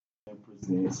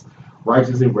represents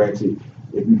Righteous and Ratchet.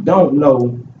 If you don't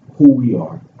know who we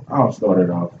are, I'll start it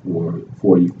off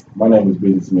for you. My name is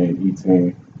Businessman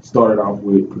E10. Started off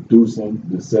with producing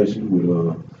the session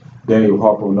with Daniel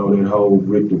Harper, Know That Hoe,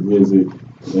 Rick the Wizard,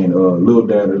 and Lil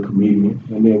Dad, the comedian.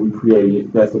 And then we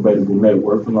created That's Debatable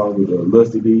Network along with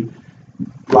Lusty D,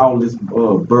 Flawless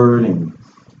Bird, and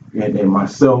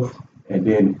myself. And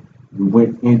then we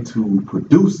went into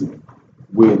producing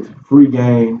with Free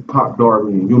Game, Pop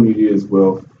Darby, and Unity as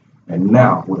well. And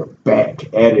now we're back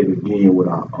at it again with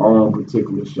our own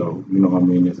particular show. You know what I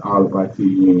mean? It's all about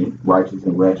TDN, righteous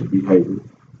and ratchet behavior.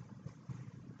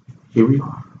 Here we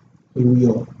are. Here we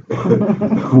are.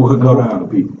 We'll go down to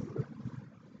people.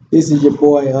 This is your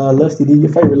boy Lusty D,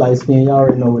 your favorite light skin. Y'all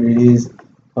already know what it is.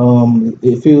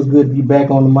 It feels good to be back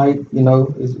on the mic. You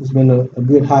know, it's been a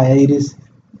good hiatus.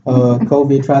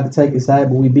 COVID tried to take its side,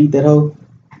 but we beat that hoe.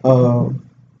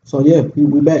 So yeah,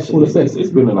 we back full effect. It's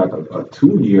been like a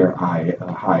 2-year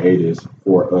hiatus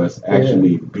for us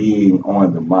actually being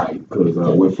on the mic because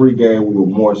with Free Game we were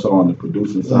more so on the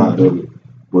producing side of it,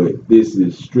 but this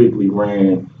is strictly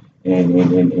ran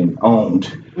and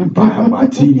owned by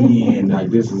TDN.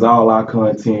 Like this is all our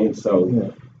content,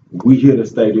 so we here to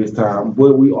stay this time.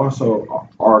 But we also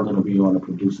are going to be on the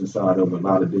producing side of a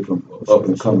lot of different up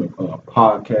and coming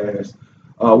podcasts.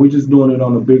 We're just doing it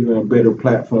on a bigger and better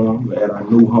platform at our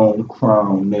new home,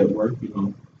 Crown Network. You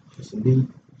know. Yes, indeed.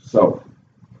 So,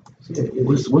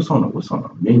 what's on the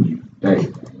menu?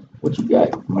 Hey, what you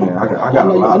got, man? I got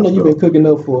a lot. I know of you've stuff. been cooking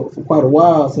up for quite a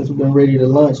while since we've been ready to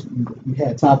lunch. You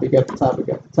had topic after topic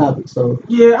after topic. So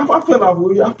yeah, I fell off a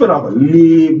little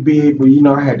bit, but you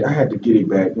know, I had to get it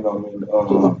back. You know what I mean?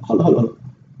 Hold on.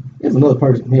 There's another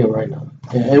person here right now,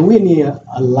 and we need to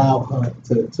allow her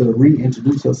to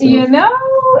reintroduce herself. You know.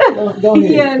 Go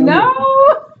ahead. You know.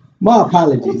 My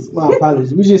apologies.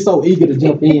 We're just so eager to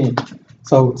jump in.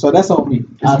 So that's on me.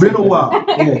 It's been a while.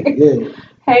 Yeah.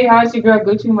 Hey, y'all, it's your girl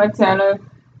Gucci Montana.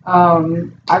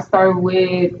 I started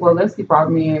with, Leslie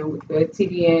brought me in with the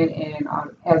TDN and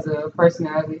as a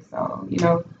personality. So, you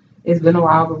know, it's been a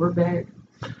while, but we're back.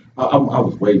 I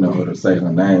was waiting on her to say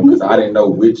her name because I didn't know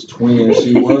which twin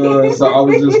she was, so I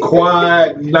was just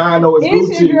quiet. Now I know it's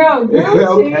Gucci. Your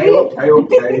girl, Gucci.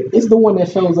 Okay. It's the one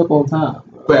that shows up on time.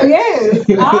 Yes,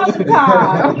 all the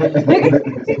time.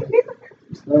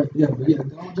 Don't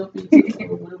jump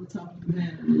into whatever topic you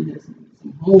have. You had some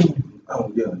home. Oh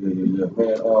yeah, man.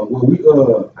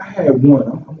 I had one.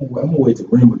 I'm gonna wait till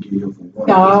Rima get here for one.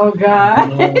 Oh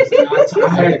God. I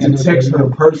had to text her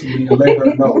personally and let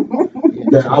her know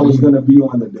that I was gonna be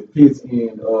on the defense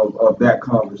end of that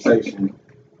conversation.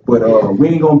 But we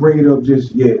ain't gonna bring it up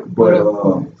just yet. But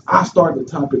I start the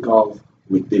topic off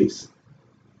with this.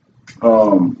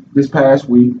 This past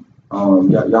week, y'all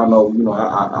know, you know,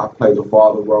 I play the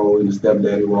father role and the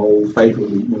stepdaddy role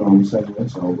faithfully. You know what I'm saying?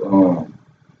 So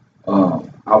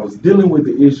I was dealing with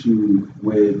the issue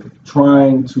with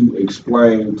trying to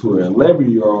explain to an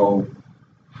 11-year-old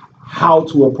how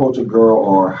to approach a girl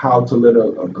or how to let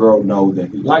a girl know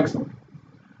that he likes them.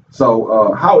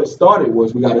 So how it started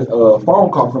was we got a phone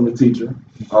call from the teacher,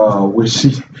 where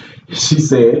she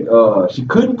said she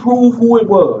couldn't prove who it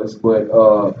was, but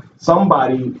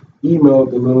somebody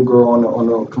emailed the little girl on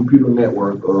the computer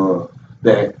network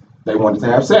that they wanted to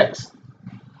have sex.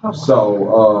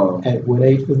 So At what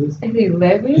age was this? Is he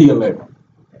 11? He 11.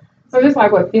 So this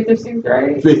like what, 5th or 6th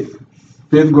grade?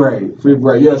 Fifth grade.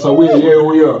 Yeah. So we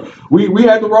are. We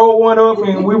had to roll one up,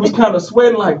 and we was kind of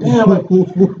sweating like, damn, like,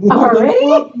 what the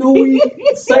fuck do we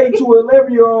say to an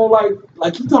 11-year-old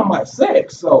like you talking about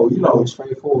sex? So you know,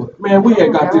 straightforward. Man, we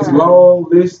had got this long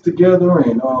list together,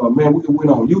 and man, we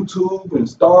went on YouTube and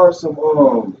started some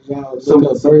Birds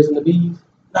and the Bees.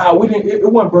 Nah, we didn't.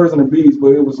 It wasn't Birds and the Bees,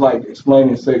 but it was like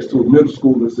explaining sex to middle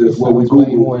schoolers. Is what we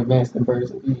Googled. More advanced than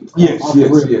Birds and Bees.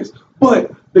 Yes.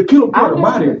 But the killer part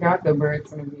about it. I got the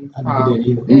Birds and the Bees.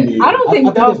 I don't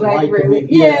think those black really.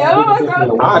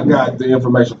 I got the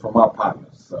information from my partners.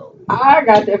 So I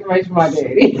got the information from my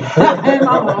daddy and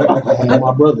my mom. And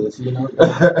my brothers, you know.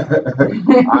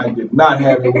 I did not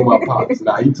have it with my pops.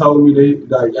 Now he told me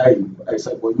that, like, I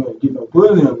said, well, you ain't get no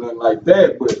pussy or nothing like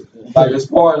that. But like, as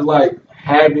far as like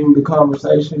having the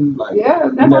conversation, like, yeah,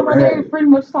 that's how my daddy pretty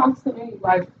much talks to me.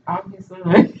 Like, I'm his son.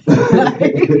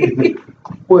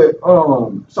 But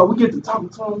so we get to talking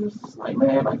to him. It's like,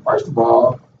 man, like, first of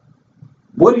all,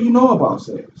 what do you know about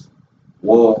sex?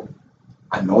 Well,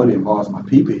 I know it involves my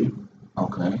pee-pee.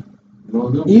 Okay.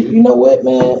 You know what,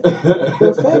 man?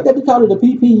 The fact that we call it a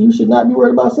PP, you should not be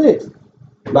worried about sex.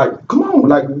 Like, come on,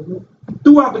 like,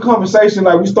 throughout the conversation,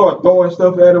 like we started throwing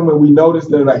stuff at him, and we noticed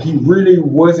that like he really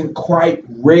wasn't quite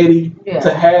ready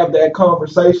to have that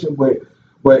conversation, but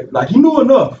like he knew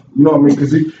enough, you know what I mean?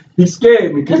 Because he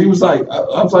scared me because he was like,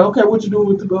 I was like, okay, what you doing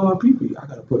with the pee-pee? I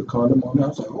gotta put a condom on there. I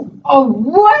was like, oh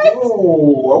what?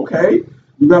 Oh, okay.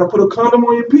 You gotta put a condom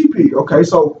on your pee-pee. Okay,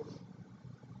 so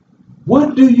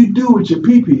what do you do with your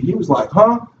pee-pee? He was like,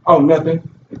 huh? Oh, nothing.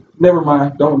 Never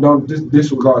mind. Don't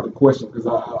disregard the question because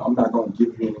I'm not gonna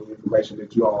give you any information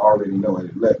that you all already know at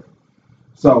 11.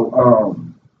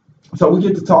 So we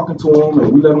get to talking to him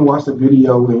and we let him watch the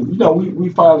video, and you know we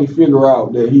finally figure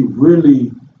out that he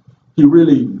really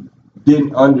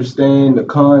didn't understand the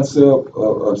concept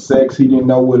of sex. He didn't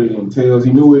know what it entails.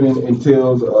 He knew it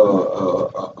entails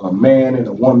a man and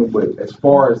a woman, but as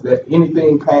far as that,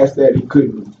 anything past that, he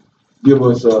couldn't give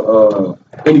us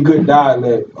any good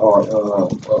dialect or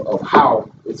of how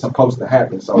it's supposed to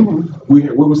happen. So we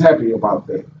was happy about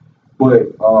that.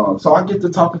 But so I get to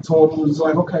talking to him. He was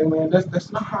like, okay, man,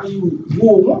 that's not how you woo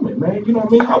a woman, man. You know what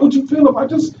I mean? How would you feel if I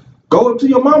just go up to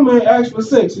your mama and ask for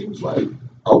sex? He was like,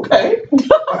 okay.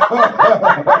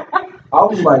 I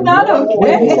was like, not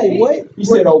okay. He said what? He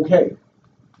said okay.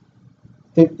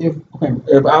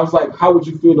 If I was like, how would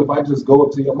you feel if I just go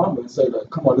up to your mama and say,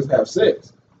 like, come on, let's have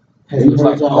sex? Has he was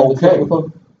like, okay.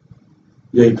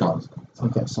 Yeah, he called us.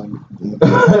 Okay, so he's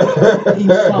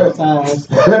traumatized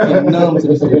and numb to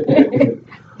this.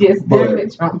 Yes, definitely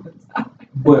traumatized.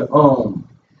 But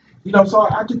you know, so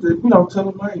I get to, you know, tell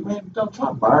him, like, man, don't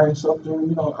try buying something.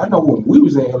 You know, I know when we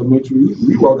was in elementary,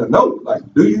 we wrote a note like,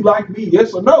 do you like me?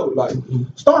 Yes or no? Like,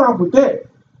 start off with that.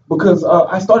 Because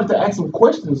I started to ask him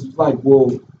questions like,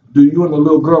 well, do you and the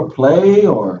little girl play,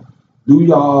 or do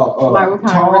y'all like what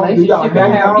kind talk? of relationship do y'all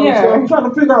hang out? Yeah. I'm trying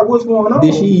to figure out what's going on.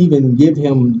 Did she even give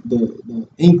him the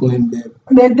inkling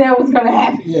that was gonna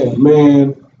happen? Yeah,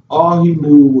 man. All he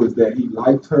knew was that he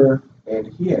liked her, and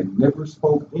he had never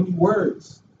spoke any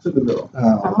words to the girl.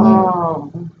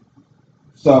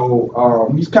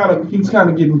 So he's kind of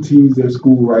getting teased at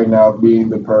school right now, being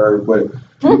the perv. But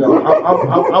you know,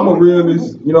 I'm a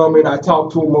realist. You know what I mean? I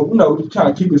talk to him. You know, just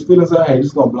trying to keep his feelings up. Hey, this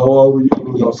is gonna blow over. You're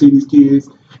gonna see these kids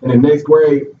in the next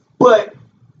grade. But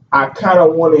I kind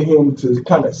of wanted him to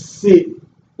kind of sit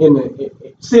in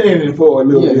it for a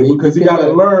little bit because he got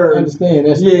to learn. Understand?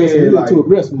 That's like, too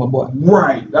aggressive, my boy.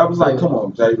 Right. I was like, come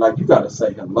on, Jay. Like, you got to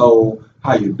say hello.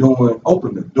 How you doing?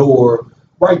 Open the door.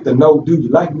 Write the note. Do you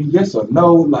like me? Yes or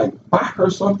no? Like, buy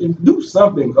her something. Do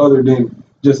something other than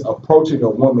just approaching a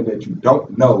woman that you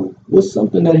don't know. What's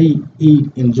something that he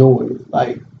enjoys?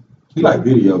 Like, he like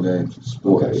video games,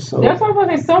 sports. Okay, so that's what I'm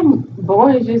saying. Some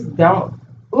boys just don't.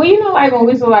 Well, you know, like when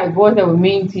we saw like boys that were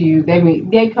mean to you,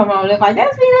 they come on and like,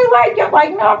 that's me, they like you're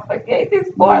like, no, forget this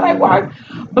boy, like why?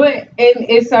 But and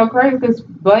it's so crazy because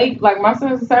Blake, like my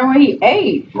son's the same way, he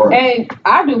ate. Right. And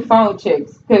I do phone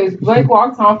checks because Blake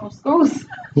walks home from school. So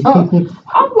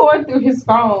I'm going through his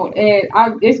phone and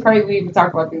it's crazy we even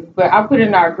talk about this, but I put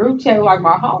in our group chat like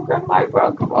my homegirl, I'm like,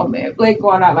 bro, come on, man, Blake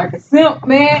going out like a simp,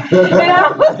 man. And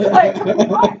I was like,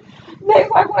 what? They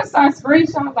like, what's our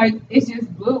screenshot? Like, it's just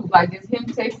blue. Like, it's him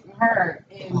texting her,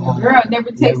 and the girl never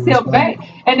texts him back.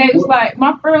 And they was like,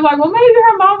 my friend was like, well, maybe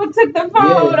her mama took the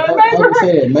phone,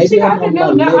 or maybe she got the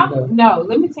new. No,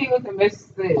 let me tell you what the message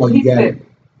said. He said,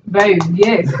 babe,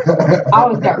 yes, I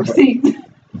always got receipts.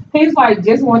 He's like,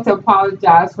 just want to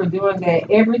apologize for doing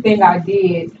that. Everything I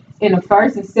did in the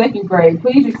first and second grade.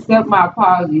 Please accept my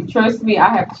apology. Trust me, I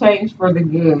have changed for the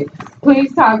good.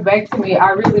 Please talk back to me.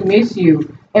 I really miss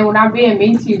you. And when I'm being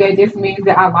mean to you, that just means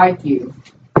that I like you.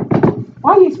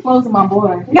 Why are you exposing my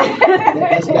boy?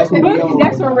 That's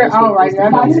what we're on right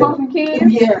now. How you exposing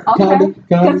kids? Yeah. Okay.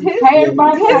 Because his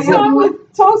son was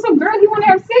told some girl he want to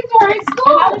have sex with her at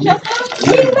school. How was your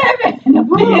son? He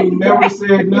 11. He never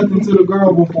said nothing to the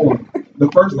girl before. The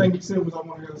first thing he said was, I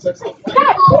want to have sex.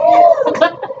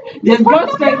 Just go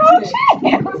straight to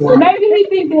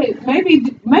it.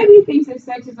 Maybe he thinks that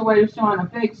sex is a way of showing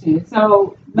affection.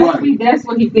 So maybe that's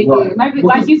what he thinks. Maybe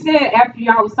like you said, after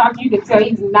y'all was talking, you could tell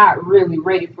he's not really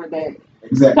ready for that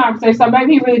conversation. So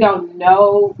maybe he really don't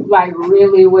know like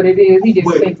really what it is. He just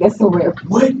thinks that's a way.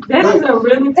 That is a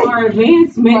really far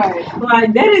advancement.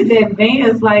 Like that is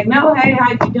advanced. Like no, hey, how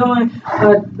you doing?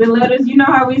 The letters, you know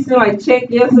how we used to like check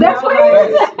yes or no. That's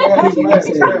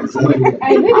what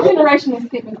Hey, this generation is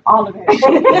skipping all of that.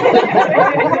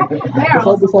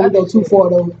 Before we go too far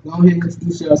though, go ahead and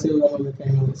introduce yourself on the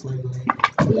camera.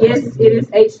 Yes, it is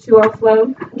H2O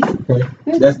Flow. Okay.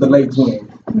 That's the late twin.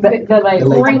 The like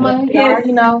Rima, yes.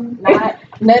 You know, not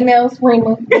nothing else,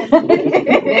 Rima. And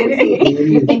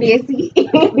that's it.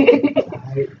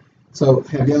 Alright. So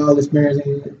have y'all experienced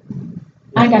any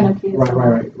I ain't got no kids.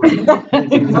 Right.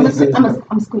 I'm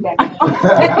a school back. Yeah,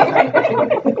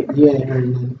 I heard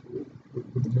nothing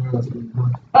with the girls.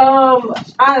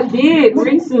 I did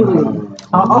recently.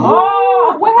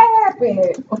 Oh, what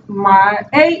happened? My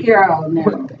 8-year-old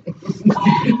now.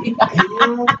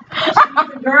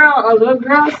 A little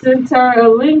girl sent her a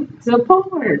link to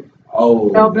porn. Oh,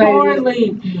 A porn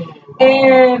link.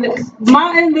 And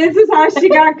this is how she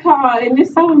got caught, and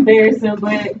it's so embarrassing,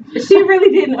 but she really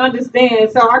didn't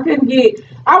understand, so I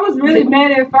was really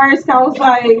mad at first. I was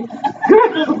like,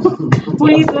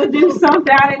 please do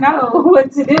something. I didn't know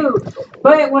what to do.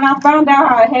 But when I found out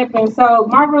how it happened, so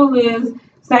my rule is,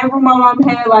 same rule my mom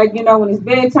had, like, when it's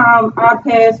bedtime,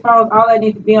 iPads, phones, all that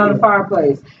need to be on the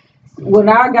fireplace. When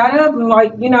I got up and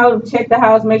check the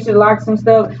house, make sure to lock some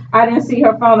stuff, I didn't see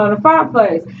her phone on the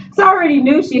fireplace. So I already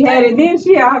knew she had it. Then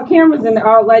she had cameras in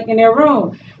their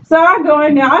room. So I go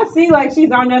in there, I see like she's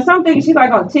on there. So I'm thinking she's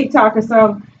like on TikTok or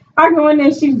something. I go in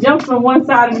there, she jumps from one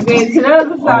side of the bed to the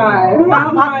other side. I'm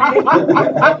like,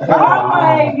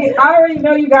 I already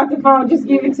know you got the phone, just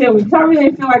give it to me. So I really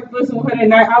didn't feel like fussing with her that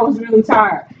night. I was really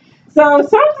tired. So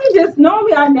something just,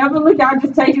 normally I never look, I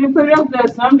just take it and put it up there.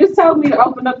 Some just told me to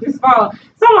open up this phone.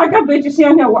 So I'm like, I bet you she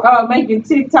on here making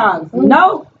TikToks.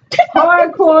 Nope.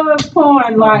 Hardcore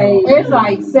porn, like It's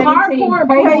like 17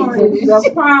 pages of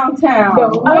Pound Town.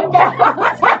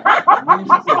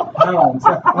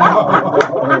 You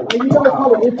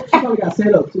know, she probably got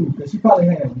set up too, because she probably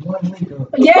had one link up.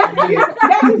 Yeah,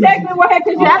 that's exactly what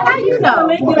happened. That's how you know.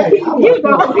 Yeah, you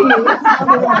talking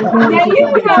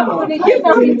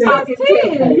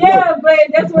to. Yeah, but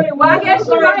that's what it was. I guess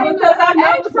you're right, because I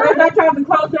know first I tried to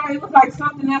close it, it was like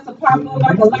something else to pop up,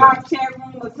 like a live chat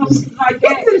room or something like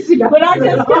that. But I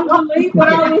just couldn't believe what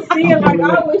I was seeing. Like,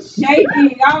 I was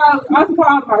shaking. I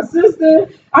called my sister.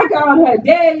 I called her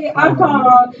daddy. I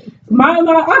called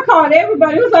mama. I called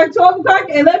everybody. It was like 12 o'clock,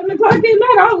 11 o'clock at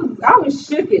night. I was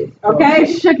shook it. Okay,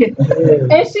 shook it.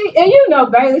 Yeah. And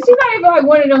Bailey, she's not even like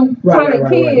one of them kind of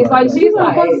kids. Like, she's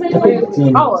like, I think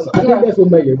that's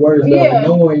what make it worse. Yeah.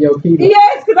 Knowing your kid.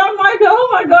 yes, because I'm like, oh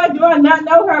my God, do I not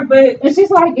know her? And she's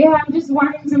like, yeah, I'm just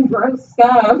learning some gross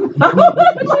stuff. Watching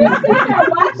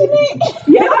it?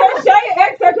 Yes, Shay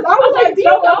asked her, because I was like,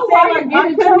 so upset, like,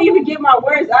 I couldn't even get my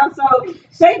words out. So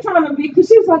Shay trying to be, because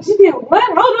she was like, she did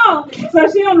what? Hold on. So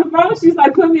she on the phone, she's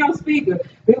like, put me on speaker.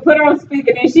 We put her on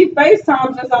speaker, then she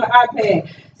FaceTimes us on the iPad.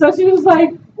 So she was like,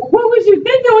 what was you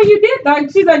thinking when you did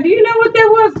that? She's like, do you know what that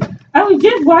was? I was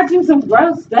just watching some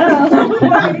gross stuff. Not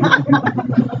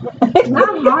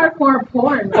hardcore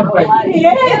porn. Though.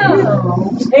 Yeah.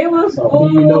 It was So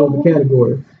do you know the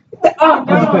category? Oh,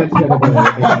 no.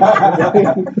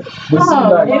 But see,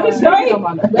 like, It was straight. It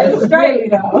was straight,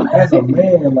 though. as a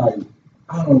man, like,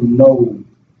 I don't know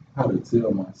how to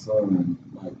tell my son,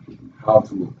 like, how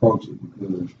to approach it,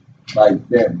 because, like,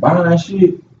 that buying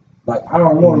shit, like, I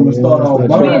don't want him to start off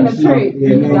buying the shit, trick.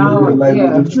 and then he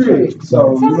label the trick.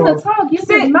 So, Tell you him know, to talk.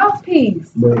 You're his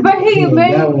mouthpiece. But he ain't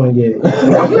made- that one yet.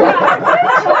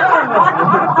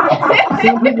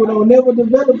 Some people don't never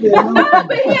develop that. No,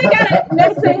 but he ain't gotta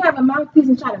necessarily have a mouthpiece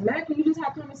and try to match her. You just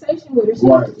have conversation with her.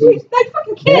 Right. They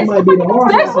fucking That kids. might be the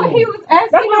hard That's what he was asking.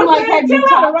 That's what him, like, I'm have you saying.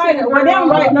 Tell her to talked write to it. the Well, they don't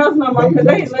girl? write notes no more, because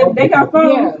they got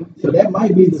phones. Yeah. So that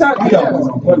might be the So, I got one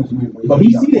on punishment. But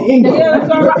he see the English. Yeah, that's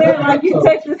what I'm saying. Like, you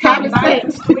text this Have something nice sex.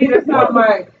 and sweet or something,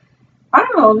 like, I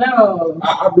don't know.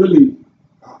 I really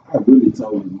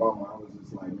told his mama, I was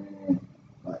just like, man,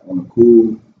 like, on the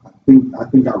cool, I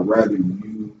think I'd rather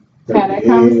you take Have the that head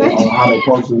conversation. on how to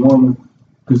approach a woman,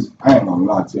 because I ain't gonna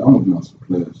lie to you, I'm gonna be on some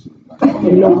player shit. Like,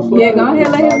 Yeah, go ahead,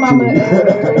 let his mama.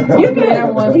 You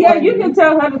can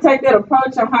tell her to take that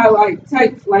approach on how, like,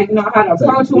 how to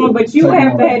approach one, but you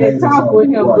have to have that talk with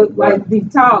him, like the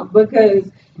talk, because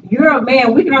you're a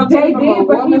man. We can all take They did,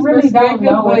 but he really don't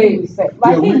know what he was saying.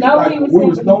 Like, he know what he was we saying.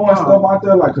 was throwing stuff out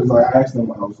there, like, cause like, I asked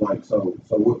him, I was like, so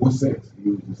what's sex?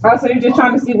 He was just Oh, so you're just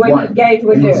trying to see what he engaged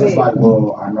with He was this. just like,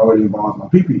 well, I know it involves my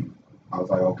pee-pee. I was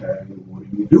like, okay, what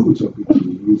do you do with your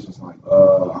pee-pee? He was just like,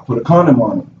 I put a condom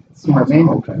on it. Smart man.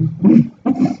 Okay.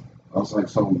 I was like,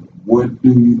 so what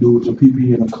do you do with your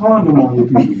pee-pee and a condom on your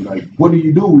pee-pee? Like, what do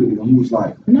you do with it? And he was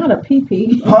like, Not a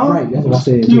pee-pee. huh? Right, that's what I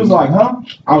said. He was like, huh?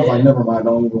 I was like, never mind,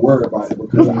 don't even worry about it,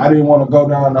 because I didn't want to go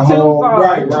down the whole,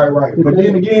 right. But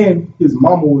then again, his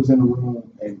mama was in the room,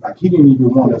 and like, he didn't even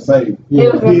want to say,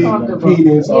 It was uncomfortable. pee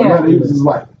this or nothing. He was just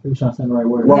like, He was trying to say the right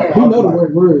word. Right. He know the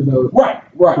right word though. right.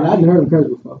 But I didn't heard him curse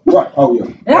before. Right. Oh yeah.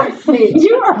 That's it.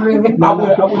 You are really.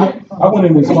 I went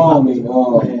in his phone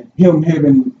and him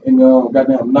having and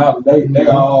goddamn now they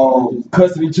all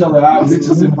cussing each other out,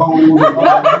 bitches and hoes.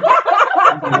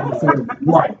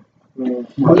 Right. man.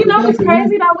 You know what's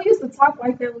crazy though? We used to talk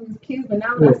like that when we was kids, but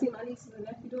now when I see my nieces and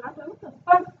nephews do it, I'm like, what the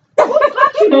fuck? Who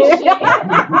taught you this shit? But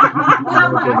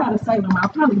I'm like, I gotta save them. I'll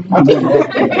probably I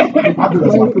do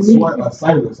like a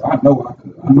sailor, so I know I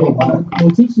could. I know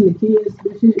When teaching the kids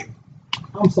this shit,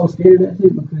 I'm so scared of that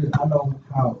shit because I know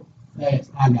how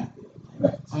fast I got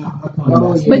there. I come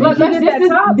But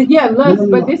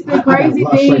this is the crazy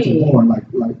thing.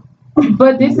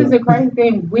 But this is the crazy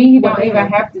thing. We don't even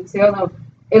have to tell them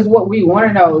is what we want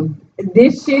to know.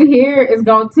 This shit here is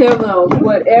gonna tell them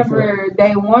whatever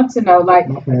they want to know. Like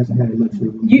my parents had that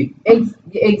luxury.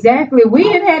 Exactly. We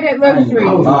didn't have that luxury.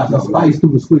 When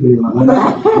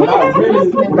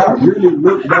I really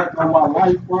look back on my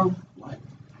life, bro,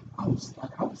 I was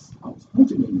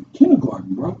hunting in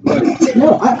kindergarten, bro. Like,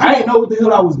 I didn't know what the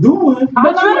hell I was doing.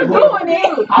 But you were doing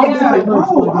it. I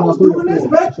was doing this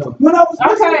back when I was.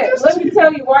 Okay, let me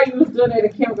tell you why you was doing it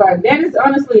at kindergarten. That is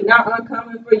honestly not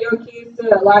uncommon for your kids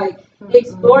to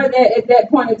explore that at that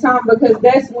point in time because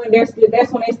that's when they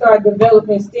start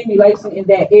developing stimulation in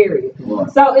that area. Right.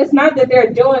 So it's not that they're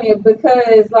doing it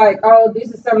because this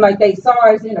is something like they saw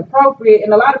as inappropriate,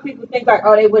 and a lot of people think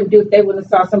they wouldn't do it if they wouldn't have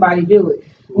saw somebody do it.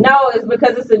 No, it's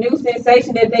because it's a new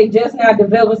sensation that they just now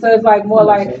developed. So it's more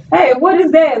hey, what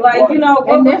is that?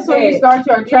 And that's when you start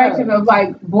your attraction of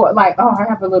I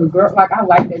have a little girl. Like I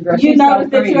like that girl. You notice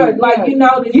that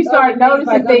you start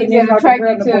noticing things that attract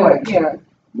you to it. Yeah.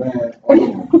 Man, I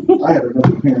had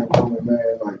another parent tell me,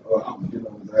 man, I was getting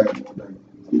on his ass one day.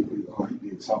 He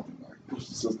did something push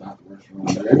the sister out the restroom.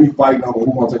 They be fighting over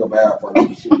who gonna take a bath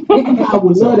first. I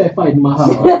would love that fight in my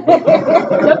house.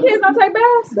 Your kids don't take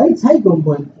baths? They take them,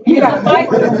 but you gotta fight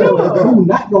with them. Who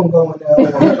not gonna go in there?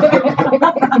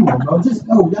 Come on, bro, just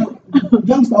go,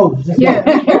 youngster older, just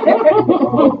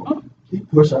go. He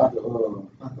pushed her out the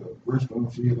restroom.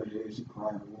 She hit her head. She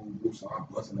crying. So I'm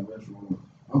busting the restroom.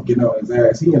 I'm getting on his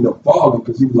ass. He ended up falling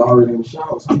because he was already in the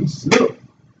shower, so he slipped.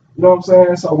 You know what I'm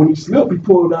saying? So when he slipped, he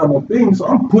pulled down the thing. So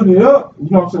I'm putting it up. You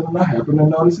know what I'm saying? And I happen to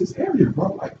notice his area,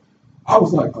 bro. I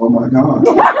was like, oh my God. I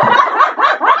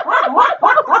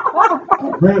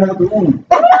ran out the room.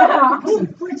 I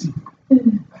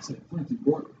said, Frenchie,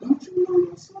 boy, don't you know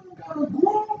your son got a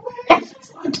grown man?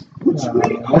 She's like, what you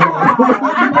mean?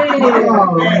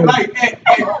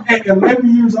 At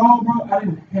 11 years old, bro, I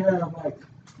didn't have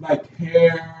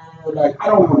hair. I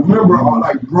don't remember all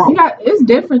bro. It's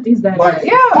different these days.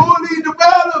 Fully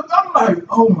developed. I'm like,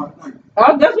 oh my,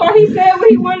 Oh, that's why he said what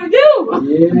he wanted to do.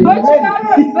 Yeah, But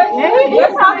you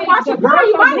probably watch a girl.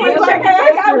 You might want to check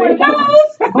out one of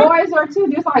those. Boys are too.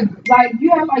 Just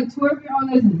you have 12-year-old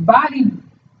this body.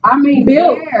 I mean,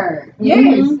 built. There.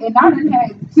 Yes, and I done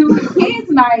had 2 kids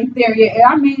and I ain't there yet.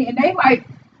 And and they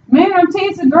man, I'm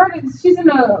telling you, girl, she's in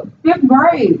the 5th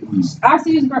grade. I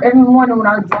see this girl every morning when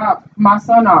I drop my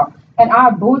son off. And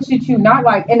I bullshit you, not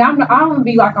and I don't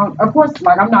be on, of course,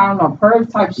 I'm not on a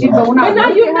perv type shit, but when I know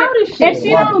you know this shit. And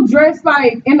she don't dress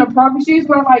inappropriate, she just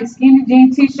wear skinny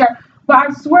jean t-shirt. But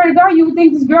I swear to God, you would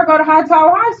think this girl go to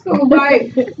Hightower High School,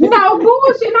 bullshit. And I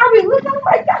be looking, I'm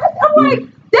like, that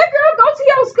girl go to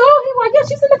your school? He's like, yeah,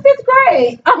 she's in the 5th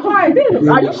grade. I'm like,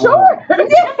 are you sure?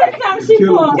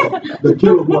 The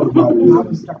killer part about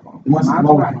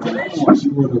it is once she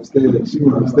went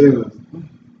upstairs.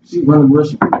 She running where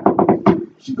she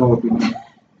go up in there.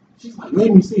 She's like, let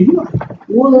me see. He like,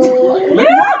 what?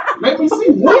 Let me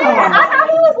see. What? Yeah, I thought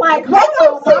he was like, what?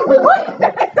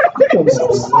 She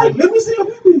was like, let me see a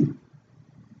baby.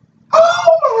 Oh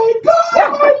my God,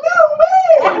 my little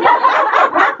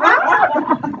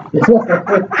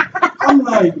man. I'm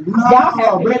like,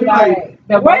 nah, baby.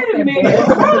 Wait a minute.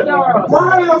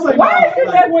 Why is it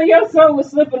that when your son was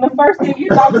slipping, the first thing you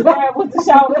thought to grab was the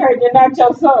shower curtain and not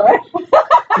your son?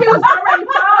 He was already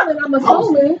falling, I'm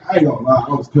assuming. I ain't gonna lie, I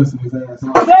was cussing his ass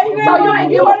off. They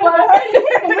already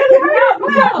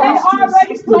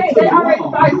played. They already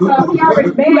fight, so he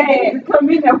already mad to come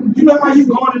in there. You know how you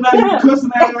going tonight, you cussing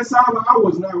that ass out? I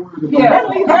was not worried about that.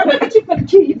 Yeah, look at you for the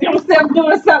kids themselves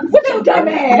doing something. Put your dumb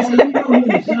ass. We ain't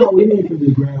finna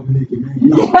just grab a nigga, man.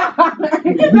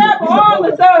 You grab all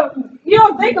the stuff. You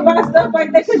don't think about stuff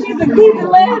like that because she's a kid and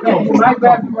laughing. You might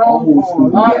grab the wrong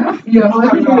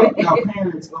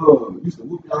parents used to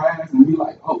whoop your ass and be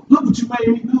like, oh, look what you made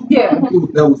me do. Yeah.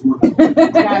 That was one of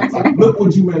them. Look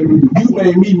what you made me do. You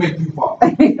made me make you fall. I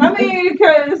mean,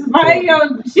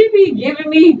 because she be giving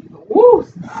me, woo.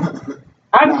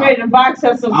 I'm ready to box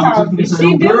her sometimes.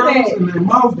 She do that.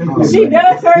 She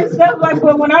does her stuff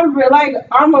but when I'm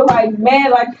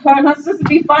mad, her and her sister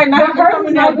be fighting.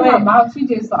 Her mouth, she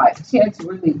just she had to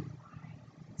really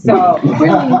So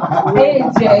it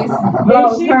just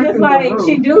blows she her just through like the roof.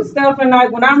 she do stuff and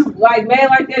like when I'm like mad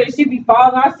like that and she be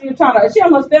falling, I see her trying to. She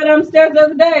almost fell down the stairs the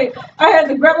other day. I had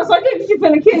to grab her. So I think she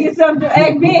finna kill yourself to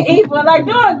act being evil, like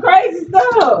doing crazy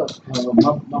stuff.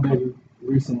 My baby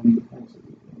recently,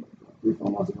 actually,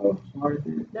 3-4 months ago, started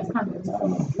it. That's kind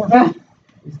of Uh,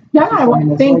 y'all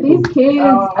gotta think these kids.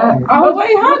 Oh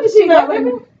wait, how did she go,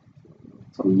 baby?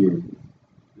 2 years.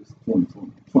 It's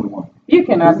 2020, 21. You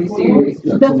cannot be serious.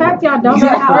 The fact y'all don't know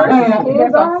how old these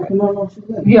kids are. No, she's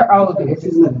 11. You're older.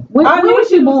 She's 11. When I knew was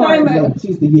she she was born? saying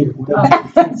She's the year.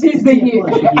 Whatever. She's the year.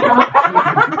 She's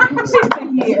the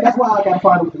year. That's why I got to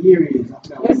find what the year is.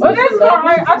 Well, that's all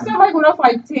right. I still like when I was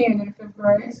like 10 in the 5th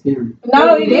grade. That's scary.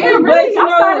 No, it Yeah, is, but really. you I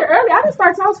started know, early. I didn't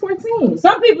start till I was 14.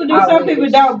 some people do, some people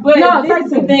don't. But No, this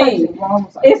is the 13, thing.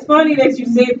 It's funny that you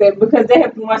said that because that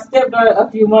happened to my stepdaughter a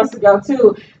few months ago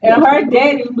too, and her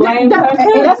daddy blamed her.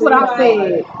 And that's what I Like, said.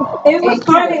 It was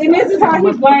funny, and this is how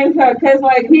he blames her, cause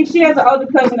like she has an older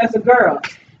cousin that's a girl,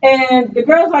 and the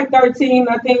girl's like 13.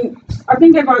 I think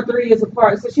they're about 3 years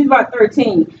apart, so she's about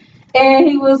 13. And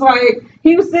he was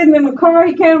sitting in the car.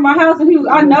 He came to my house, and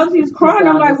I noticed he was crying.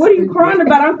 I'm like, "What are you crying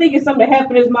about?" I'm thinking something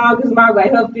happened to his mom because his mom got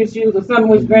health issues or something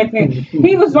with his grandparents.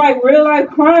 He was like real life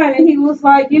crying, and he was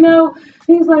like, he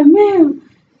was like, "Man,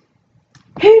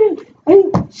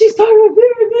 and she started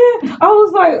appearing, man." I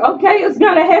was like, okay, it's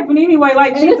gonna happen anyway.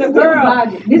 Like she's a girl.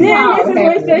 This is what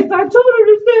he said. I told her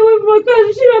to stay with my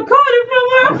cousin. She done caught it from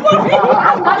her.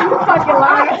 Fucking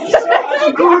lying. He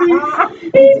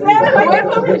said it like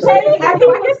that's what he said. I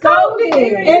think it's so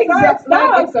serious. Exactly.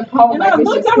 Like it's a poem. And I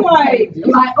looked, I'm like,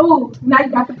 oh, now you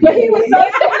got the but he was so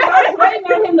serious. I was waiting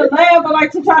on him to laugh, but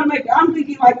like to try to make. I'm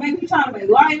thinking like maybe he's trying to make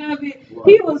light of it.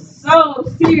 He was so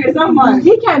serious. I'm like,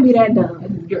 he can't be that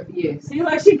dumb. yes. He's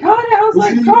like, she caught it. I was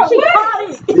like, See, caught She what? caught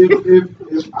it.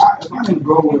 If I didn't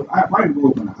grow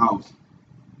up in a house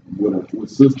with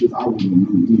sisters, I wouldn't have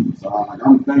knew either. So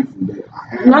I'm thankful that I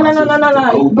have.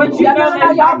 No. But you Y'all know know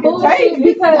that y'all bullshit I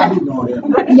because didn't know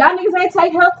that. y'all niggas ain't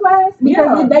take health class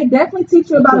because they definitely teach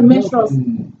you about a menstrual.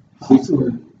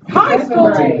 High school.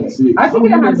 I think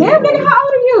it had Damn nigga, how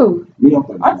old are you? I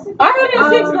had it in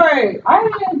 6th grade. I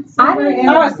had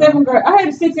 7th grade. I had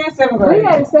it 6th and 7th grade. We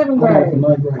had a 7th grade.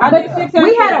 I did 6th and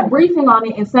We had a briefing on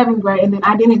it in 7th grade, and then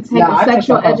I didn't take a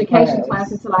sexual education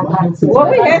class until I got to. Well,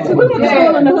 we had to. We went to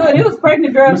school in the hood. It was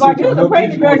pregnant girls. Like, it was a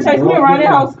pregnant girl chasing me around that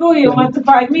whole school year and went to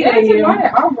fight me that year.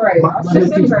 I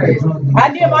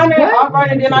did mine at Auburn,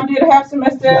 and then I did a half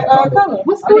semester at Cullen.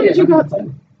 What school did you go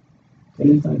to?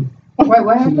 Wait,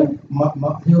 what happened? My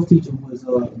health teacher was a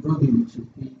drug dealer. She was a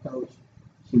PE coach.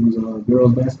 She was a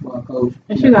girls basketball coach.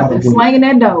 And she got there slanging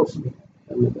that dope.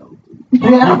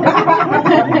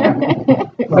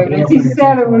 But the teacher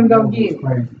said her would go get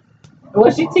it. Well,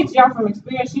 she teach y'all from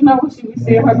experience. She know what she was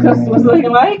seeing her customers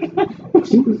looking like.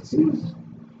 She was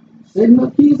setting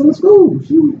up kids in the school.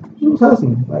 She was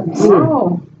hustling. Like,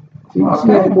 Oh, she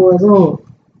had boys on.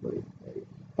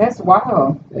 that's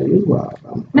wild. That is wild.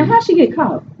 Now, how'd she get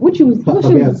caught? What she was? What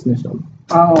she I was? snitched on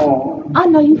Oh. I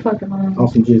know you fucking lying. on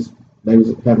some just they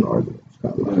was having an argument.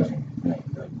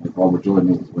 Robert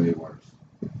Jordan was way worse.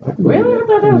 Really? I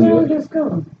thought that was really good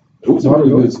school. It was a really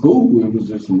good school. It was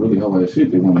just some really hard ass shit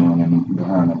that went on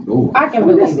behind them doors. I can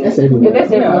believe that. That's everywhere.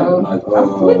 That's everywhere. Like,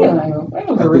 It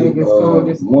was a really good school.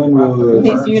 Just one was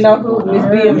Miss, you know who? Miss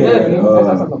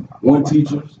BMW. one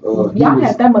teacher. Y'all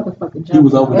had that motherfucking job. He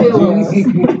was over the gents.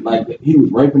 Like he was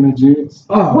raping the gents.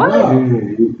 Oh, What? wow.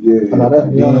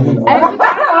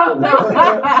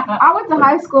 I went to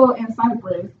high school in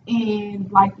Cyprus,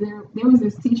 and like there was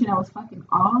this teacher that was fucking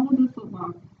all of the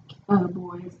football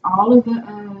boys, all of the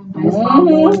baseball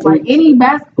boys, like any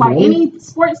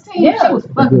sports team. Yeah. She was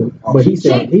fucking. But he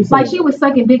said She was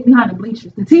sucking dick behind the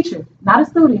bleachers. The teacher, not a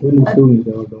student. we knew students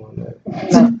that was doing that.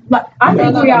 Like, I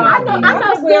know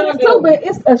students too, but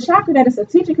it's a shocker that it's a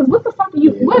teacher. Because what the fuck are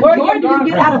you? What joy do you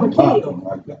get out of a kid?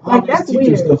 Like, that's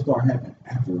weird. Stuff started happening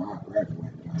after I graduated.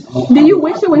 Do you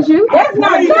wish it was you? That's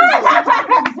not That's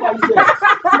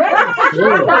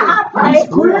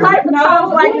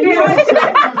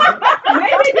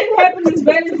maybe it didn't happen as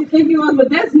bad as you think it was, but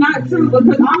that's not true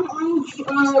because I'm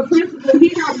on principle. He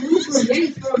got moved from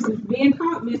Gates from being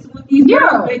caught messing with these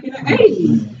girls back in the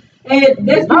 80s. And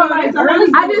that's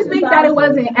I just think that it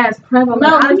wasn't as prevalent.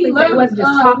 No, I just think that it wasn't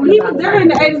just talking he about was there in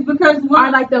the 80s because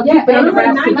Or like the people in the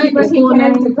rap to keep the school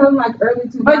name.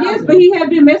 But yes, but he had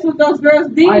been messing with those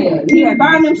girls then. He had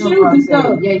buying them shoes and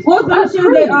stuff. What's those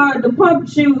shoes that the pump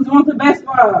shoes, the ones for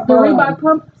basketball? The Reebok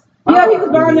pumps. Yeah, he was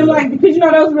buying them like because you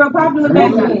know those were real popular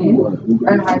back then.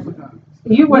 In high school.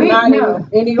 You were not No.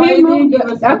 anyway. He moved. He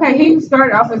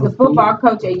started off as a football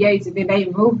coach at Yates, and then they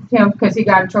moved him because he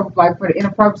got in trouble like for the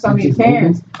inappropriate some of his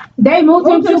parents. They moved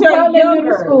him to Cullen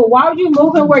Middle School. Why would you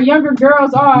move him where younger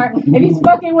girls are if he's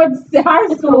fucking with the high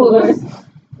schoolers?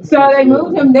 So they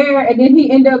moved him there, and then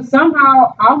he ended up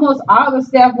somehow almost all the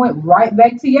staff went right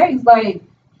back to Yates, like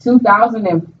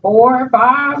 2004 or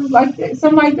 5, like that,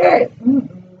 something like that.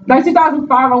 Like 2005,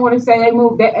 I want to say they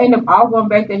moved. They ended up all going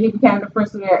back there. He became the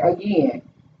principal there again.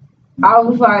 I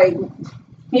was like,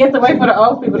 He had to wait for the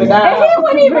old people to and die. he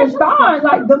wasn't even fine.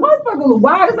 Like the motherfucker was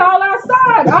wide as all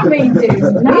outside. I mean, just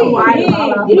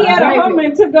He had a Hummer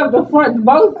and took up the front,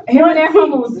 both. Him and that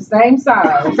Hummer was the same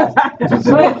size.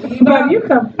 But you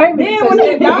compare me. Then when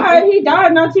he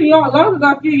died not too long ago,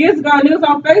 a few years ago, and it was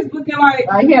on Facebook and like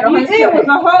He had a it was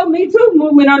a whole Me Too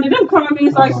movement under them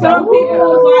comments. Like some people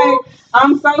was like,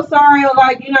 I'm so sorry,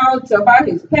 like, you know, about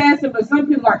his passing, but some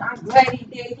people like, I'm glad he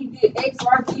did X,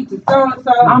 Y, Z to so and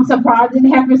so. I'm surprised it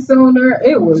didn't happen sooner.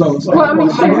 It was. So well, I mean,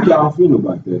 how do y'all feel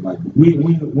about that? Like,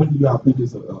 when do y'all think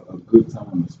it's a good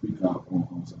time to speak out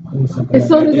on somebody? As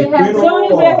soon as it happens. As soon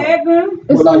as it happens.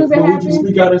 As soon as it Would happens. you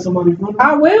speak out at somebody's funeral?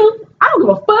 I will. I don't give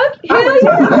a fuck. Hell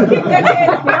yeah.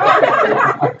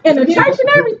 In the church and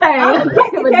everything.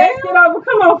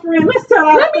 Come on, friend. Let's tell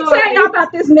our Let me tell y'all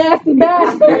about this nasty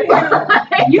bastard.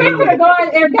 You ain't gonna go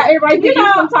and got everybody give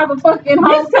you some type of fucking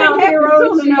hometown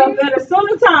hero. soon enough. At a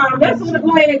sooner time. That's what it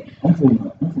like. I'm from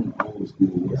the old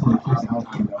school.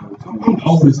 I'm the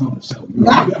oldest on the show. You know,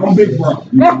 I'm big bro.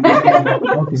 You know?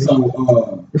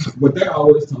 So, but they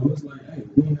always told us like, hey,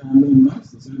 we ain't have nothing nice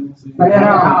to say.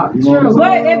 Yeah, true.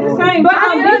 But at the same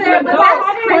time,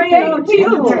 that's crazy.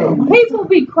 People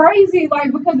be crazy,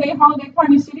 like, because they hold that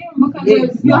kind of shit in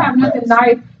because you have nothing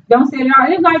nice. Don't say it out.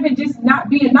 It's not even just not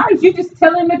being nice. You're just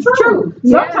telling the truth.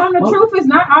 Sometimes the truth is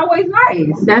not always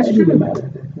nice. That's true.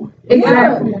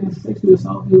 Exactly.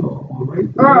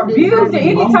 Or abused in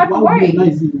any type of way.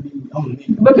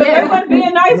 because they wasn't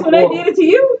being nice when they did it to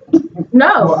you.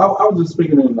 No. Well, I was just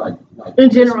speaking in like In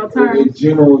general terms. In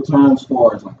general terms, as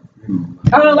far as like.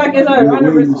 Like it's on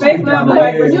a respect level,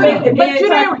 like respect the dead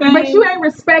type thing. But you ain't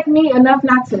respect me enough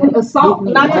not to assault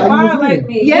me. Not to violate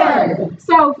me. Yeah.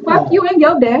 So fuck you and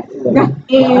your death.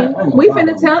 And we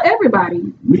finna tell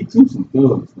everybody. Me too, some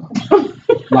thugs though.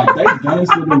 Like they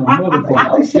gangster in a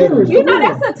motherfucker. You know,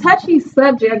 that's a touchy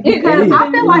subject because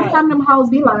I feel like some of them hoes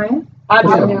be lying. I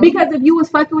do. Because if you was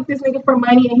fucking with this nigga for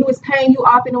money and he was paying you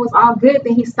off and it was all good,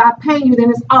 then he stopped paying you, then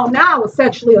it's, oh, now I was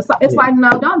sexually assaulted. It's like, no,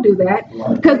 don't do that.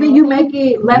 Because then you make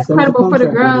it less credible for the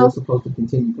girls. Supposed to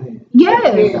continue paying.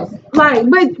 Yes. Like,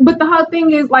 but the whole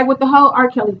thing is, like, with the whole R.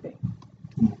 Kelly thing.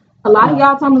 A lot of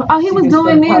y'all told me, oh, he was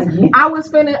doing this. I was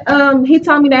finna, he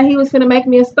told me that he was finna make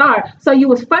me a star. So you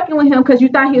was fucking with him because you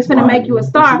thought he was finna make you a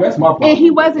star. And he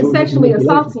wasn't sexually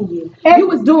assaulting you. You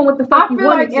was doing what the fuck you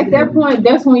wanted to do. At that point,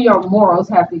 that's when your morals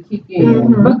have to kick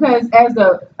in. Because as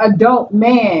an adult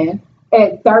man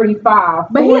at 35,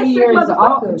 But he a 40 sick years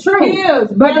motherfucker. old. True. He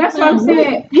is. But that's what I'm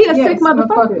saying. He a sick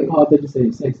motherfucker. Oh, I thought you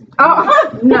said sexy.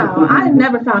 Oh, no, I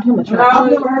never found him attractive.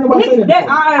 I've never heard about that.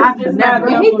 I've just never.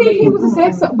 And he think he was a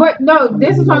sex, but no,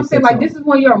 this is what I'm saying. Like, this is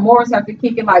when your morals have to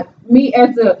kick in. Like, me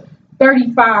as a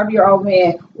 35-year-old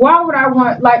man, why would I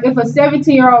want, like, if a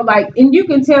 17-year-old, like, and you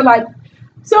can tell, like,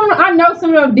 I know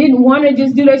some of them didn't want to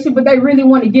just do that shit, but they really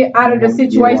want to get out of the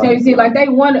situation. You see, like,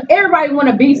 everybody want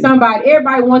to be somebody.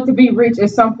 Everybody wants to be rich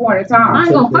at some point in time. I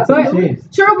ain't gonna fuck with you.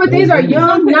 True, but these are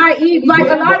young, naive. Like,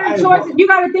 a lot of the choices, you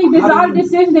got to think, there's a lot of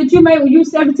decisions that you made when you were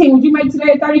 17. Would you make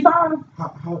today at 35?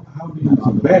 How do you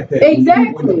combat that?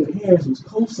 Exactly. When the parents was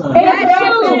co-signing.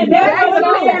 Exactly. That's what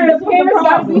I'm saying. The parents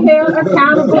got to be held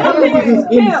accountable.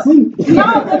 No,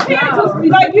 the parents was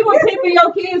like, you were pimping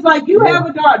your kids like you have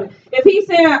a daughter. If he's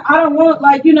saying I don't want,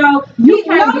 like, you know, he's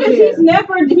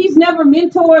never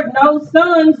mentored no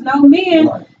sons, no men.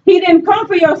 Right. He didn't come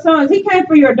for your sons. He came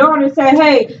for your daughter and said,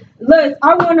 hey, look,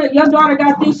 your daughter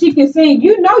got this, she can sing.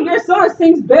 You know your son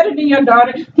sings better than your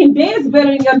daughter, can dance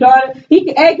better than your daughter. He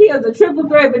can act, he has a triple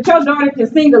threat, but your daughter can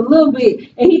sing a little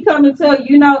bit. And he come and tell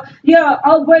you, oh,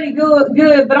 buddy,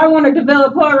 good, but I want to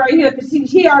develop her right here because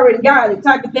she already got it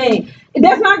type of thing.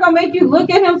 That's not gonna make you look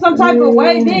at him some type of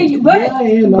way, then you. But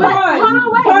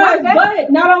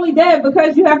not only that,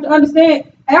 because you have to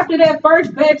understand after that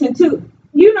first batch and two,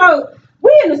 we in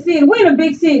the city, we in a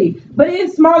big city, but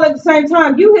it's small at the same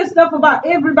time. You hear stuff about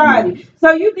everybody.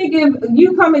 So you think if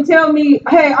you come and tell me,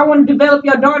 hey, I want to develop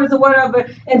your daughters or whatever,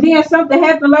 and then something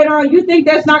happened later on, you think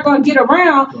that's not gonna get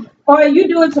around? or you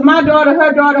do it to my daughter,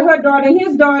 her daughter, her daughter, and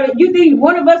his daughter, you think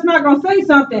one of us not gonna say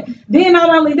something. Then not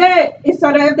only that, it's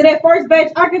so that after that first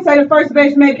batch, I can say the first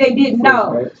batch maybe they didn't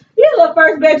know. You little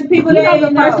first batch of people that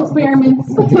didn't know. First experiments.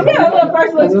 Yeah, a little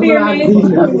first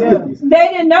experiment. They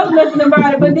didn't know nothing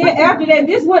about it, but then after that,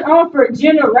 this went on for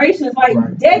generations,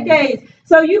 like decades.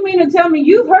 So you mean to tell me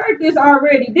you've heard this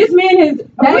already? This man has.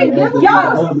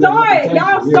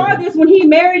 Y'all saw this when he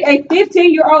married a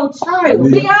 15-year-old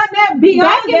child. Beyond that,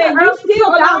 You still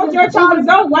allowed your child to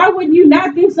go. Why wouldn't you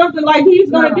not think something like he's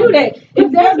gonna do that?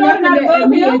 If there's nothing that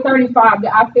me at 35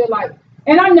 that I feel like,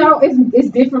 and I know it's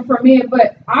different for me,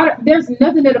 but there's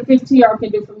nothing that a 15-year-old can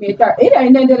do for me at 30. It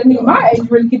ain't nothing that a nigga my age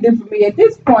really can do for me at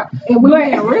this point. And we're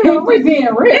being real. We're being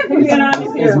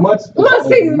honest here. As much Little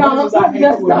season on as I hate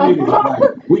to admit it,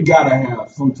 like, we gotta have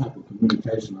some type of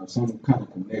communication or some kind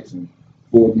of connection.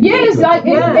 Yes,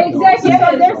 exactly. So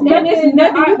there's nothing.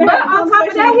 But on top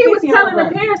of that, he was telling the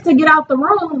parents to get out the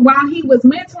room while he was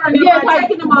mentoring them,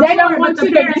 taking them on they don't want you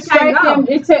to distract them.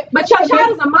 But your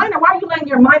child is a minor. Why are you letting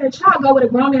your minor child go with a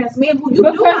grown ass man who you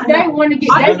do because they want to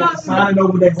get signing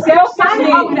over their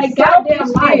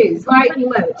goddamn life. Like,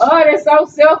 oh, they're so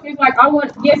selfish. Like, I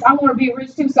want to be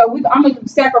rich too. So I'm gonna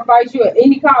sacrifice you at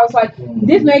any cost. Like,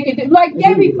 this make it like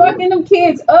they be fucking them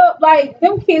kids up. Like,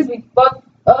 them kids be fucked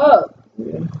up.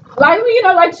 Like, you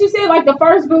know, like she said, like the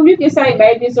first group, you can say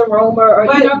maybe it's a rumor or,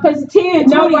 but, you know, because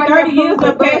 10, 20, 30 years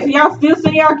have passed, y'all still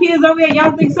send y'all kids over here,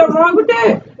 y'all think something wrong with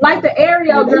that? Like the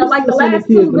Ariel girl, like the last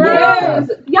two girls,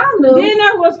 y'all knew. Then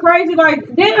that was crazy, like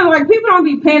people don't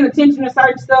be paying attention to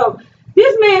certain stuff.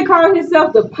 This man called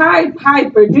himself the Pied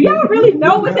Piper. Do y'all really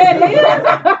know what that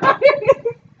is?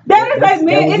 That is a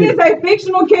man. It is a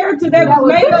fictional character that was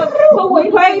made up. Who would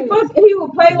play? He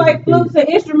would play like flutes and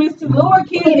instruments to lure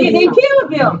kids and then kill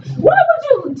them. Why would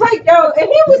you take those? And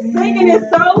he was singing it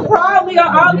so proudly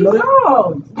on all these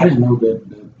songs. I didn't know that.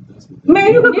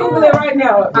 Man, you can Google it right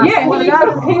now. Yeah, he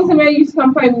was a man who used to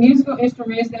come play musical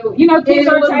instruments that, you know, kids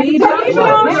are taking. Like,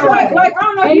 I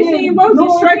don't know if you seen what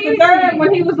was Shrek the Third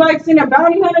when he was like sending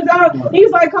bounty hunters out. He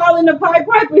was like calling the Pied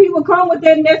Piper. He would come with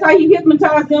that, and that's how he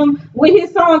hypnotized them with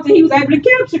his songs, and he was able to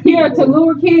capture kids to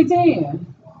lure kids in.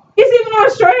 It's even on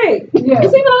Shrek. Yeah.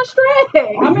 It's even on Shrek.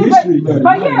 I mean,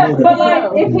 but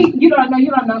like, if you don't know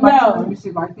like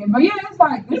shit like that. But yeah, it's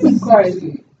like this is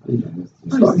crazy.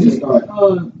 Just start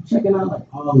checking out like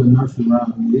all the nursery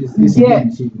rhymes. It's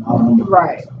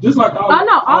right. Just like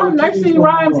all nursery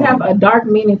rhymes have a dark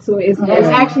meaning to it. There's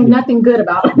actually nothing good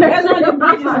about it. That's one of the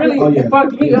bitches really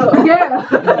fucked me up. Yeah.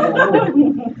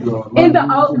 And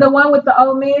the one with the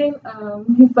old man,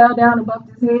 he fell down and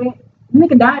bumped his head.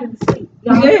 Nigga died in his sleep.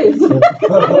 Yes.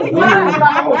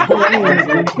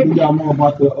 We got more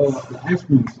about the ice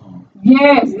cream song.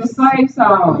 Yes, the slave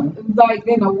song. Like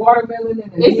then the watermelon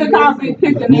and the. It's a called Pick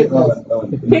a Nigga.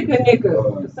 Pick a Nigga.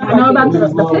 I know about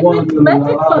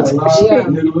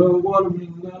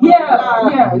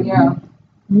Yeah.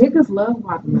 Niggas love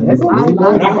watermelon.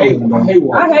 I hate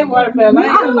watermelon. I hate watermelon. I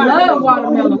love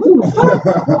watermelon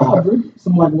too.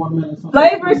 Some like watermelon.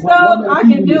 Flavor stuff I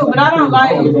can do, but I don't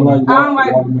like it. I don't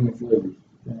like watermelon flavors.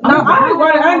 No, I like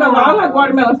watermelon. I ain't gonna lie. I like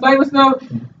watermelon flavor stuff.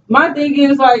 My thing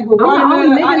is like with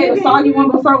watermelon, I had a soggy one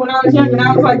before when I was young, and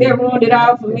I was like, that ruined it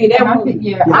out for me. I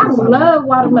love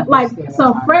watermelon, like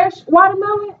some fresh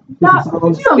watermelon.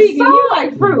 You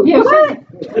like fruit? Yeah, what?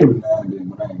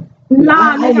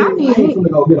 Nah, nigga, I need it. I'm gonna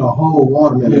go get a whole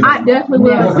watermelon. I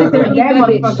definitely will sit there and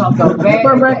eat that bitch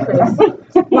for breakfast.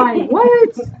 Like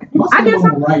what? I guess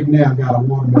right now got a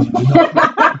watermelon.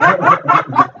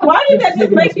 Why did that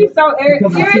just make you so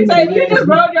irritated? You just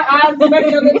rolled your eyes and make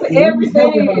your lips to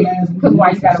everything. Because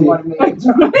why you got a watermelon?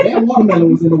 That watermelon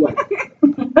was in the way.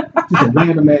 Just a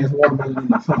random ass watermelon in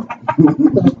the trunk.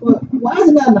 Why is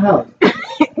it not in the house?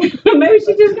 Maybe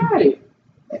she just got it.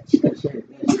 She could have shared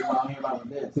that shit while everybody was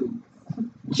there too.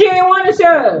 She didn't want to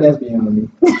share. That's beyond me.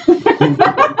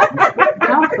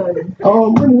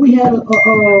 Remember we had a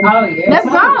oh yeah. Let's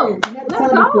go.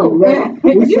 Let's go. Right?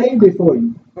 We saved it for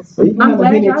you. So you can have a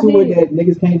minute to it that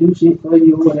niggas can't do shit for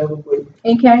you or whatever. But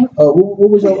and can't. What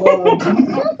was your what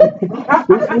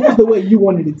was the way you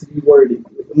wanted it to be worded?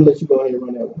 I'm gonna let you go ahead and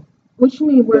run that one. What you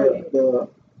mean worded?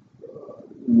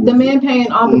 The man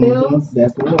paying all the bills.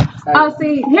 That's the one. Oh,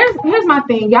 see, here's my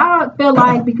thing. Y'all feel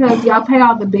like because y'all pay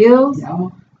all the bills.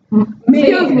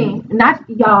 Excuse me, not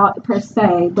y'all per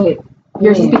se, but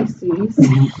your species.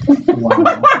 Wow.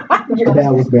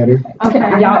 That was better.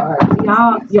 Okay,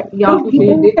 y'all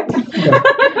people.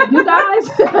 You guys.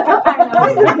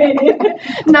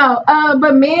 No,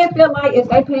 but men feel like if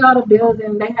they pay all the bills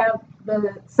and they have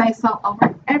the say so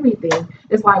over everything.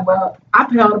 It's like, well, I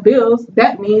pay all the bills.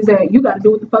 That means that you got to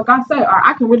do what the fuck I say, or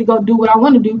I can really go do what I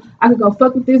want to do. I could go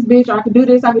fuck with this bitch, or I could do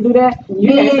this, I could do that. You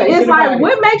can't say And it's shit like, about it.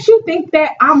 what makes you think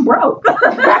that I'm broke?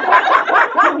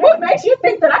 What makes you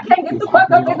think that I can't get the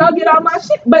fuck up and go get all my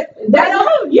shit? But that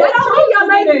don't mean your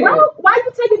lady broke. Why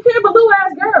you taking care of a little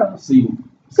ass girl? See,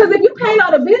 Because if you paying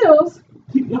all the bills,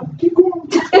 keep going.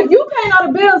 if you paying all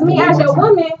the bills, me as your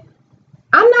woman,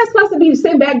 I'm not supposed to be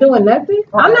sitting back doing nothing.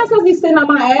 I'm not supposed to be sitting on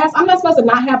my ass. I'm not supposed to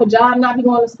not have a job, not be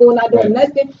going to school, not doing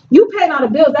nothing. You paying all the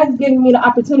bills. That's giving me the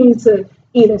opportunity to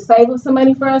either save up some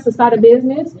money for us to start a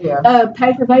business,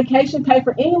 pay for vacation, pay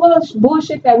for any little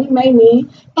bullshit that we may need,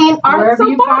 and earn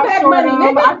some fallback money.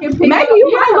 Maybe you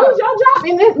might lose your job,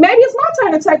 and then maybe it's my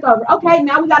turn to take over. Okay,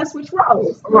 now we got to switch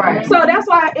roles. Right. So that's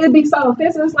why it'd be so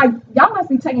offensive. It's like, y'all must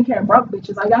be taking care of broke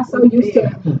bitches. Like, y'all so used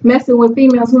to messing with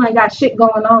females who ain't got shit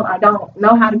going on or don't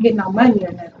know how to get no money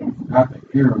or nothing.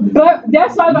 But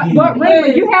that's why, but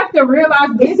really, you have to realize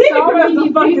there's so many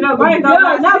people. I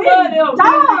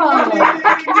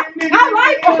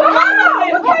like it.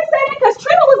 You can't say that because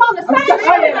Trina was on the same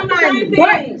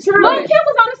shit. Lil' Kim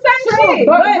was on the same shit.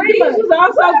 But these was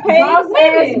also paid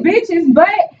women. Bitches,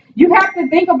 but you have to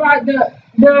think about the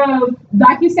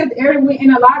like you said, the area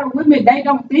and a lot of women, they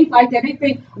don't think like that. They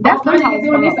think that's why they're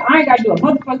doing this. I ain't gotta do a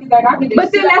motherfucking thing. I can do.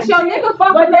 But then that's your nigga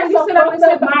fault. But that's a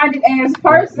minded ass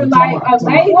person, like a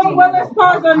lazy. Well, let's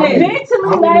pause on that.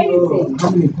 Mentally lazy. How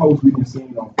many posts we been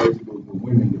seeing on Facebook with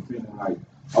women defending like,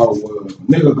 oh well,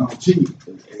 nigga gonna cheat.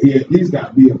 He at least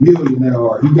gotta be a millionaire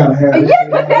or he gotta have. Yeah,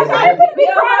 but that's why you be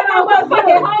crying on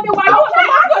motherfucking husband while you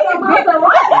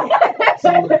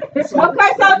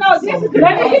Okay, so no, this is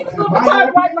let me get the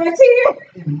time right my tears.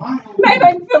 Maybe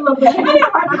I can feel a little better.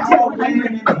 Y'all laying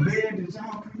in the bed that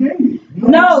y'all created.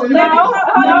 No, let me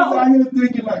out here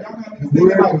thinking like y'all got niggas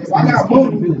thinking like if I got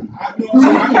money,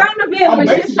 accountability. I'm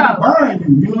basically buying you.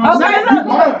 You know what I'm saying?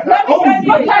 Let me say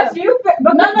this. Because you,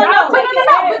 but no. But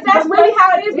that's really how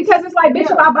it is, because it's like, bitch,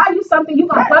 if I buy you something, you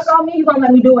gonna fuck on me, you gonna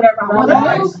let me do whatever I want to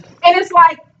do. And it's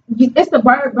like, it's the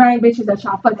bird brain bitches that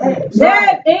y'all fucking with.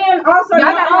 That, and also, you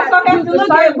also have to look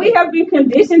at, we have been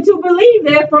conditioned to believe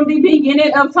that from the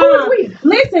beginning of time.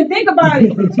 Listen, think about it.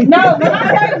 No, when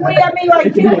I say we, I mean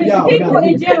like people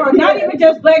in general, not even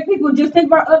just black people, just think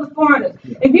about other foreigners.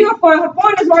 If you're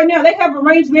foreigners right now, they have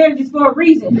arranged marriages for a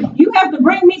reason. You have to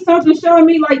bring me something showing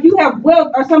me like you have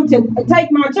wealth or something to take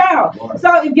my child.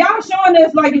 So if y'all showing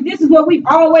us like if this is what we've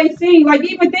always seen, like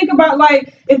even think about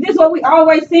like if this is what we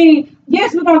always seen,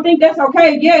 yes, we're gonna think that's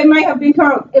okay. Yeah, it might have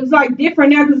become it was like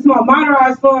different now because it's more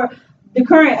modernized for the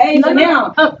current age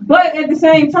now. But at the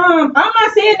same time, I'm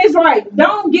not saying this right.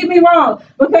 Don't get me wrong.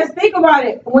 Because think about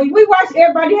it. When we watch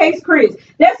Everybody Hates Chris,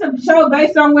 that's a show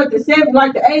based on what the 70s,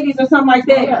 like the 80s or something like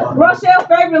that. Yeah. Rochelle's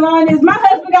favorite line is, my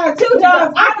husband got 2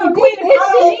 jobs. I don't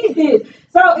need this.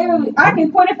 So I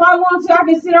can quit if I want to. I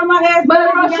can sit on my ass.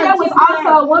 But Rochelle was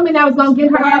also a woman that was gonna get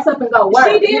her ass up and go work.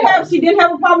 She did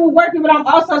have a problem with working, but I'm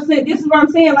also saying this is what I'm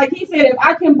saying. Like he said, if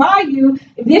I can buy you,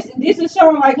 this is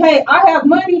showing like, hey, I have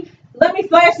money. Let me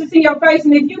flash this in your face,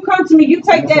 and if you come to me, you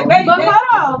take that baby. But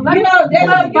hold on, you know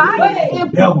that's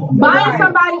buying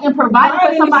somebody and providing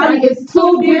for somebody is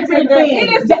 2 different things. It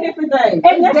is 2 different things.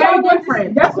 And that's very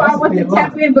different. That's why I want to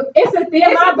tap in, but it's a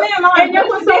thin line. And that's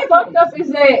what's so fucked up is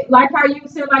that, like how you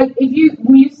said, like when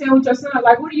you sit with your son,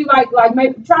 like what do you like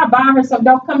maybe try buying her something.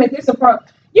 Don't come at this approach.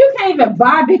 You can't even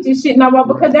buy bitches shit no more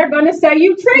because they're gonna say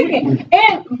you tricking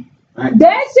and.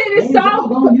 That shit is so,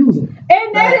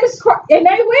 and that is, and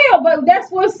they will, but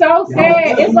that's what's so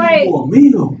sad. It's like,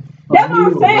 that's what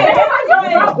I'm saying.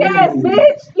 Yes,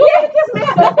 bitch. You kiss me.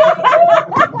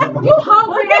 You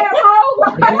hungry asshole.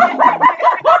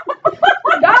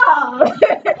 Dog.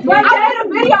 But I made a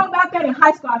video about that in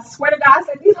high school. I swear to God, I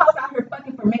said these hoes out here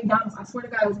fucking for McDonald's. I swear to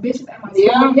God, it was bitches at my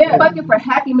school fucking for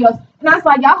Happy Meals. And I was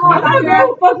like, y'all hoes out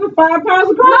here fucking for 5 pounds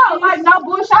of protein. No, like no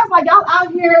bullshit. I was like, y'all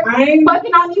out here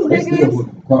fucking on these niggas.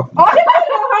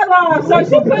 So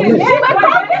she put it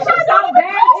so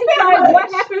bad. It's like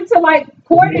what happened to like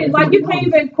courting? Like you can't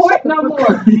even court no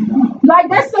more. Like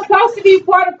that's supposed to be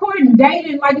part of courting,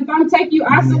 dating. Like if I'm taking you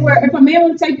out somewhere, if a man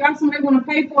want to take you out somewhere, they want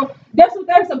to pay for it. That's what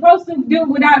they're supposed to do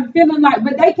without feeling like.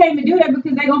 But they can't even do that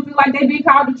because they gonna feel like they being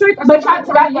called a trick. Or but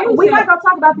we not gonna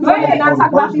talk about these niggas and not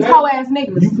talk about these hoe ass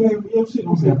niggas. You paying for your shit?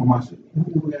 I'm saying for my shit.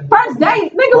 First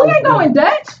date, nigga, we ain't going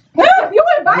Dutch. If you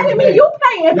invited me, you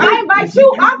paying. If I invite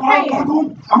you, I'm paying.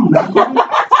 I'm not going.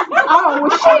 Oh,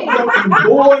 well, shit.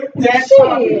 Boy, that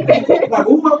shit. Like,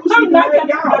 who else I'm not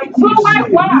gonna.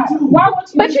 Why would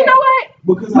you? But you know what?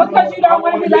 Because you don't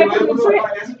want to be labeled a trick.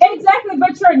 Exactly,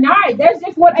 but you're not. That's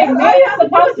just what a man is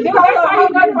supposed to do. That's how you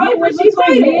got to be when she's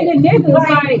with men and niggas.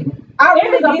 Like,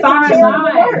 There's a fine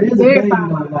line. There's a Very fine fine.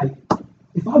 line. Like,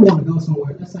 if I want to go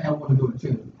somewhere, let's say I want to go to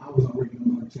Cheddar. I was on regular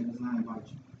going to Cheddar and I invite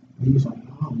you. And you was like, I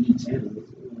don't need Cheddar.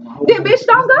 Then bitch,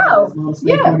 don't go.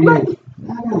 Yeah, like, I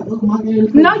gotta up my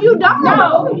game. no, you don't.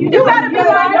 no, you gotta be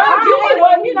like,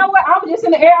 well, you know what? I was just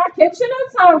in the air. I catch you no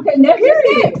time. And that's just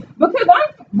it. Because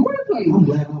I'm working. I'm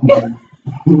glad I'm married.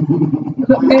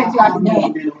 Look at you like I've that.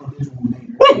 never been on this one later.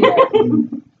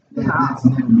 That's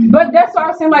never been. But that's why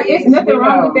I'm saying, like, it's nothing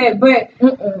wrong with that. But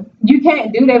you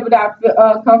can't do that without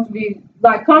comfortably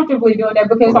doing that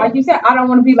because, like you said, I don't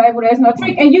want to be labeled as no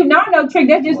trick. And you know, no trick.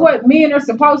 That's just what men are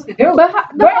supposed to do. But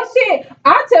shit,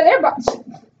 I tell everybody.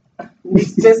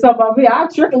 It's just something about me. I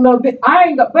trick a little bit. I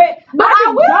ain't go, but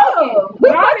I will.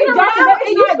 But I be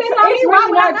joking. But it's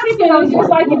really not tricking. It's just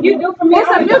like if you do for me, It's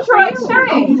a mutual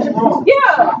exchange.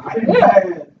 Yeah. I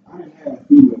didn't have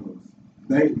females.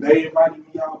 They invited me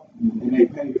out and they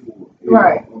paid for it.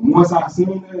 Right. And once I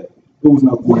seen that, there was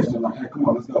no question. Like, hey, come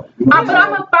on, let's go. You know what But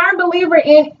I'm a firm believer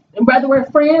in whether we're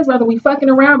friends, whether we fucking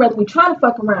around, whether we trying to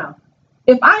fuck around.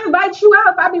 If I invite you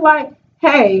out, if I be like,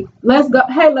 hey, let's go.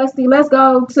 Hey, Leslie, let's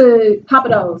go to Papa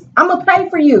Do's. I'm gonna pay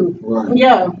for you. Right.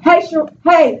 Yeah. Hey,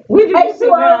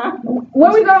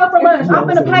 where we going for lunch? I'm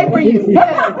gonna pay for you.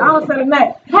 Yeah, I don't say the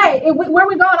name. Hey, where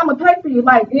we going? I'm gonna pay for you.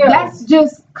 Like, that's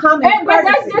just common. But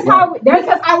that's just how. That's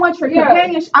because I want your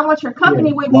companionship. I want your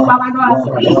company with me while I go out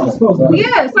to eat.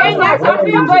 Yeah, so and that's how I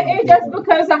feel, but it's just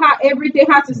because of how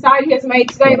society has made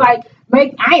today. Like,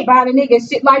 I ain't buying a nigga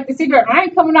shit like the cigarette. I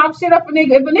ain't coming off shit up a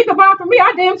nigga. If a nigga buying for me,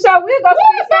 I damn sure will go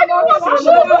spend something on him. I'll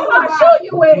show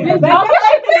you with it. Let me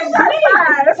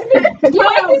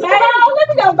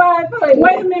go buy it for you.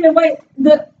 Wait a minute,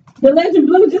 the Legend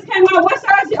Blue just came out. What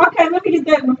size? Okay, let me get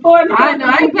that before. I know.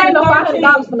 I ain't paying no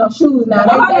 $500 for no shoes now.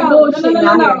 That's bullshit.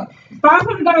 No.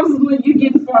 $500 is what you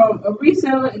get from a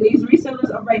reseller. These resellers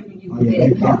are raping you with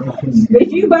that.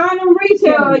 If you buy them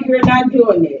retail, you're not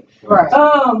doing it. Right.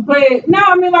 But no,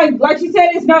 I mean, like she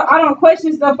said, it's not. I don't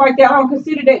question stuff like that. I don't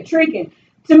consider that tricking.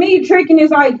 To me, tricking is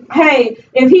like, hey,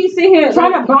 if he's sitting here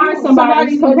trying to buy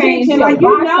somebody's attention, like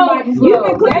you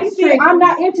can clearly see I'm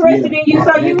not interested in you,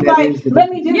 so you like, let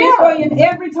me do this for you. And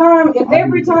every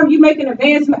time you make an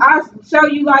advancement, I show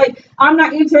you like I'm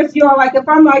not interested. You, or like if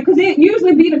I'm like, because it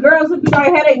usually be the girls who be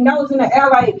like, had their nose in the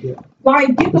air, like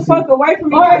get the fuck away from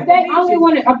me. Or if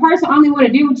a person only want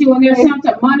to deal with you when there's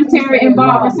something monetary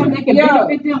involved or something that can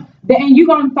benefit them, and you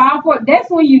gonna file for it, that's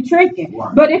when you tricking.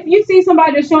 Right. But if you see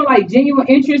somebody that's showing like genuine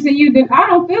interest in you, then I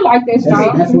don't feel like that's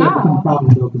tricking. That's where it becomes a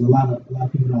problem though, because a lot of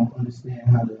people don't understand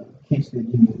how to catch their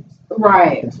genuines.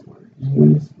 Right. That's the word.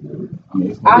 Genuines.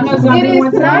 I know something. It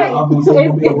is today.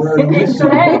 It's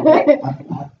today.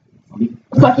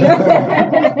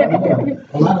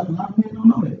 A lot of men don't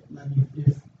know that. Like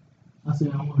if I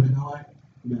said I wanted to go out,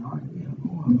 then all right, yeah, I'm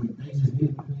going, but they just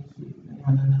did that shit. They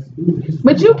got nothing else to do.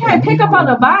 But you can't pick up on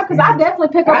the vibe, because I definitely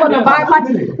pick up on the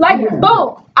vibe. Like,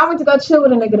 boom, I went to go chill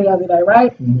with a nigga the other day,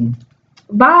 right?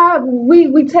 Vibe, we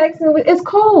texting, it's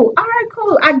cool. All right,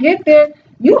 cool. I get there.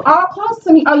 You all close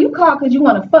to me. Oh, you called because you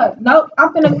want to fuck. Nope,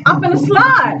 I'm finna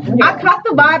slide. I caught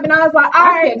the vibe and I was like, all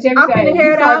right, I'm finna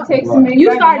hear it out. You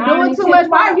start doing too much.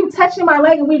 Why are you touching my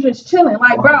leg and we just chilling?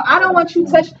 Like, bro, I don't want you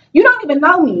touch. You don't even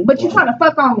know me, but you trying to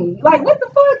fuck on me. Like, what the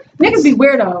fuck? Niggas be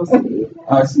weirdos.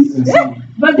 I see.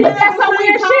 But then that's some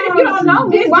weird shit if you don't know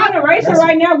me. This generation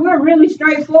right now, we're really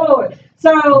straightforward.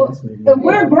 So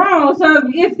we're grown. So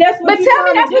if that's what but tell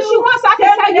me that's what you want, so I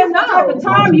can tell you no. Type of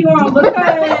time you on,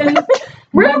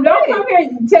 because don't come here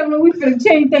and tell me we finna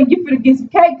change things. You finna get some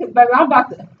cake, cause baby, I'm about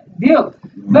to deal.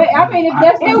 But I mean, if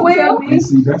that's it will. And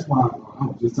see, that's why I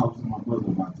was just talking to my brother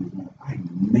about this. Man, I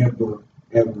never,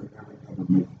 ever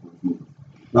make it.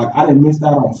 Like I didn't miss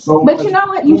out on so much. But you know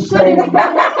what? You shouldn't.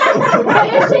 But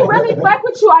if she really fuck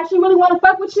with you, or she really want to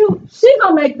fuck with you, she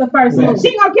gonna make the first move.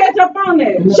 She gonna catch up on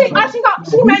that.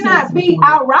 She may not be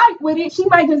outright with it. She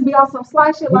might just be on some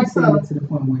sly shit like so. To the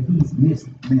point where he's missed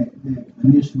that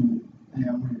initial.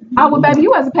 Oh well, baby,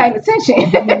 you wasn't paying attention. You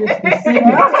know,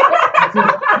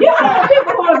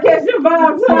 people want to catch your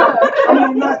vibes. I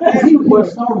mean, not that he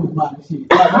was started about the shit.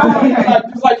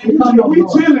 Like if we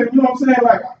chilling, you know what I'm saying?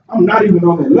 Like I'm not even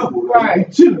on that level. Like, Right.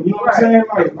 We chilling, you know what I'm saying?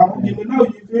 Like I'm getting to know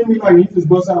you. Feel me? Like you just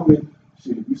bust out with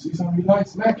shit. If you see something you like,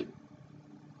 smack it.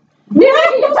 Yeah,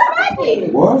 you smack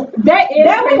it. What? That is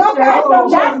That's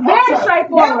very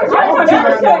straightforward. I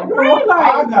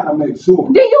gotta make sure.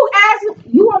 Do you ask?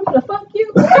 You want me to fuck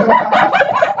you?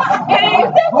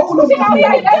 Hold She don't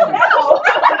say no.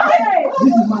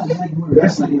 This is my exact word.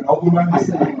 shit went over my I head.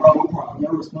 said, No problem.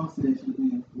 your response to that should have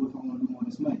been, what if I want to do more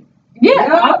than smack?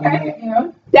 Yeah, okay.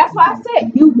 Yeah. That's why I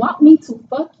said, you want me to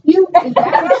fuck you? Is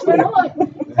that what you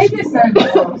want? They just said,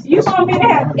 You want me to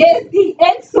have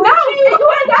SDX? No, you ain't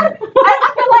got.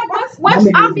 I feel like once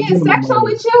I'm being sexual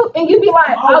with you, and you be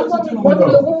like, I want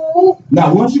to.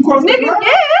 Now, once you cross the Nigga, line,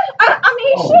 yeah. I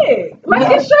mean, shit. Let's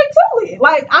get straight to it.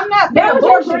 Like, I'm not That was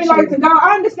your green light bullshit. to go.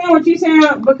 I understand what you're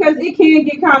saying because it can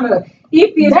get kind of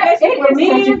iffy, especially for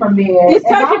men. for me. It's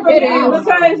touching for men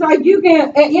because like you can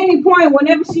at any point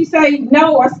whenever she say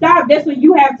no or stop, that's when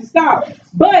you have to stop.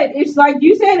 But it's like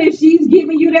you said, if she's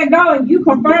giving you that go and you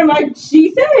confirm like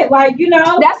she said, like you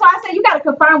know, That's why I said you gotta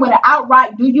confirm with an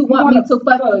outright. Do you want me to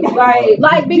fuck you?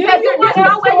 Like because you there's want no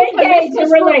us to way you can engage in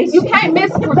misconstrue. relations? You can't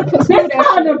misconstrue that.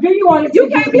 kind of do you want it? You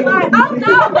can't be like, oh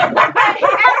no. He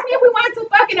asked me if we wanted to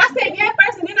fuck, and I said yeah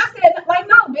first, and then I said like,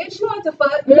 no, bitch, you want to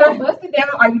fuck? You got busted down,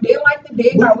 or you didn't like the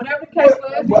dick, or whatever the case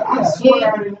was. but I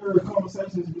swear I didn't hear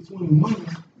conversations between women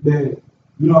that,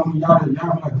 you know, I mean, y'all be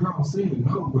like, girl, I'm saying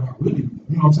no, but I really, you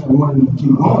know what I'm saying, wanting to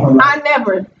keep going. Like, I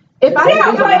never. If I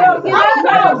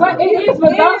Yeah, But it is, but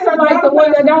those are like the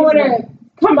ones that don't want to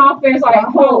come off as like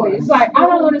holy. It's like I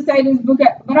don't want to say this because,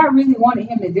 but I really wanted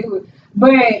him to do it.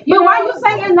 But But why you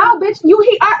saying no, bitch?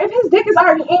 If his dick is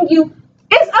already in you,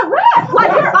 it's a wrap.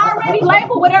 Like you're already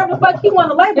labeled whatever the fuck he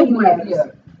want to label you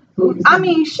as. I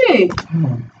mean, shit.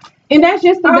 And that's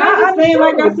just the I guy. understand,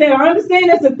 like I said, I understand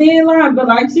it's a thin line, but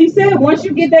like she said, once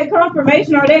you get that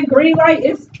confirmation or that green light,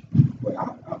 it's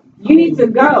but you need to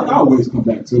it go. always come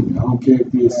back to me. I don't care if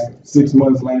it's 6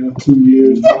 months later, 2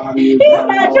 years, 5 years. He's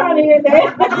not trying to hear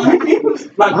that.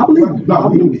 Like, I believe it. no, I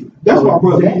believe it. That's my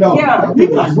brother. He know. Yeah. He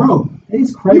be like, bro,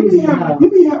 It's you crazy be how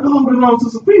having holding on to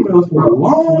some females for a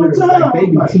long time. like, they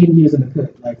be 10 years in the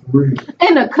cut, like for real.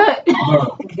 In the cut.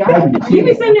 Bro, You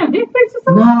be sending them dick pics or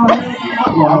something?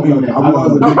 No, I mean, I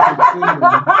was a big back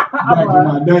in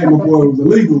my day before it was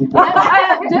illegal.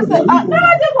 Just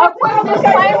a quick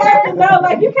disclaimer. No,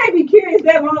 like you can't be curious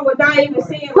that long without even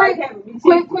seeing like having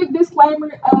Quick disclaimer,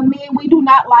 men, we do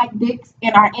not like dicks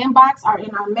in our inbox or in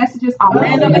our messages on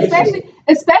random,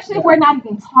 especially if we're not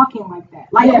even talking like that.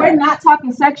 Like Yeah. we're not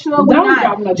talking sexual, we're Don't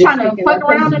drop not no trying dick to pic fuck in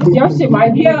around. there. Your shit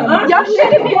might be. Your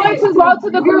shit is going to go to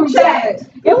the group chat.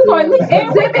 It was going to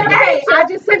Exhibit A, I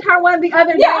just sent her one the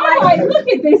other day. Yeah, I'm like, look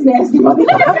at this nasty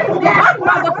motherfucker.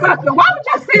 Motherfucker, why would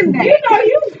you send that?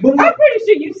 You know, I'm pretty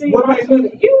sure you seen my Twitter.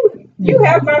 You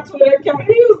have my Twitter account.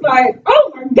 He was like,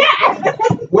 oh my god.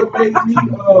 What made me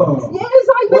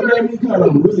what made me kind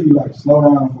of really like slow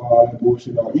down for all that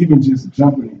bullshit, or even just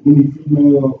jumping in any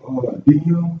female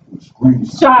DM was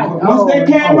screenshots. Shot. Once they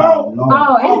came out, Oh,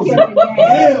 I was it's like,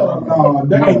 hell no,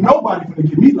 there ain't nobody gonna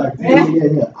get me like Yeah, that.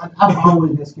 yeah. I've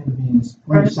always just gonna be in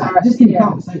screenshot. Just in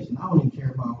conversation. I don't even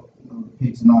care about the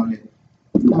pics and all that.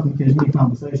 Y'all can catch me in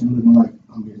conversation looking like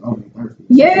I'm just overly thirsty.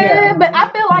 Yeah, but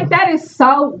I feel like that is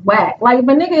so whack. Like if a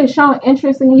nigga is showing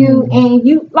interest in you and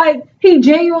you like he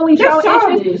genuinely That's showing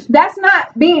childish. interest, that's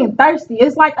not being thirsty.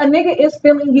 It's like a nigga is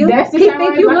feeling you. That's the He same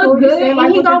think way, you like look what we good said, and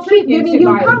like he with the gonna keep trick and giving shit,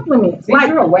 you like, compliments. bitch, Like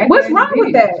you're a whack what's ass wrong with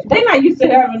bitch. that? They not used to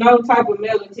having no type of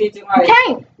male attention. Like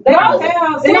Can't. they don't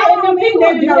have. And them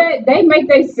people do that, they make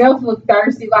themselves look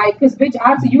thirsty. Like, cause bitch,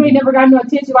 obviously you ain't never got no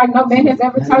attention. Like no man has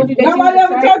ever told you that. Nobody you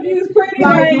ever told you it's pretty.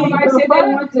 Like Like, nobody said they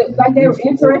want to, like they were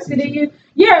interested in you.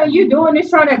 Yeah, you doing this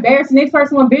trying to embarrass the next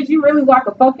person. When bitch, you really like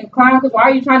a fucking clown. Cause why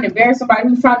are you trying to embarrass somebody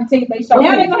who's trying to take they show?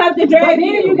 now they gonna have to But drag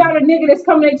then you got a nigga that's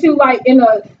coming at you like in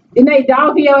they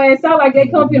dogging your ass out like they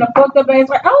come in a fucked up ass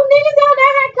like, oh niggas out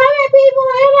there not come at people,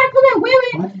 they're not coming at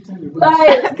women. Why'd you tell me?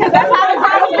 Like, Cause that's how the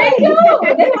girls be too.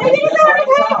 They like, "Niggas know they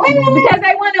can't win," because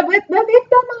they want to with the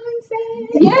victim mindset.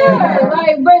 yeah,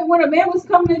 like, but when a man was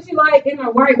coming at you like in a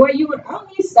right way, you would, oh,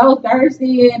 he's so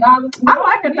thirsty and all this. I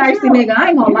like a thirsty nigga. I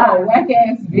ain't gonna You a lie. whack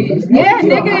ass bitch. Yeah,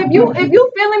 nigga, if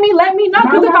you feeling me, let me know.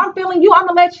 Because if I'm feeling you, I'm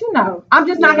gonna let you know. I'm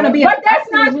just not gonna be. But that's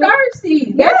not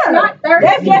thirsty. That's Yeah. not thirsty.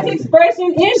 That's just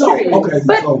expressing interest.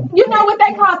 But you know what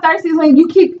they call thirsty is when you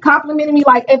keep complimenting me.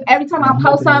 Like if every time I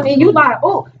post something, and you like,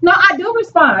 oh no, I do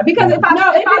respond because if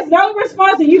If there's no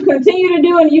response and you continue to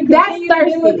do it, and you That's continue to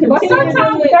do it, thirsty. But continue to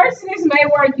sometimes do it. thirstiness may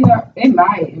work. You know, it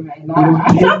may not.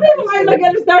 Some people might look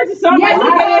at it as thirsty, some might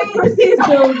look at it as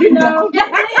persistent, you know.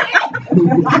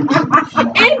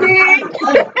 Indeed.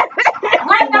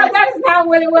 I know that's not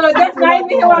what it was. That's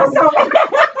not even what I saw.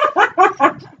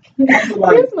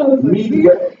 Like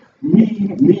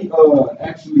me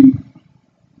actually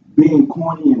being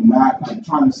corny and not like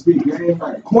trying to speak game.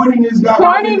 Like corniness got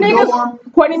Corny out the niggas- door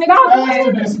Corny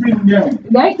faster niggas. than speaking game.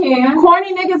 They can.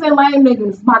 Corny niggas and lame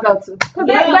niggas, my go-to. Because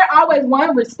they're always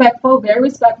one, respectful, very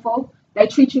respectful. They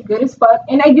treat you good as fuck,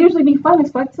 and they usually be fun as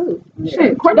fuck too.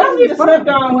 Shit, Courtney Don't be the is fun. slept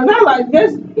on ones. I like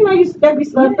this. You know, that be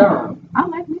slept on. I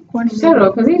like me corny. Shut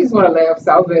up, because he just want to laugh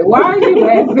so bad. Why are you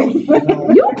laughing?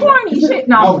 You corny shit,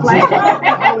 no, I was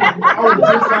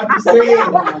just about to say it.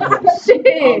 Shit. I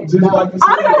was just about to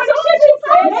All say the it. shit you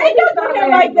said, Man, you do him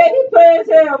like that. He play as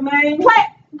hell, man.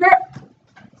 girl.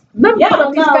 Let me Yeah, put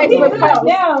on these no, he Facebook slept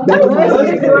posts. down. That's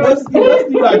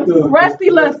Rusty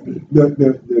like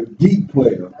the geek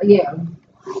player. Yeah.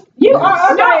 You are No,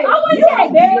 okay. I wouldn't You say are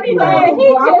very geek, knowledgeable. he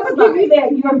I just will give you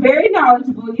that. You're very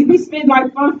knowledgeable. You be spitting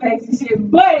like fun facts and shit,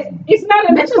 but it's not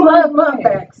a Bitches love fun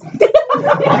facts. I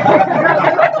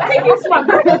think you smart.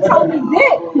 Girl just told me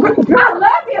that. I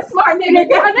love being smart, nigga. A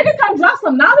nigga come drop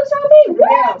some knowledge on me.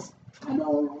 What? I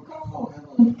don't recall.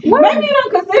 Maybe you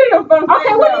don't consider them fun facts.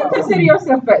 Okay, what do you consider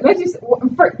yourself? Let's just.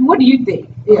 What do you think?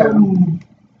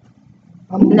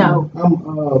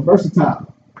 I'm versatile.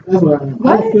 That's what I am.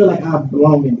 I don't feel like I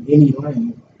belong in any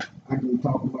lane. I can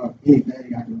talk about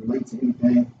anything. I can relate to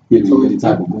anything. Get to any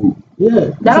type of group. Yeah.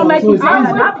 That don't make you feel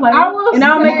like I play. And I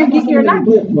don't make you geeky or not.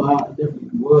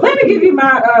 Let me give you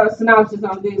my synopsis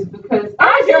on this because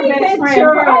I'm your think best that friend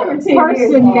your for over 10 years.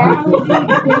 personality does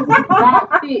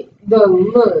not fit the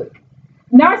look.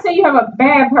 Not saying you have a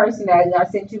bad personality,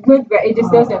 not saying you look bad. It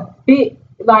just doesn't fit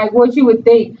like what you would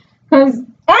think. Because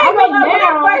I ain't gonna lie, when I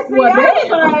first seen you, the way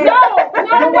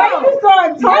you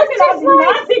started talking, I did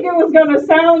not think it was gonna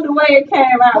sound the way it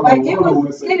came out. Like it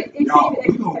was, it Y'all, we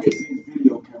exceeded gonna get expectations. these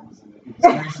video cameras in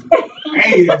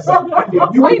the ass.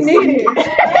 we need it.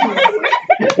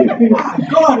 My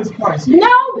God, it's priceless.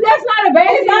 No, that's not a bad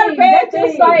It's thing. not a bad That's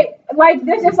just thing. like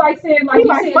that's just like saying like He you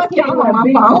like, said, fuck kid y'all with on a my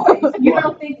big phone. voice. You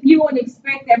don't think you wouldn't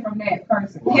expect that from that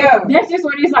person. Yeah. That's just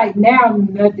what it's like now.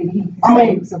 Nothing he can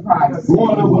say surprises.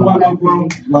 Growing up with my little bro,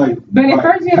 like, But at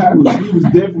first, yeah. he was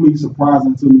definitely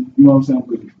surprising to me. You know what I'm saying?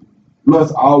 But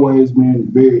Plus, always been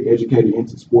very educated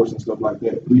into sports and stuff like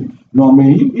that. You know what I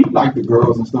mean? He liked the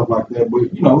girls and stuff like that,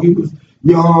 but you know, he was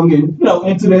young and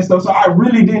into that stuff. So I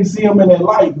really didn't see him in that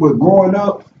light. But growing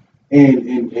up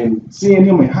and seeing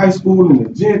him in high school and the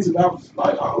gents, and I was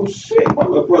like, oh shit, my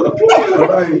little brother player,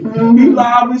 like he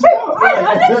live as fuck.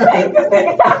 Okay,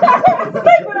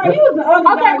 what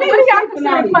do y'all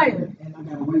consider player? And I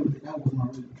got away with it. That was my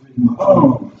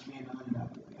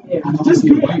Just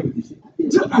get away with this shit.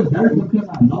 I'm dirty because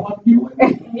I know I can get away with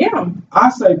it. Yeah. I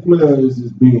say player is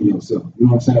just being yourself. You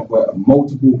know what I'm saying? But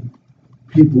multiple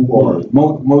people or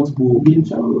multiple Getting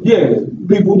chose. yeah,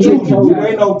 people choose you. There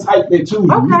ain't no type that choose you.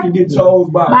 You Okay. can get chose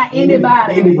by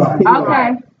Anybody. Anybody.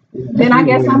 Okay. Yeah, Then I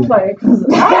guess I'm player.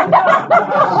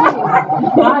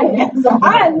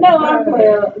 I know I'm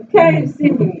playing. Can't see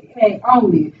me. Ain't on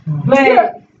me.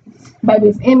 But Baby,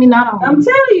 it's in me, not on I'm me.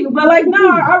 telling you, but like, no,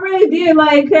 I really did,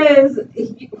 like, cause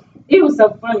it was so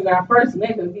funny when I first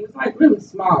met him. He was like really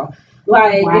small,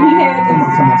 like, and he had This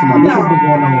has been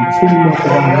going on 2 months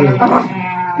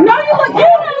around no, you look good.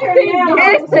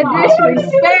 It's a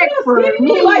disrespect for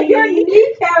me. Like your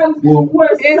kneecaps Well, were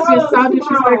It's just so small.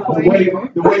 disrespectful.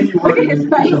 the way he worked his his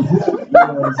face.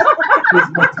 his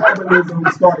metabolism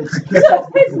started to catch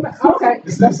up with him. Okay.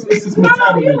 It's his No,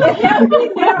 you look metabolism. healthy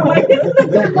now. Like, this is a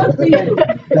good look for you.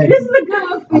 This is a good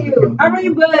look for you. I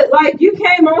mean, but like, you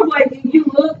came off like you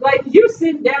look like you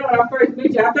sitting down when I first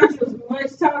met you. I thought you was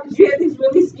much taller because you had these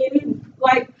really skinny,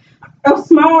 like a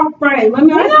small frame. Let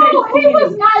me not say No, he skinny.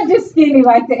 was not just skinny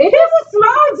like that. He was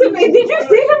small to me. Did you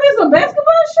see him in some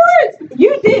basketball shorts?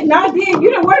 You did. I did. You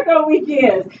didn't work on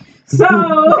weekends. So,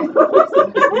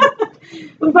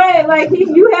 but like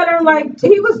you had on like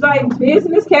he was like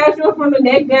business casual from the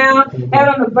neck down. Had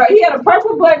on he had a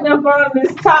purple button up on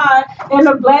his tie and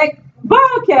a black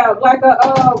ball cap, like it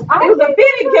was a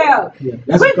fitted cap.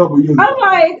 That's a couple years I'm ago.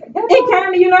 like it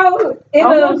kind of it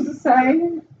Almost the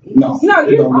same. No, No,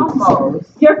 it you don't look the same. Almost.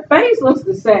 your face looks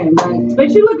the same, like, but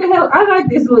you look a I like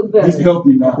this look better. He's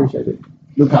healthy now. Appreciate it.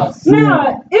 Look how slim.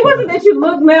 No, it wasn't that you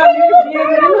looked malnourished.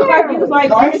 It looked like you was like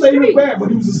No, I on ain't the say he was street. bad, but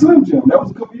he was a Slim Jim. That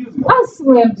was a couple years ago. I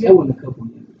slim That Jim. wasn't a couple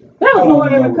years ago. That was more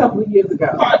than a couple of years ago.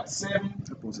 About 7.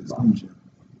 That was a Slim Jim.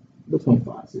 Between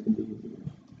 5, 6 years.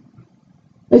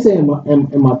 They say in my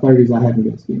 30s I haven't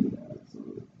been skinny guy. So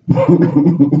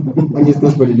I guess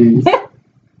that's what it is.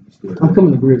 I'm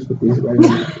coming to grips with this right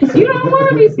now. You don't want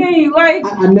to be skinny. Like,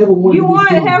 I never wanted you to be want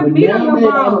to skinny, have but meat on now your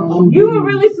that I'm bones. You were getting-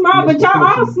 really small, but y'all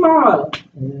all small.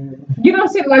 You don't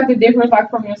see like the difference like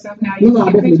from yourself now. No, You no, I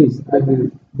see definitely pictures. do. I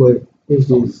do. But it's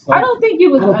just, I don't think you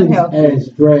was I don't think unhealthy. it's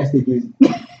as drastic as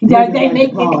That they make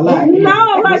it. Oh, like-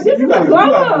 No, like, this is You a gotta glow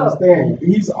up. understand,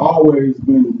 he's always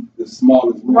been the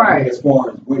smallest man Right. as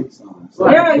far as weight size. So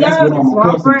Yeah, that's yeah, what I'm small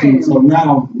accustomed frame. to. So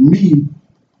now me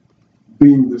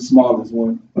being the smallest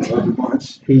one of the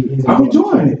bunch. He's I'm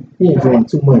enjoying it. He enjoying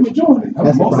too I'm much. enjoying it. I'm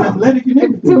That's the most problem. athletic and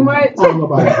everything. Too much. I don't know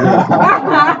about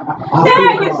that.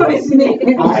 Now you're twisting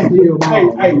it. I still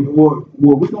Hey, well,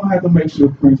 we're gonna have to make sure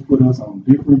Prince put us on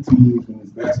different teams when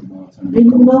this basketball And you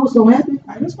tournament. know what's gonna happen?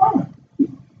 Hey, that's fine.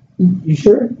 You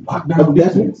sure? Lockdown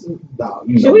That's defense. no,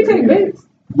 you Should know we that. take bets?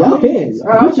 Y'all can.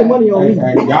 Put your money on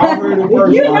Hey, me. y'all heard it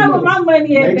first. You know what my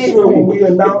money at Make next sure when week. we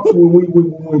announce when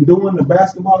we're doing the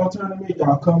basketball tournament,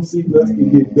 y'all come see Lusty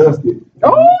get dusted.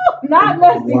 Oh, not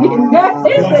Lusty getting dust.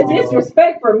 It's a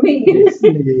disrespect for me. This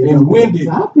nigga And winded.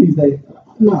 These days.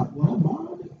 No,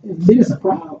 well, then it's a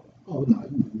crowd. Oh no,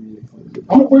 you really funny.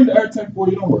 I'm gonna bring the air tank for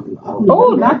you. Don't worry. I don't know.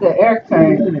 Oh, not the air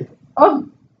tank. Oh,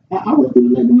 I went through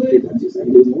the neighborhood. I just ain't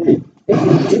losing weight. I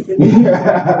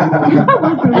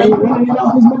ain't running it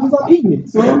off as much as I'm eating it.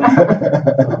 So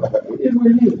it is what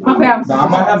it is. okay, I'm Now, I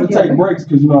might have to take breaks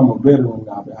because you know I'm a veteran.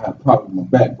 I have problems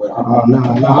with my back, but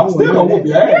I'm still gonna whoop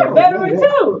your You're a ass. veteran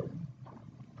too.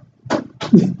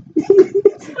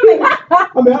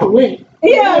 I mean, I went.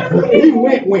 Yeah. He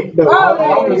went though. Oh,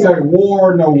 I would say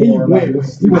war, no He war. went.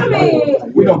 I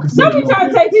mean, we don't consider. Don't be trying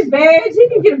to take his badge. He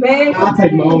can get a badge. I'll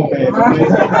take my own badge.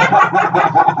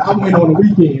 I went on the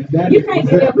weekends. That You can't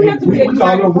do that. We have to be a We call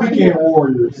them united weekend front.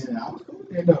 warriors. Yeah, I was cool with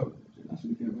that though.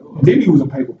 Then he was a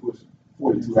paper pusher,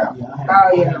 42 hours. Yeah, I had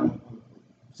Oh, yeah.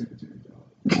 secretary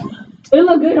job. It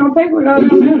look good on paper, though.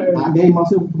 Don't matter. I gave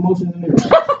myself a promotion and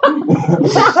everything.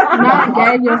 Now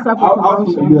I gave yourself a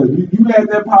promotion. Yeah, you had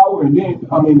that power, and then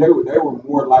I mean they were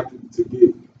more likely to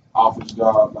get office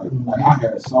jobs. Like I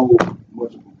had so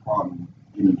much of a problem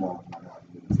getting jobs like out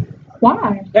in the military.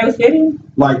 Why? That was fitting.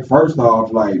 Like first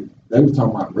off, like they was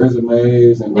talking about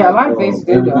resumes and Yeah, like, a lot of things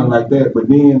did everything that. like that. But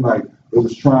then like it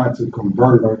was trying to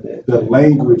convert the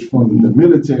language from the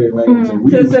military language and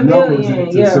we To use numbers civilian,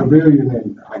 into yeah. civilian,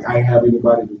 and like I ain't have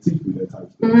anybody to teach me that type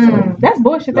of stuff. So, That's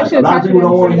bullshit. They like, should a lot of have people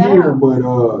don't want to hear, but you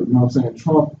know what I'm saying?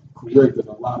 Trump corrected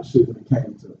a lot of shit when it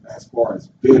came to as far as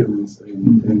veterans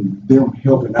and them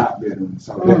helping out veterans.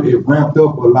 So that it ramped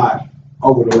up a lot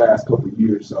over the last couple of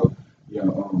years. So yeah,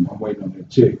 I'm waiting on that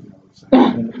check. You know what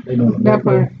I'm saying? They doing That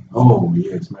part. Oh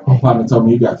yes, man. My partner told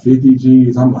me he got 50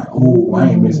 G's. I'm like, oh, I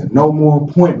ain't missing no more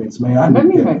appointments, man. I Let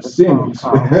me need that make this phone percentage.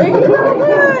 call.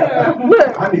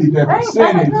 Look, I need that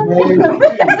percentage, man.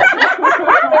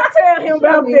 tell him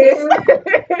about this.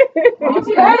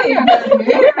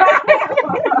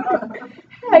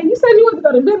 Hey, you said you want to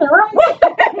go to dinner, right?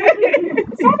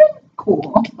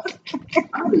 Cool.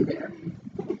 I'll be there.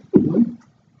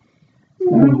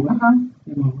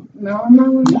 No.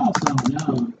 Y'all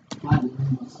plotting.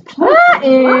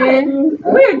 Plotting.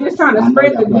 We're just trying to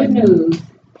spread the good news.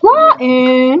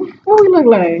 Plotting. What we look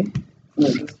like?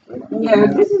 Yeah,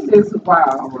 this is just All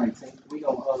wow. right, we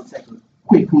gonna take a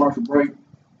quick commercial break.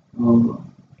 Dun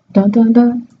dun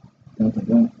dun. Yeah.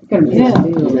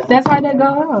 That's how that go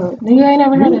out. You ain't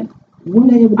never heard it. When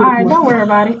they ever All right, don't worry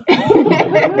about it.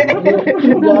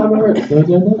 Y'all ever heard it?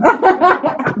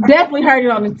 Definitely heard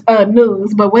it on the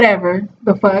news, but whatever.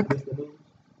 The fuck.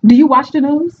 Do you watch the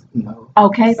news? No.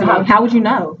 Okay, so how would you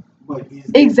know? But is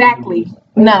Exactly.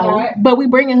 No, but we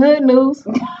bringing hood news.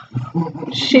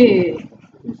 Shit.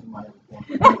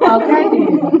 Okay. All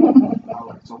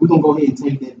right, so we're gonna go ahead and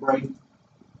take that break.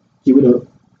 Keep it up.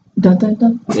 Dun dun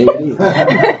dun. There it is.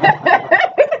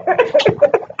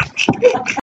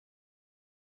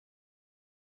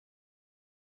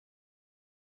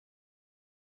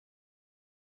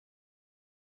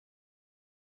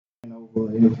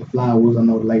 It's the flowers. I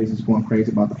know the ladies is going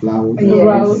crazy about the flowers. The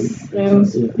rose in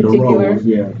The particular. rose,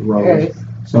 yeah, the rose. Yes.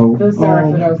 So, Feel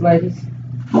sorry for those ladies.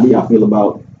 how do y'all feel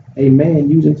about a man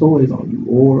using toys on you,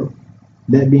 or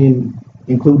that being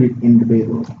included in the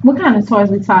bedroom? What kind of toys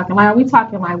we talking? Like, are we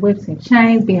talking like whips and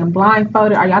chains, being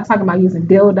blindfolded? Are y'all talking about using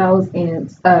dildos and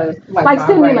like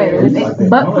stimulators, Like that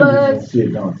butt bungee plugs?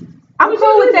 Shit, don't you? I'm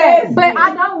cool with that, but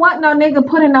I don't want no nigga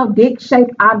putting no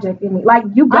dick-shaped object in me. Like,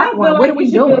 you I got feel one. like What are we you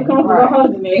should doing? feel comfortable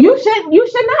holding it. You should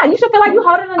not. You should feel like you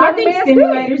holding another I think man's dick.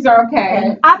 stimulators are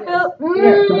okay. I feel,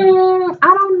 I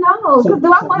don't know. So, Cause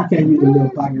do I so want? you can't use a little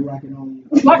pocket rocket on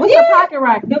you. Like, what's a pocket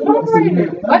rocket? The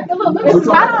vibrator. Like the little, We're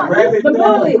talking I don't- rabbit the thing.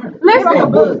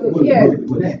 bullet. Listen,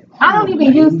 Yeah. I don't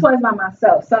even use toys by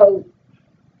myself, so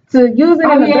to use it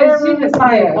in the bedroom is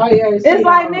like. It's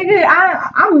like, nigga,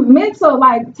 I'm mental.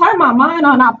 Like, turn my mind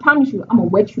on. I promise you, I'm gonna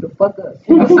wet you the fuck up.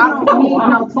 I don't need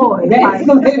no toys. That's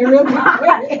Like, really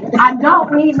I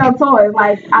don't need no toys.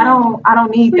 Like, I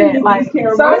don't need that. Like, so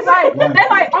it's like they're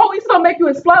like, oh, it's gonna make you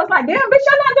explode. It's like, damn, bitch,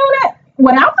 you're not doing that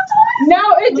without the toys. No,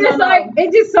 it's just like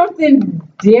it's just something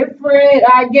different,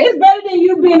 I guess. It's better than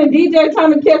you being a DJ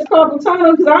trying to catch carpal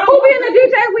tunnel, because I don't. Who being a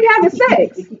DJ? We having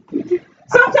sex.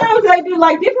 Sometimes they do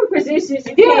like different positions.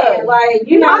 You can, like,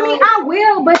 you know. I mean, I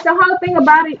will, but the whole thing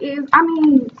about it is, I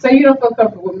mean, So you don't feel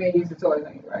comfortable with men using toys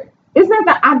on you, right? it's not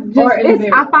that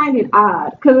I find it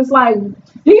odd because it's like, do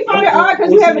you find it odd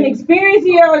because you haven't experienced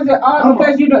it, or is it odd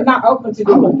because you're not open to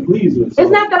I'm doing a pleaser. it's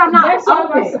not that I'm not That's all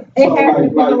I'm saying. open. It has to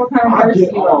depend on what kind of I person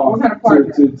get you are, what kind of off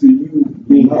partner. to you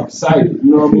being excited,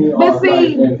 you know what I mean? But Or,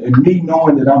 see- and me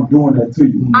knowing that I'm doing that to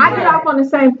you. I get off on the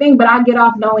same thing, but I get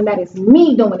off knowing that it's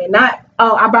me doing it, not,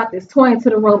 oh, I brought this toy into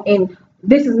the room and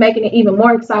this is making it even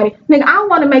more exciting. Nigga, I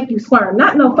want to make you squirm,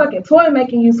 not no fucking toy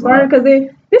making you squirm, because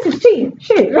then this is cheating.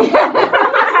 Shit.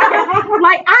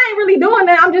 Like, I ain't really doing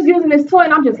that. I'm just using this toy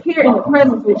and I'm just here in the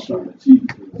presence with you.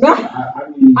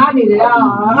 I need it all.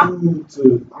 I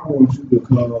want you to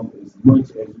come as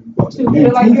much as you fucking to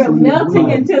feel like you're melting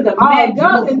into the man.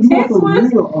 Those intense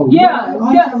ones, yeah,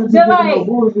 they're like,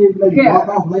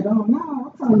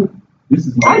 This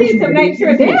is I need to make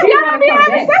sure that Damn, you y'all be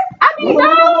having sex? I mean,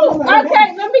 no.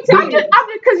 Okay, let me tell you. I'm just,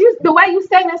 because the way you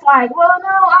saying it's like, well,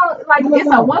 no, it's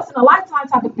a once in a lifetime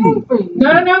type of thing for you.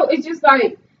 No, it's just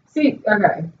like, see,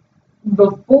 okay.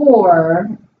 Before,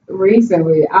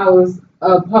 recently, I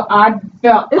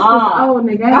felt This was old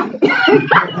nigga.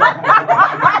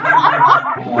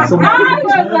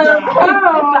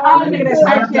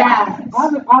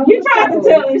 You tried to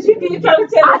tell us. You did try to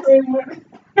tell us.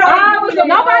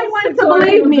 Nobody wanted to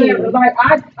believe me. Like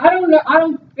I don't know. I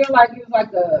don't feel like it was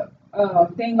like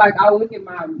a thing. Like I look at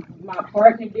my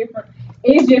partner different.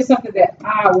 It's just something that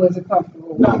I wasn't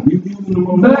comfortable with. Now, you using the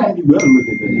momentum, you better look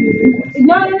at that.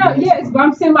 No. Yes, but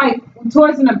I'm saying like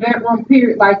towards in the bedroom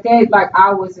period like that. Like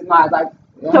I wasn't like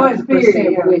Towards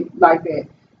period, yeah. with like that.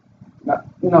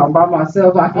 You know, by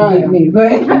myself, I can get me,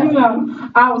 but you know,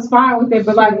 I was fine with it.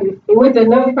 But like with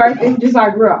another person, it was just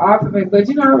like real awkward. But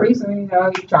you know, recently, you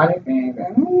know, you try that thing,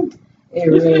 and it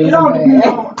really It all depends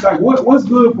on like what's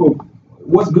good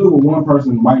with one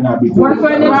person might not be good Work with for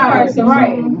the another other person, So,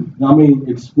 right? I mean,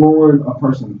 exploring a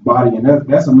person's body, and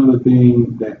that's another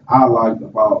thing that I like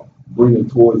about bringing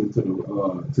toys into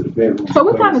the bedroom. So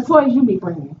what kind of toys you be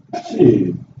bringing?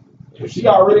 Shit. If she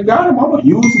already got them, I'm gonna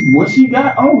use what she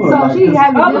got on her. So like, she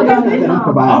has I'm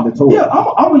providing the toy. Yeah,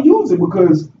 I'm gonna use it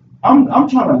because I'm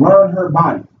trying to learn her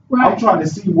body. Right. I'm trying to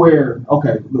see where.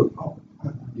 Okay, look, I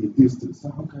did this to the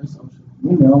side. Okay, so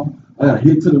you know, I gotta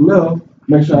hit to the left.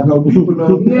 Make sure I go deep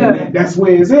enough. Yeah. And that's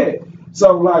where it's at.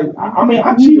 So like, I mean,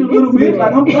 I cheat a little bit.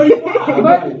 Like I'm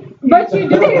 35. But you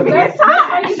do. That's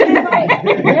how you say like.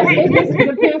 It just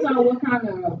depends on what kind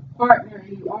of partner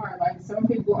you are. Like some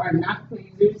people are not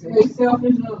pleasers. They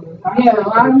selfish lovers. Yeah, a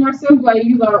lot of them are selfish. Like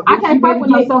you go. I can't fuck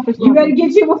with no selfish You better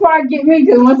get you before I get me,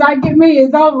 because once I get me,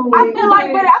 it's over with. I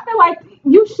feel like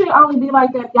you should only be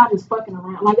like that. Y'all just fucking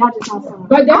around. Like y'all just on some.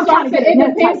 But that's why I said it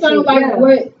depends on like yeah.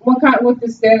 what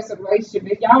the status of the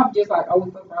relationship. If y'all just like we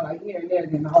fuck around like here and there,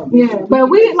 then Yeah, but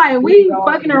we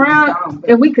fucking around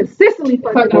and we consistently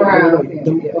fucking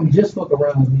around. Just fuck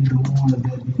around is the one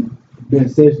that be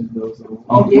best sessions though.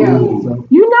 So Yeah. So,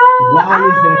 You know, why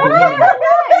is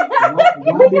that?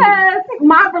 because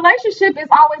my relationship is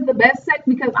always the best sex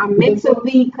because I'm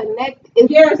mentally connected.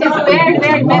 It's very,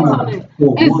 very mental.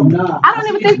 I don't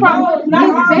even think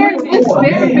it's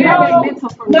very mental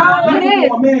for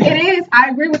me. It is. I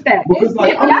agree with that. Because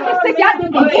like, Y'all can stick y'all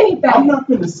dick in anything. I'm not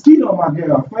finna skeet on my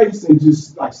girl face and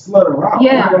just like slut her out.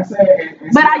 Yeah. You know what I'm saying?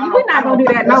 But we're not gonna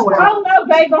do that nowhere. Oh no,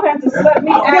 babe, gonna have to slut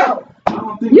me out. I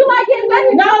don't think You like getting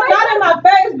better? No, not in my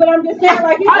face, but I'm just saying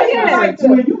like you like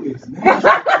twin, you is nasty.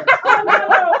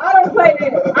 I don't play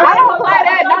that. I don't play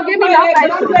that. Don't give me no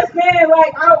But I'm face. just saying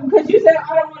like, because you said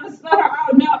I don't want to slut her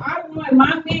out. No, I want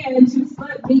my man to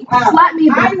slut me out. Slut me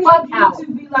I the need fuck you out. to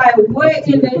be like, what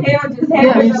in the hell just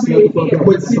happened over here?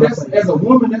 But see, that's as a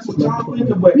woman, that's what y'all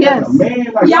thinking. But Yes. as a man,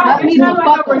 like Y'all, Slut me it's the not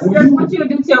like fuck a up. respect what you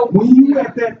do to your when you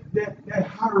at that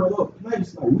higher up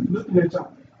place, like we looking at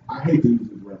y'all. I hate to use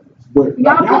this reference, but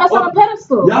Y'all like, put us on a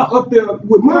pedestal. y'all up there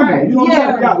with mama. Right, You know what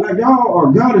I'm saying? Like y'all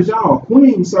are goddess, y'all are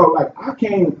queen. So like I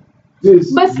can't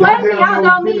just. But slutting me out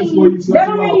don't mean- that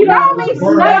don't mean you don't mean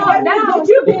slut. No.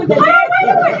 You being the Wait,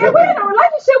 if we're in a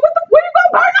relationship, where you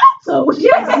gonna burn up to?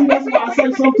 See, that's why I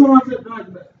say sometimes that, like,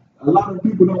 a lot of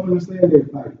people don't understand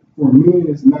that like for men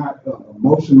it's not an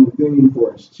emotional thing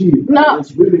for us cheating. No.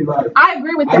 It's really like I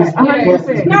agree with I that. just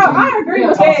 100%. No, I agree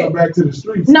with toss her that. back to the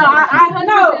streets. No, I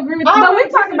 100% agree with that. But we're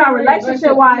talking about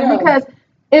relationship wise because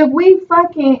if we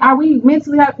are we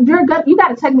mentally, you got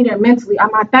to take me there mentally.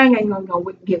 My thing ain't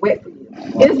gonna get wet for you.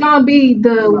 It's gonna be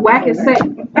the wackest sex.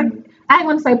 I ain't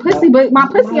gonna say pussy, but my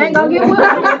pussy ain't gonna get wet.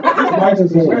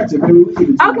 righteous and ratchet, maybe we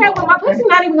could. Okay, well, my pussy's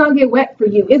not even gonna get wet for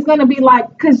you. It's gonna be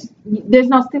like, cause there's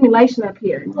no stimulation up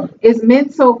here. Right. It's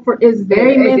mental it's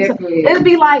very Yeah, it mental. definitely is. It'd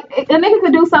be like a nigga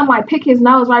could do something like pick his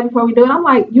nose right before we do it. I'm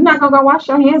like, you're not gonna go wash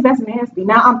your hands. That's nasty.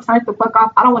 Now I'm turned the fuck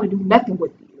off. I don't want to do nothing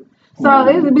with you. So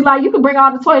it'd be like, you can bring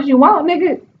all the toys you want,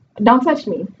 nigga. Don't touch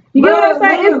me. You get what I'm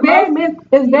saying?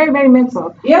 It's very, very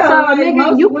mental. Yeah, So, like nigga,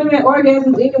 most women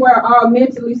orgasms anywhere are all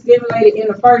mentally stimulated in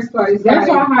the first place. That's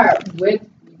Like, why what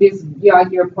this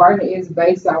your partner is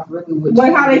based off really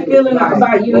what how they feeling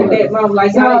about you at that moment,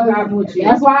 like how they vibing with you.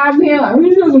 That's why I'm here. Like,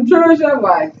 we doing some trash. I'm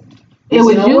like, It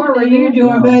was you. What are you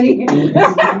doing, buddy?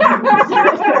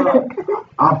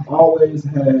 I've always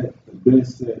had the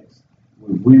best sex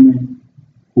with women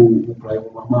who play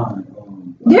with my mind.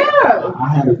 I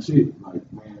had a chick, like,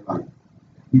 man, like,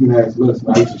 you can ask Les,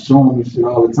 man, I used to show him this shit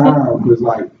all the time, because,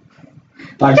 like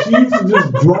she used to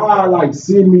just draw, like,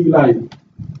 send me, like,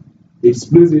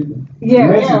 explicit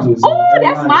messages. Oh,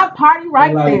 that's like, my party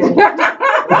right there. I'm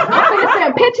gonna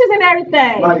send pictures and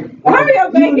everything. Like, hurry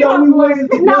up, baby. No,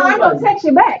 I'm gonna text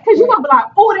you back, because you're gonna be like,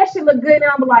 oh, that shit look good, and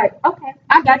I'm be like, okay,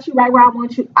 I got you right where I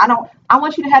want you. I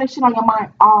want you to have this shit on your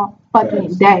mind all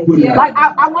fucking day. Yeah. Like,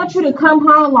 I want you to come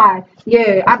home like,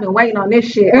 yeah, I've been waiting on this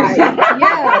shit. Like,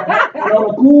 yeah.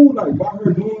 Y'all cool, like, by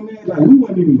her doing that, like, we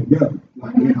wasn't even together.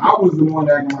 Like, I was the one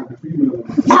acting like the female.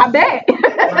 I bet.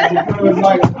 Like, because,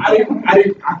 like, I didn't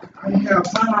have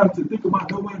time to think about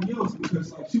nobody else,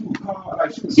 because, like, she would call,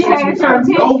 like, she had text me your out of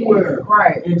attention. nowhere,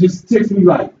 Right. and just text me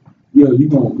like, yo, you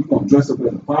gonna dress up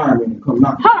as a fireman and come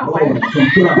knock on the door and come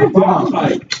put out the fire.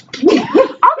 Like,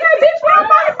 Okay, bitch, where am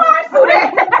I to do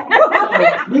that?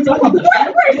 bitch, I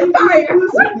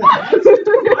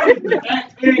need to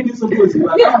act and get some pussy.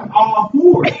 Like, I'm all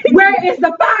for it. Where is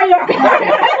the fire?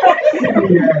 Send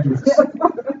me the address.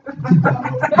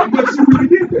 But she really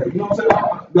did that. You know what I'm saying?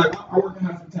 I work in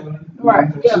hospitality. Right,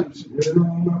 yeah. She really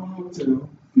don't know my hotel. You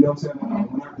know what I'm saying?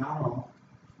 When I got off,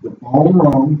 the phone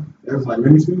rung. It was like,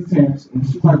 let me speak to Terrence. And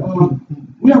she's like,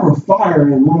 we have a fire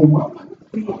in room. I'm like,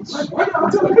 bitch, why y'all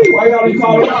telling me? Why y'all didn't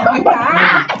call it out?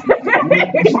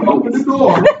 She opened the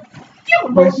door.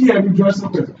 But she had me dressed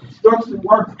up as a construction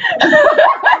worker.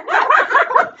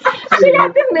 She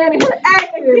got this man in her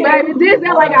acting, baby. This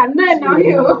that like got nothing on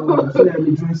you. She had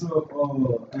me dressed up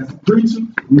as a preacher.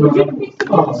 You know,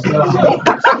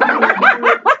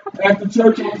 after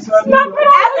church on Sunday.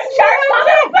 After church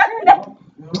on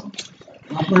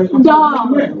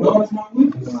Dog. Lord's my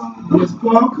witness. Yes,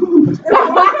 Paul Cool.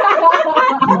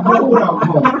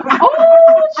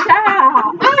 Oh,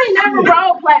 child. I ain't never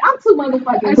role play. I'm too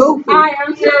motherfucking goofy. I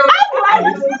am too.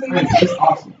 It's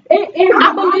awesome.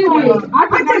 I believe it. I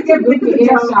take that goofy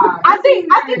shot. I think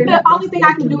the only thing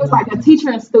I can do is like a teacher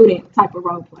and student type of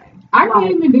role play. I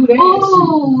can't even do that.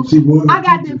 Ooh, She was. I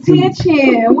got the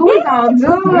attention. What we gonna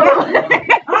do?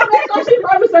 So she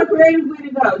probably so creative with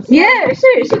it though. Yeah,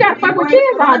 shit. She got to fuck with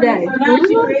kids all day. So now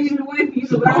she creative with you.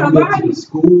 So About her I went body. to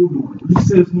school during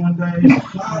recess one day in the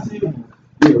closet.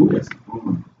 Yeah, we had some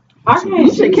fun. I can't.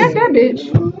 You should catch that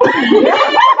bitch.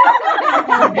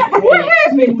 What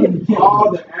happened?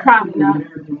 All the Probably African not.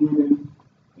 American women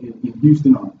in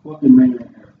Houston are fucking marrying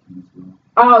Africans, bro.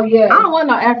 Oh I yeah. don't want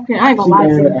no African. I ain't She gonna lie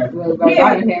married to an you. African. Like,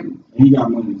 I didn't have. And he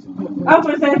got money, so. I was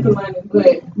gonna say for money,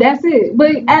 but That's it.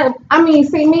 But I mean,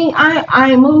 see me,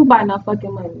 I ain't moved by no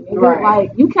fucking money. Nigga. Right.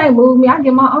 Like you can't move me. I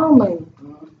get my own money.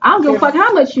 I don't give a fuck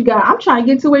how much you got. I'm trying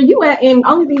to get to where you at, and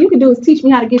only thing you can do is teach me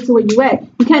how to get to where you at.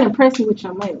 You can't impress me with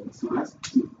your money. So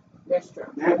That's true.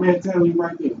 that mentality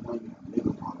right there.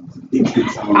 Nigga problems.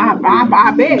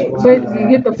 I bet, but you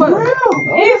get the fuck.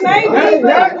 it may be,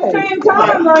 but at the same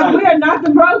time, like we are not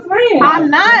the broke friends. I'm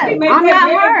not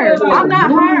her. I'm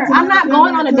not her. I'm not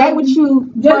going on a date with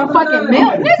you for a fucking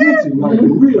milk, nigga. Like for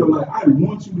real, like I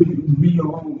want you to be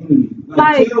your own enemy.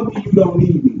 Like tell me you don't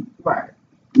need me. Right.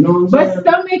 You know what I'm saying?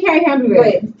 But some men can't handle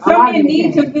that. But some men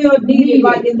need to feel needed,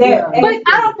 like is that. But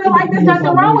I don't feel like there's nothing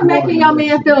wrong with making your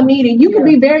man feel needed. You can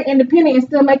be very independent and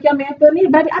still make your man feel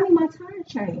needed. Baby, I need my tire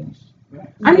changed.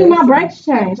 I need my brakes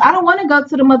changed. I don't want to go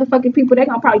to the motherfucking people. They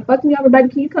gonna probably fuck me over, baby.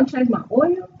 Can you come change my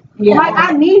oil? Yeah. Like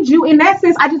I need you in that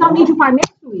sense. I just don't need you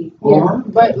financially. Or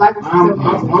But like I said,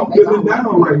 I'm feeling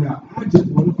down right now. I just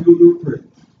want to feel your presence.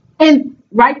 And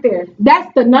right there,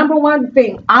 that's the number one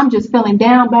thing. I'm just feeling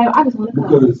down, babe. I just want to come.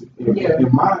 Because in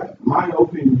my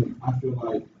opinion, I feel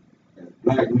like as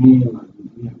black men, like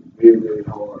we have to be very, very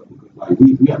hard because like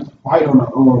we have to fight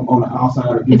on the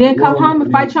outside. And then come home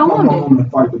and fight your woman. Come home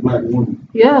and fight the black woman.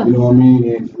 Yeah. You know what I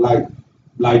mean? And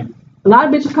like A lot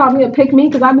of bitches call me a pick me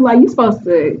because I be like, you supposed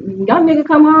to, young nigga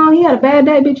come home, he had a bad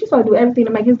day, bitch. You supposed to do everything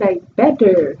to make his day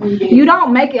better. You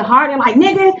don't make it harder, like,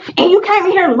 nigga, and you came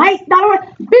in here late.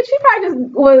 Bitch, he probably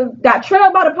just got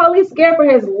trailed by the police, scared for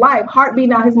his life, heart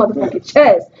beating out his motherfucking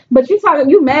chest. But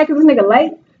you mad because this nigga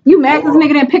late? You mad because this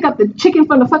nigga didn't pick up the chicken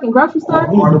from the fucking grocery store?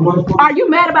 Are you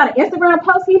mad about an Instagram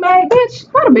post he made?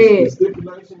 Bitch, go to bed. The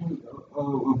stipulation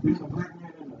of being a black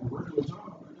man in a regular job.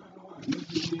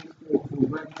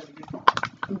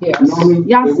 Yeah. You know what I mean?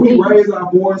 Y'all If we speak. raise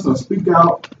our voice or speak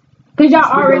out, Because y'all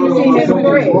already Speak seen out the on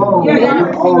threat. something Yeah, wrong.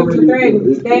 y'all see what you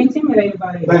threatened. They intimidated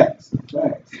by it. facts.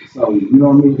 So, you know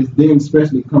what I mean? It's then,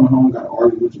 especially coming home, got to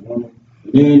argue with your woman.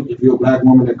 And then, if you're a black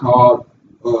woman that called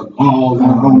laws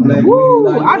on black Woo,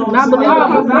 men, like, I do not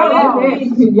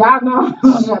believe in Y'all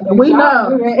know. We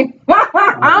know.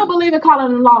 I don't believe in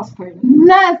calling a lost person.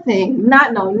 Nothing.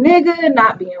 Not no nigga,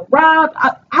 not being robbed.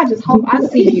 I just hope I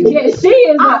see you. Yeah, she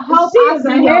is I a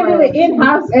see your handle it ass.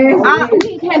 in-house ass.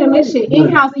 We handle this shit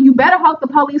in-house, and you better hope the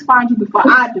police find you before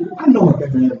I do. I know what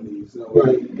that family is. So,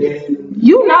 like, and,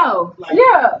 You know. like,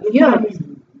 Yeah. the family's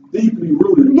deeply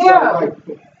rooted. Yeah.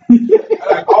 So,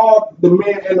 like all the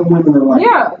men and the women are like,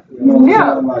 Yeah. you know what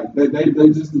Yeah. I'm saying? Like, they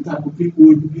just the type of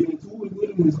people, if you get into it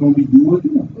with them, it's going to be you or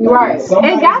them. Right.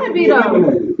 Somebody's It gotta gonna be though.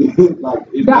 eliminated. Like,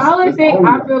 The only thing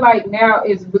I feel like now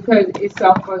is because it's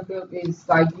so fucked up is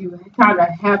like you kind of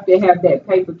have to have that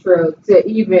paper trail to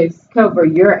even cover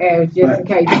your ass just in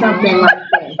case something like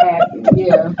that happens.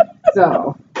 Yeah.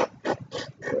 So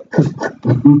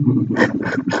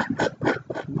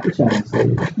What y'all say?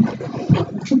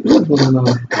 What's going on?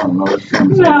 I don't know.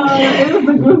 No, it was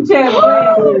a group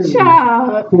chat.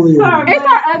 Child. Clear. Sorry. It's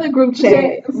our other group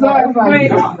chat.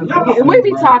 Y'all- We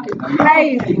be talking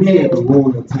crazy, can't be at the man.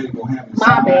 royal table having My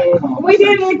side bad. conversations. We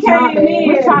didn't came in.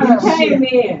 We came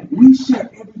in. We share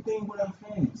everything with our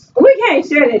fans. We can't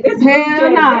share it. That's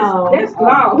Hell no. That's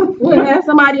law. We'll have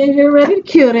somebody in here ready to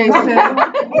kill themselves.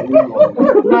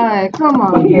 Like, come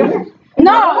on.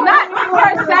 No, not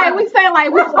per se. We say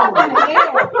like we talk on the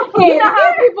air. You know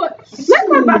how people. Let's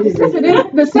talk about the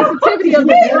sensitivity of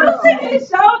the world.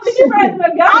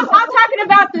 I'm talking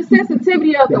about the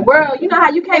sensitivity of the world. You know how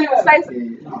you can't even say.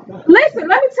 Listen,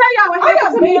 let me tell y'all what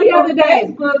happened to me the other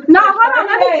day. No, hold on.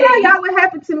 Let me tell y'all what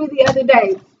happened to me the other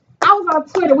day. I was on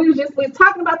Twitter. We was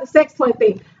talking about the sex toy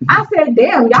thing. I said,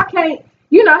 "Damn, y'all can't."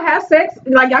 Have sex,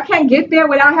 like y'all can't get there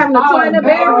without having a toy in the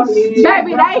bedroom.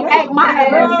 Baby, they ate my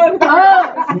ass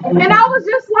up. And I was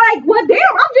just like, well, damn,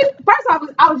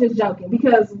 first I was just joking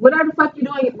because whatever the fuck you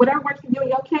doing, whatever works for you and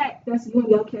your cat, that's you and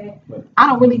your cat. I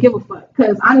don't really give a fuck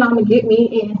because I know I'm gonna get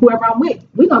me and whoever I'm with,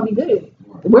 we're gonna be good.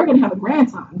 We're gonna have a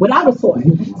grand time without a toy.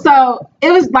 So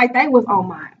it was like they was on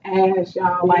my ass,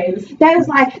 y'all. Like that is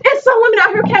like, there's some women out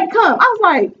here can't come. I was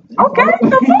like, okay, the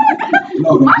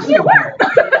fuck? My shit worked.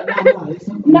 There's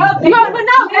some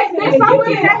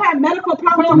women that have medical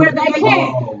problems where they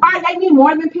can't, or they need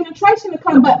more than penetration to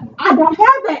come. But I don't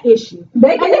have that issue.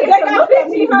 They can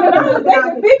 $1,500. They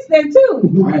can fix that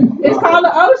too. It's called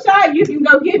an O shot. You can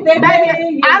go get that.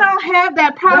 Baby, I don't have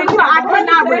that problem, so I could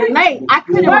not relate. I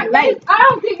couldn't relate. I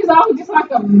don't think it's always just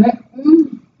like a.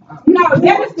 No,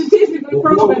 that is statistically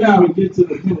Before we proven. even get to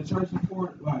the penetration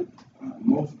part, like,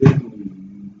 most definitely,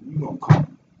 you gonna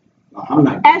come. Like, I'm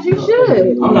not. As you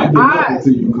should. I'm not getting up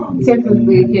until you come.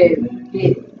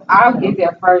 Typically I'll get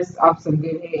there first off some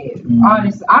good head.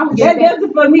 Honestly, I would That get there.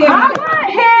 doesn't for me. I got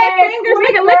head, fingers,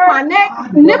 nigga, lick my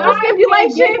neck, nipple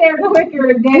stimulation,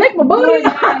 lick my booty.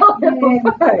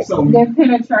 So, The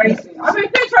penetration. I mean,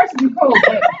 penetration be cool,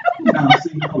 but now,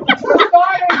 see, hold on.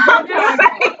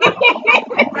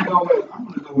 I'm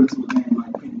gonna go into a game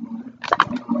like Penny Moon.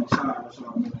 Like, shout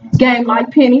out, Game like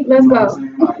Penny, let's You know what go. I'm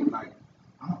saying? Like,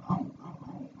 I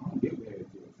don't give head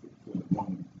for the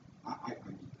woman.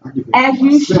 I give head As for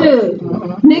you myself. should.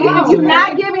 Nigga, if you're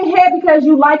not giving head because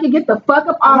you like it, get the fuck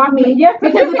up off me. Yeah,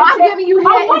 Because if I'm giving you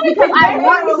head, it's because I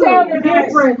want to.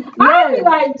 different. I'll be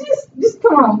like, just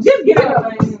come on, just get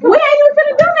up. We ain't even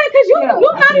finna do that because you're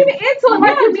not even into it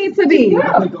like you need to be.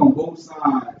 I think on both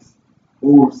sides,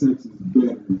 oral sex is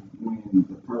better when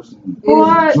the person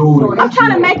What? enjoys. I'm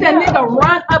trying to make that nigga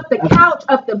run up the couch,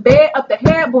 up the bed, up the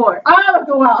headboard. All of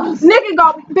the walls. Nigga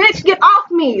go, bitch, get off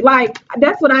me. Like,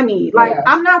 that's what I need. Like, Yeah.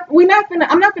 I'm not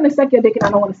finna suck your dick and I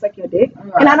don't want to suck your dick.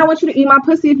 Right. And I don't want you to eat my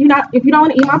pussy if you don't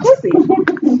want to eat my pussy.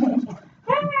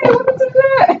 hey, look at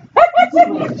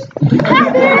you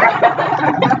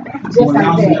Just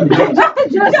like that.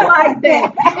 Just like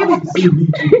that. I want to see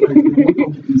VG. We're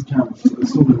gonna get these cameras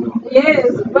as soon as we know.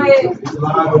 Yes, but It's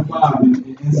live at 5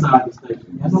 inside the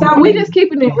station. So we just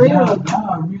keeping it real.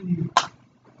 Y'all really.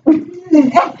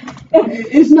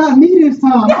 It's not me this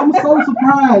time. I'm so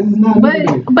surprised it's not me. But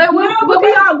today. but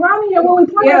we all grown here when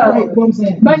we play. Yeah. Right, what I'm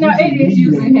saying. But no, it is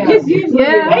usually him. It's usually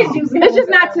Yeah, it's usually it's just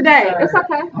not today. It's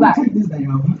okay. I'm gonna take this day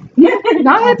off. Go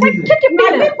ahead, kick your Like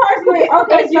feet me up. personally,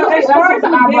 okay, so as far as I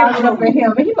brought it the up at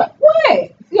him, and he's like,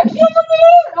 "What?" Yeah,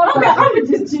 Okay, I'm gonna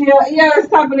just chill. Yeah, it's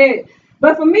top of that.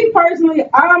 But for me personally,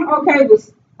 I'm okay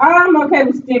with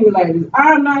stimulators.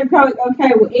 I'm not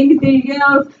okay with anything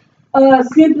else.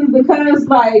 Simply because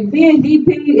like being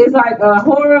DP is like a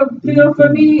horror film for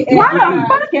me. And Why the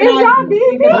fuck is y'all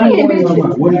DP?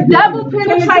 Double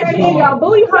penetration in your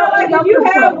booty So hole. like if you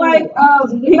have like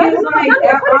things like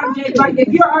an object, like if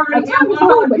you're already in one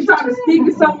hole, you're trying to stick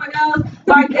it somewhere else,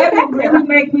 like that would really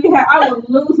make me I would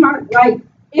lose my like.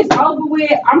 It's over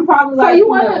with. I'm probably So like. you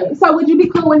wanna? So would you be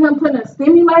cool with him putting a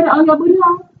stimulator on your booty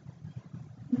hole?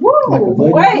 Woo! Like a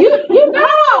button? Wait, You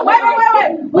know, wait.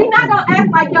 We're not gonna act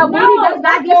like your booty does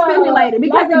not get stimulated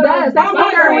because it does. That's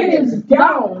why you're in his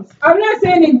bones. I'm not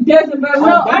saying it doesn't, but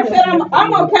no, I said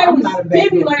I'm okay with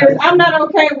stimulators. I'm not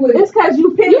okay with. It's because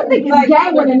you think it's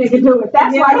gay when a nigga do it.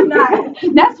 That's why you're not.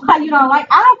 That's why you don't like.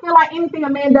 I don't feel like anything a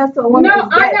man does to a woman. No,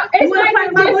 is gay. I know. It's You wanna not play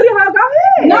even my just- booty hole? Go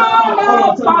ahead. No,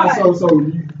 fine. So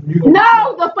you don't.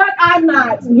 No, the fuck I'm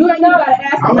not. You ain't even gotta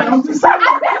ask I me. mean, I'm just saying.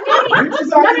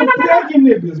 Bitches out here pegging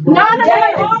niggas, bro. No.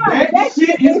 That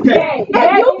shit is gay.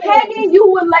 If you pegging, you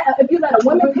would if you let a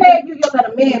woman peg you, you'll let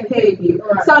a man peg you.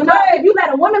 Right. So no, if you let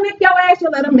a woman lick your ass,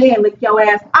 you'll let a man lick your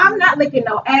ass. I'm not licking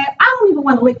no ass. I don't even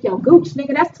want to lick your gooch,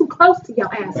 nigga. That's too close to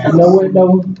your ass. You know what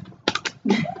though?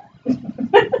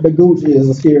 The gooch is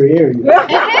a scary area. I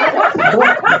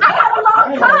got a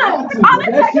long tongue. All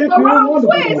it takes is a wrong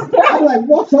twist. I'm like,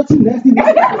 watch out, you nasty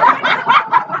bitch.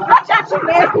 Watch out, you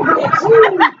nasty bitch.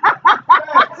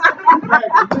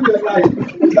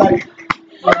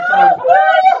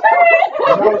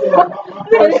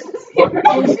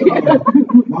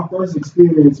 My first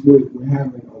experience with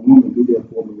having a woman do that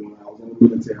for me when I was in the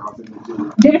military, I was in the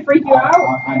gym. Did it freak you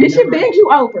out? Did she bend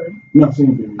you over? No, she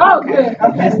didn't bend me. Oh, good.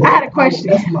 Okay. I had a question.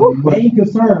 That's my main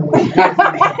concern with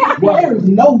it. There is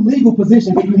no legal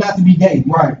position for you not to be gay.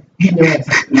 Right. Getting your ass.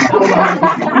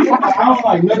 I don't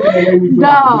like nothing that made me feel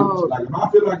like a No. bitch. Like if I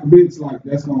feel like a bitch, like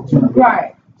that's gonna turn me.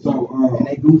 Right. So And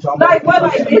they gooch on Like what?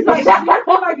 Like it's like you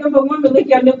feel like if a woman lick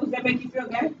your nipples, that make you feel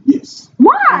gay. yes.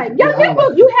 Why? Your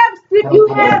nipples, you have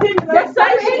That's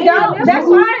why that's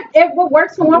why if what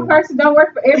works for one person don't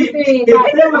work for everything.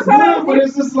 It feels good, but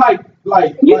it's just like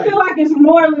You feel like it's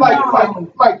more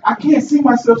wrong. like I can't see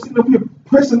myself sitting up here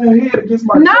pressing her head against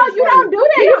my No, chest, you like, don't do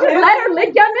that. You just let her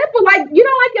lick your nipple. Like you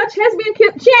don't like your chest being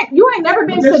kissed. You ain't never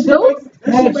been That shit seduced.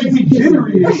 That shit make me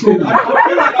jittery and shit. I feel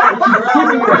like I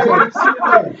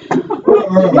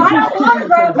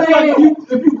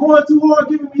was if you going too hard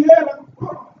giving me head,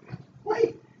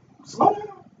 wait, slow down.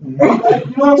 You know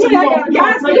what I'm saying? You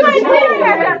ain't never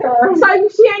had that. So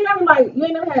she ain't never like you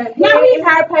ain't never had. No, he's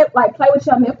had play with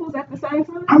your nipples at the same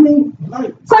time. I mean,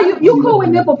 like. So you cool with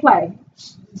nipple play?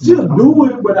 She'll do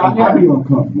it, but I be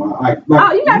uncomfortable.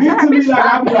 Oh, you got to have mentally, like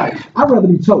I be like, I'd rather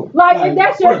be choked. Like if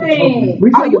that's your thing.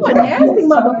 Oh, you a nasty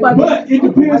motherfucker. but it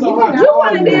depends on how. You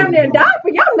want to damn near die for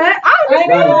your nut. I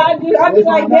be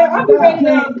like that. I be ready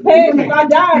to pay if I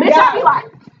die. Bitch, I be like,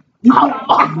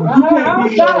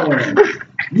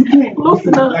 You can't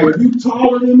Loosen up. like if you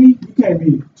taller than me, you can't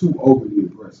be too overly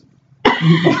aggressive. You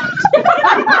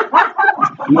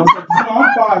know, so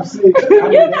I'm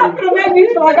 5'6". You're not gonna make me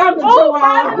feel like I'm the oh, two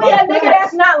finally a nigga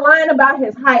that's not lying about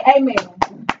his height. Amen.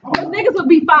 Because niggas would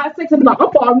be 5'6" and be like, I'm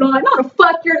 5'9". No, the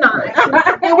fuck you're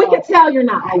not. And we can tell you're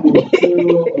not. I will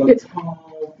tell a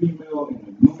tall female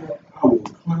in the mud, I will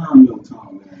climb your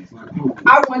tall ass. Like,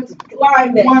 I want to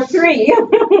climb that tree.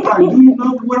 like, do you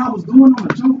know what I was doing on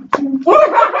the jump?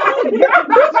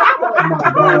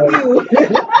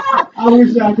 I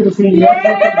wish I could have seen that.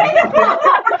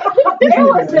 It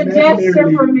was a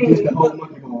gesture for me.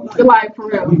 Like, for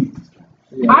real.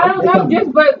 I don't know,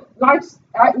 just but like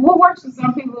what works for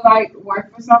some people like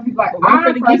work for some people. Like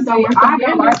I personally, I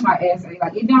don't like my ass.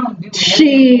 Like it don't do nothing.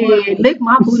 Shit, lick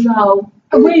my booty hole.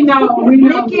 We know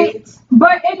Lick it.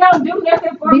 but it don't do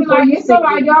nothing for me. Before Like you it's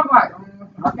somebody stick y'all like.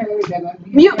 Okay,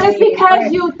 It's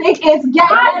because you think it's gay.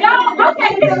 I don't.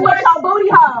 Okay, this is what's your booty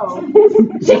hole.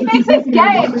 She thinks it's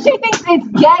gay. She thinks it's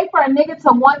gay for a nigga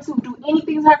to want to do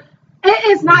anything to her. It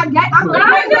is not gay. I'm like,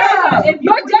 But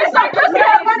just like you said,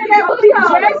 under that booty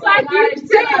hole. just like you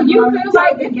said, you feel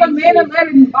like if a man let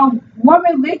a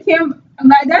woman lick him,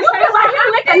 like that's You feel like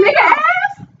you lick a nigga ass?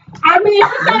 I mean,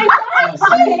 it's the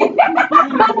same thing. But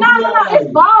no, it's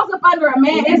balls up under a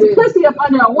man. It's pussy up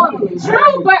under a woman.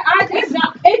 True, but I just,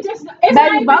 it's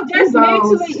Baby, not both even just these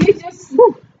mentally. It's just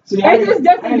See, I It just ain't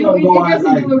doesn't do gonna it. go It out,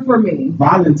 doesn't like, do it for me.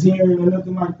 volunteering or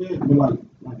nothing like that, but like a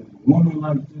woman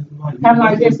like just like Kind of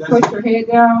like just that's- push your head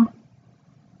down.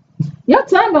 Your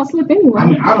tongue gonna slip I anyway.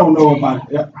 mean, I don't know if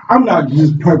I'm not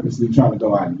just purposely trying to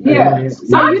go out. And get Yeah. it.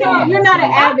 So you're not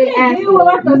an avid I ass can't deal with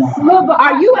like a Nah. sliver.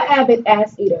 Are you an avid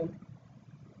ass eater?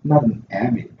 Not an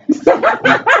avid.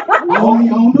 Only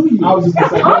on New Year's. I was just gonna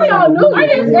say. Only on New I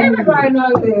guess everybody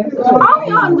knows this.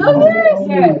 Only on New Year's?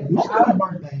 Yes. Make it a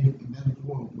birthday if that's what you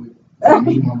want. But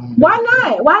Why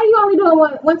not? Why are you only doing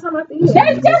one time out the year?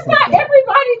 That's just not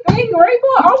everybody's thing,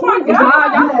 Rachel. Oh my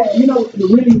God. You know, the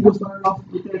really what started off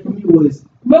with that for me was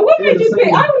But what made you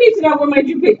pick? I don't need to know what made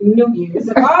you pick New Year's.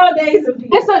 Of all days of the year.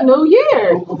 It's a new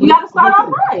year. You gotta start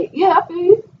off right. Yeah, I feel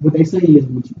you. what they say is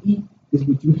what you eat is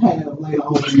what you have later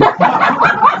on.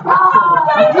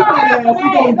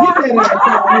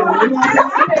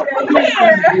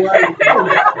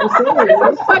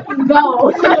 Fucking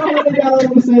go.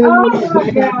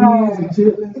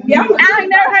 Yeah, I ain't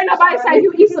never heard nobody say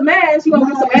you eat some ass, you gonna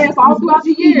get some ass all throughout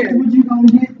the year. What you gonna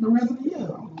get the rest of the year?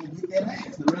 I'm gonna get that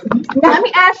ass the rest of the year. Now let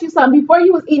me ask you something. Before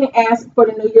you was eating ass for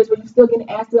the New Year's, were you still getting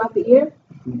ass throughout the year?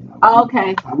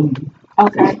 Okay. I wouldn't.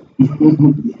 Okay.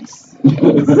 Yes.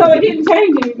 so it didn't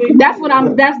change anything.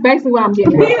 That's basically what I'm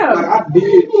getting at. Yeah. Like I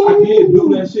did do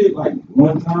that shit like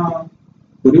one time,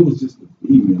 but it was just a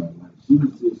female. Like she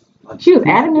was just like She was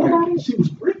adamant about it? She was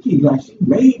freaky. Like she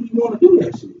made me want to do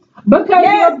that shit. Because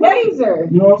you're a blazer.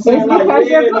 You know what I'm saying? It's Like, because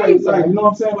yeah, you're like, pleasing. you know what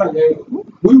I'm saying? Like, hey,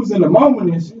 we was in the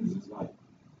moment and she was just like,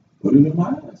 put it in my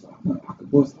ass. I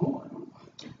could bust hard.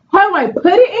 Hold on, put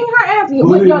it in her ass. Put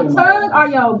With it your in my tongue or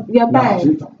ass. your Nah,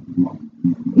 thing? she talking about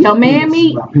Your man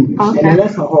meat? my penis. Okay. And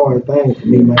that's a hard thing for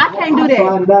me, man. I can't do that.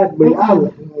 tried that, but I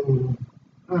would.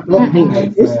 That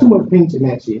pinch, it's too much pinch in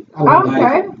that shit. I don't like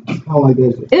Okay. it. I don't like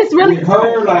that shit. It's really, With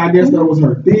her, like, I guess that was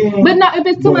her thing. but no, if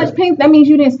it's too But- much pink, that means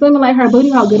you didn't stimulate her booty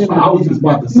hole good I enough. was just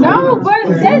about to say. No, but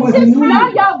that's just how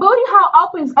your booty hole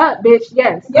opens up, bitch.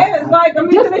 Yes. Yeah, it's like, I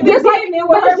mean, Just, it's just like, it but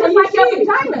was it's just like your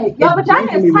vagina. Your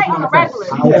vagina is tight on the regular.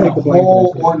 She had a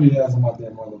whole orgasm out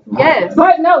that motherfucker. Yes.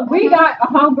 But no, we got a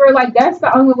homegirl, like, that's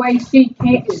the only way she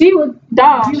can't, she was,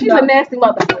 Dog, she's a nasty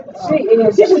motherfucker. she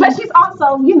is. But she's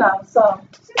also, you know, so.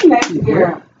 She's a nasty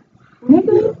girl.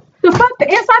 Nigga, the fuck, the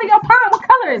inside of your palm, what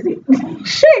color is it?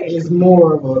 Shit. It's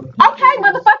more of a. Okay,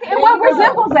 motherfucker, and what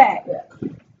resembles that?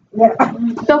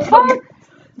 The fuck?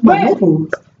 My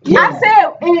nipples. I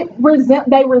said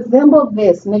they resemble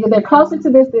this, nigga. They're closer to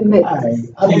this than this.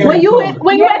 When you at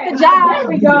the job, Here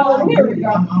we go, here we go.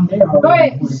 I'm there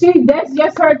already. But that's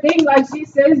just her thing. Like she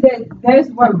says that's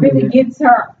what really gets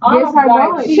her off. gets her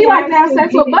going. She like to have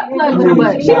sex with butt plugs in her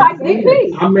butt. She likes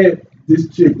DP. I met this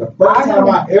chick the first time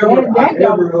I ever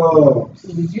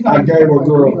I gave a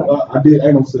girl I did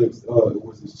anal sex. It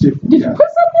was this chick. Did you put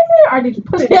something in there or did you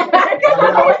put it in there?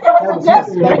 That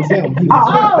was him. He was-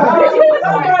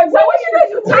 So what you did?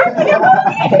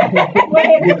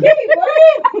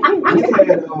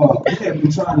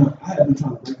 You turned it I had been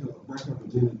trying to break her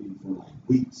virginity for like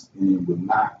weeks and it would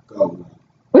not go.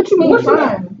 What you mean Like,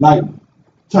 trying? like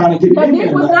trying to get Her it in dick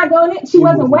there. was like, not going in. She it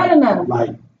wasn't was wet enough. Like,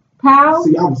 How?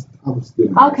 see, I was still.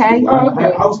 Okay.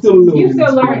 I was still a little. You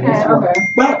still learning that, okay.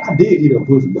 But I did eat a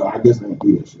pussy, though. I guess I didn't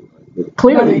do that shit. But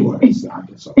Clearly. anyway, so I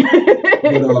guess so.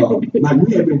 But like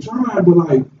we had been trying, but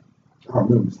like I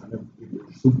remember this. I never did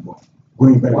the Super Bowl.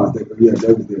 Green Bay was there. Yeah,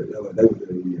 they was there. They was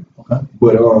there. Yeah. Okay.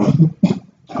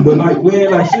 But like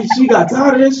when like she got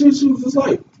tired of that shit, she was just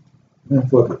like, man,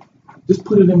 fuck it, just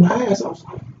put it in my ass. I was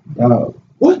like, Dog.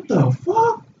 what the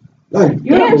fuck? Like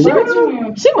Yeah,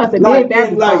 she must have like, did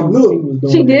that. like before.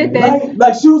 look. She did that.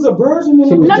 Like she was a virgin in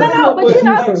the No, no, but you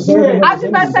know, she had- I was just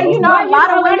about to say, you know, a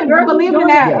lot of women believe in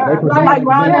that. Like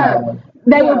growing up,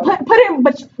 they would put in,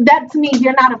 but that to me,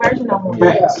 you're not a virgin no more.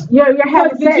 Facts. You're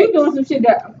having But you sex. doing some shit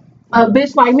that A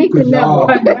bitch like me could Y'all-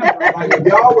 never. like if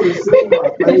y'all would have seen my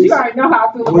Cause face, you already know how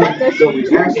I feel about that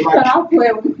shit. Actually, like, But I'm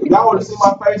playing with if y'all would have seen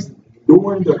my face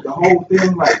during the whole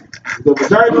thing, like the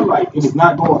vagina, like it was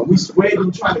not going. We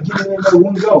sweating trying to get it in there,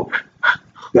 wouldn't go.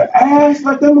 The ass,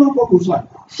 like that motherfucker was like,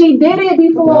 She did it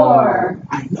before.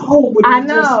 I know, but I it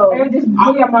know. It just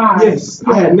blew your mind. Yes,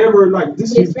 I had never like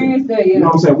this. You Is, experienced that, you know yeah.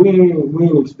 what I'm saying? We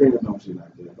ain't experienced no shit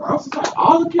like that. But I was just like,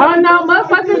 all the kids. Oh no,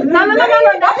 motherfuckers! No. Don't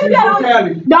put that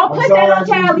on. Don't put that on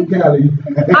Cali.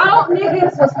 All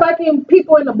niggas was fucking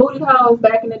people in the booty holes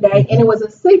back in the day, and it was a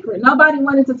secret. Nobody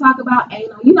wanted to talk about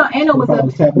anal. You know, anal was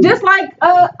just like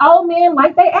old men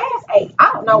like they ass ate. I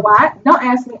don't know why. Don't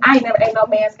ask me. I ain't never ate no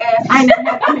man's ass. I ain't never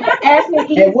had no man ask me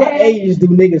to eat At his what ass. age do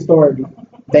niggas start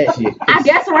that shit? I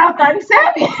guess around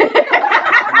 37.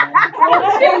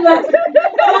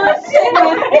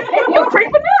 You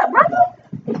creeping up,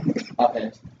 brother.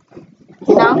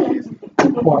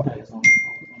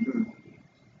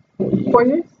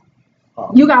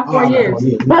 got 4 years.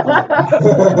 I'm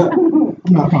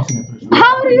not crossing that threshold.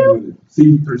 How old are you?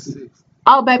 See, 36.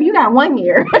 Oh, baby, you got 1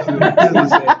 year.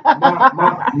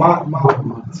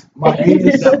 My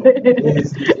anus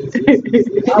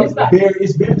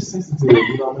it's very sensitive.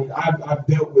 You know what I mean? I've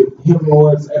dealt with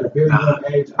hemorrhoids at a very young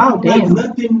age. I don't like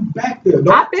nothing back there.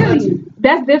 Don't I feel touch you. it.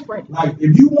 That's different. Like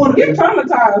if you want You're to,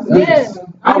 traumatized. Yeah.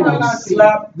 I would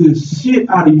slap the shit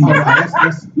out of you.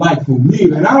 That's like for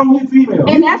real, and I don't hit females.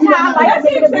 And that's how I like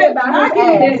That's to be about I his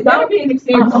get ass. that. That'll be an You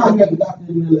exception. know, you got the doctor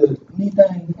in the little knee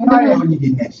thing. I know when you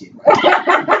getting that shit right. Oh,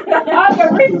 the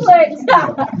reflex.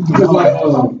 Just like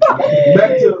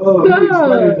back to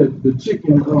explaining the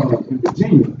chicken in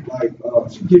Virginia, like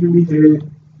she giving me head,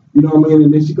 you know what I mean,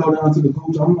 and then she go down to the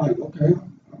coach. I'm like, okay,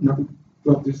 I've never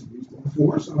felt this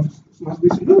before, so this must be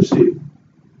some new shit.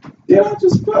 Then I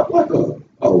just felt like a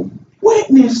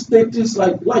witness that just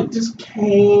just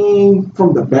came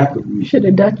from the back of me. Should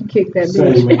have ducky kicked that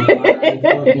Say, bitch. man,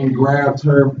 I fucking grabbed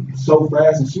her so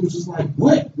fast, and she was just like,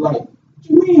 "What? Like, what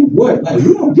you mean what? Like,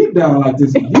 you don't get down like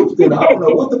this in Houston. I don't know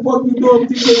what the fuck you doing with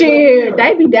these Shit,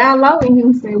 they be down low in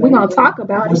Houston. We gonna talk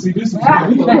about Well, it. see, this is what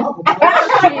we gonna talk about.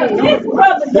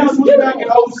 This was back in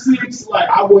 06. Like,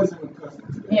 I wasn't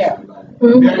accustomed to that. Yeah. Shit. Like,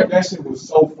 Mhm. that shit was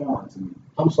so foreign to me.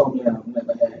 I'm so glad I've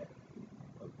never had an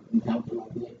encounter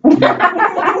like that.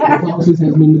 The closest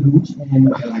has been the gooch, and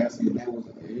like I said, that was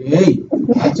hey,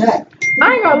 watch out. I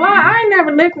ain't gonna lie, I ain't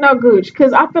never licked no gooch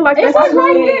because I feel like It's that's like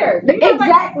right there.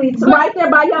 Exactly, it's right there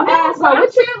by your asshole. I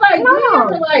What you feel like No. you have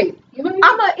to like. You know,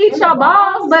 I'm gonna eat your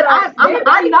balls, but I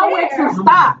know where to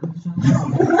stop.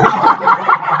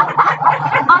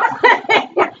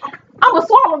 I'm gonna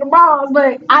swallow the balls,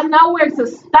 but I know where to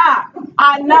stop.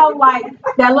 I know like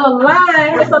that little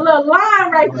line. It's a little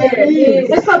line right there.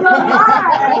 It's a little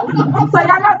line. So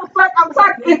y'all know the fuck I'm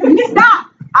talking. If you stop,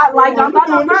 I'm not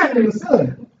no nervous.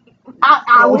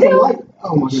 I will.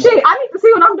 Oh my god. Shit, I need to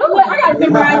see what I'm doing. I gotta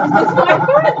memorize this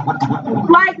one.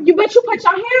 Like you, but you put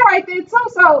your hand right there too.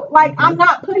 So like I'm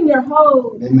not putting your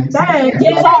whole That makes thing. sense.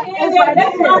 Yeah,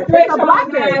 that's my It's a threshold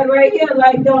blocker. line right here.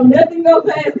 Like, don't nothing go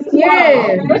past this.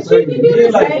 Yeah. wall, but you can do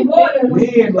the like, same water.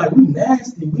 Man, like we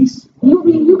nasty. You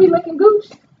be licking gooch.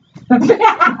 Her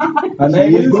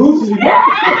name is Gucci.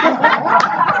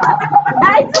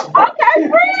 Hey, okay,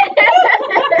 friend.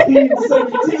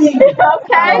 17.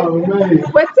 Okay. Oh man.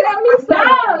 But tell me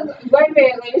something. Wait a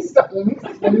minute, let me stop. Let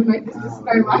me make this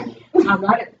disclaimer. I'm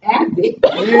not an addict.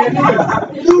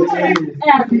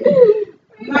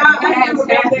 Nah, I never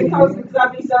got that close because I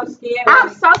be so scared. I'm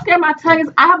so scared my tongue is.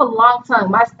 I have a long tongue.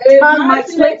 My tongue might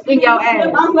slip in your ass.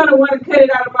 I'm gonna want to cut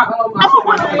it out of my own mouth. I'm gonna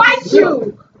want to fight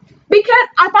you. Because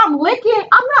if I'm licking,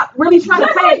 I'm not really trying to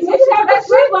pay attention to that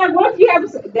shit. Like, what if you have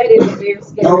that is a very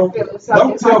scary feeling. So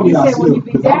Don't it's tell like me you I said when you slip,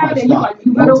 be 'cause I down might and you stop. like,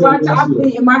 you Don't better tell watch me I out.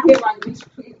 slip. In my head, like, bitch,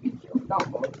 please be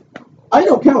careful. I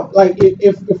don't count. Like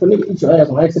if a nigga eat your ass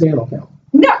on accident, I don't count.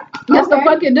 No, Yes, the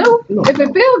fuck it do. No. If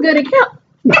it feel good, it count.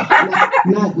 Not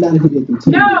if it didn't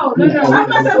continue. no. I'm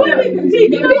not saying we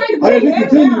continue. I didn't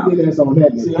continue, then that's on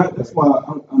that. See, that's why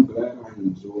I'm glad I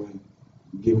enjoy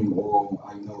giving oral.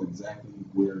 I know exactly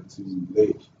where to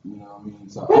lick. You know what I mean?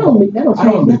 So That don't I don't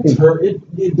change nothing. deter it.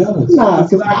 It does. Nah,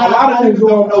 It's because like, a lot of niggas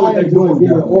don't know what they're doing.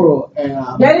 giving now. oral, and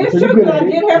That is so true. you're good But I at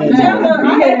did it, have to and, tell her. I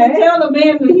had to tell the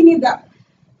man that he needs to.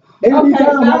 Every Okay,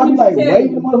 time so I'll be I'm like just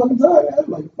waving the telling motherfucking tongue,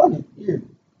 I'm like, fuck it, here.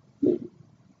 You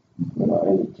know,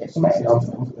 and catch some ass.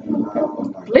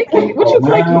 Lick it. What you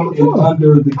Around flicking? and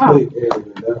under the clit area.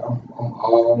 I'm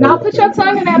all. Now put your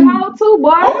tongue in that hole too,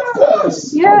 boy. Of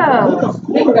course. Yeah. Of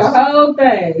Lick the course. whole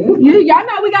thing. Y'all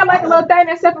know we got like a little thing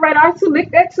that separate our two.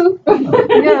 Lick that too.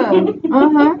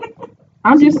 Yeah.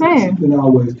 I'm just saying. You can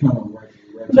always count on right.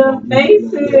 The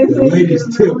faces The latest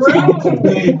is tips on the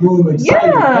bedroom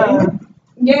excitement. Yeah.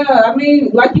 Yeah, I mean,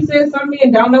 like you said, some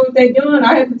men don't know what they're doing.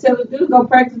 I had to tell the dude go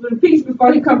practice with a piece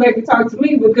before he come back and talk to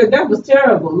me because that was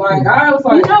terrible. Like I was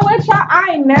You like, know what, y'all? I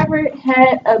ain't never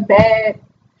had a bad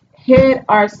head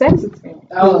or sex experience.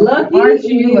 oh, lucky Aren't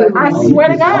you? you. I swear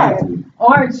to God.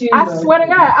 Aren't you? I swear to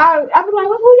God. I be like,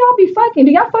 well, who y'all be fucking?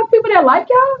 Do y'all fuck people that like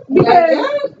y'all?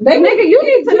 Because nigga, you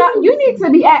need to know. You need to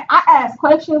be. I ask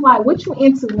questions like, what you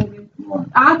into, nigga?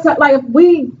 I tell like if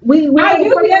we I ain't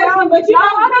do fucked be asking, around. but you No,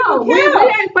 don't hold on. We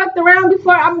ain't fucked around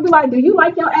before. I'm gonna be like, do you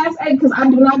like your ass ate? Because I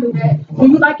do not do that. Do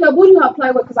you like your booty hole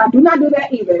play with? Because I do not do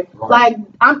that either. Like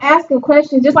I'm asking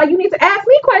questions, just like you need to ask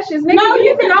me questions, nigga. No,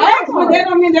 you can ask, but that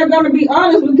don't mean they're gonna be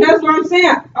honest because that's what I'm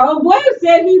saying. Oh, boy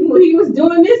said he was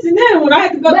doing this and then when I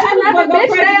had to go But to another bitch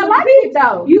may like it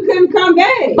though. you couldn't come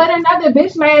back. But another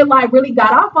bitch may like really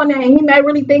got off on that, and he may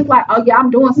really think like, oh yeah, I'm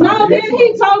doing something. No, then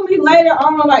he told me later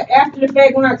on, like after after the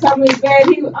fact when I told him it's bad, I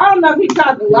don't know if he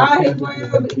tried to lie his way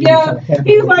up, but yeah,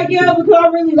 he was like, yeah, because I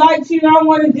really liked you and I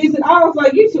wanted this, and I was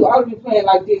like, you too old to be playing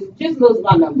like this. Just lose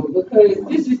my number because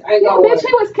this just ain't gonna work. Bitch,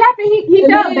 he was capping. He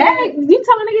felt bad. You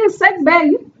telling a nigga his sex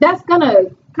bad? That's gonna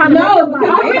kind of No,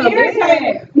 because I'm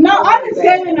irritated. No, I didn't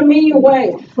say it in a mean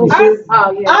way.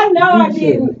 I know I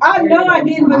didn't. I know I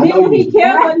didn't. But then when he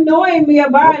kept annoying me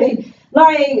about it,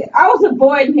 like I was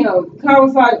avoiding him. Cause I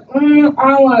was like, I don't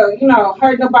want to,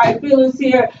 hurt nobody's feelings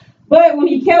here. But when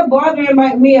he kept bothering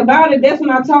me about it, that's when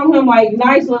I told him like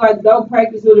nicely, like go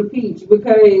practice with a peach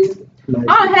because. I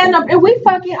don't have no. If we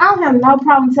fucking, I don't have no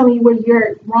problem telling you where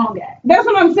you're wrong at. That's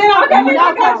what I'm saying. I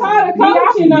got tired of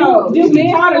coaching though. Just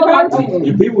get tired of coaching.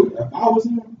 If I was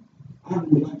him, I would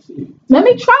be like shit. Let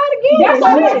me try it again. That's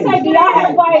what I'm saying. Do y'all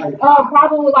have like a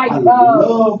problem with like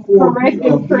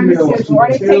corrective criticism, or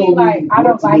they tell you like I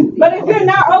don't like this? But if you're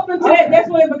not open to that, that's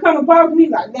when it becomes a problem.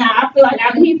 He's like, nah, I feel like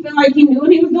he feel like he knew what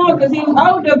he was doing because he was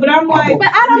older. But I'm like, but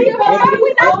I don't give a fuck.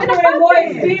 We not older and more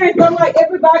experienced. But I'm like,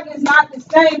 everybody is not the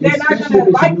same. They're not gonna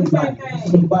like the same thing.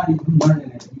 Somebody learning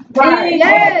that. Right.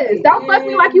 Yes. Don't fuck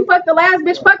me like you fucked the last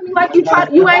bitch. Fuck me like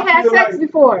you ain't had sex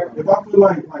before. If I feel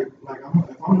like if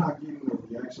I'm not getting the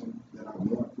reaction that I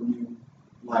want from you,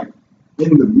 like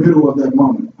in the middle of that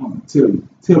moment, I'm gonna tell you.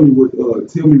 Tell me what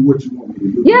you want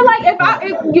me to do. Yeah, like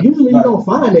if Usually you don't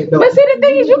find it though. But see, the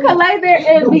thing is, you can lay there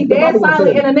and be dead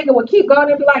silent, and a nigga will keep going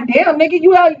and be like, "Damn, nigga,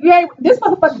 you ain't this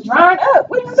motherfucker drying up.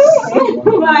 What are you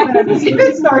doing?" Like, you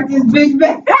didn't start this big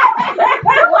bang.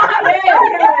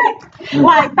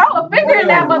 Like, throw a finger in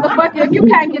that motherfucker if you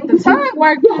can't get the tongue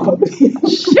working.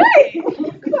 Shit.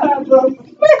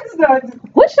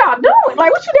 What y'all doing?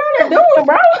 Like, what you down there doing,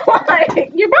 bro?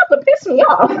 Like, you're about to piss me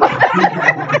off.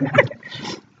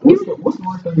 What's the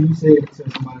worst thing you said to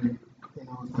somebody?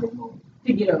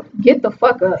 To get up. Get the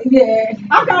fuck up. Yeah,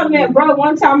 I called him that bro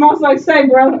one time. I was like, "Say,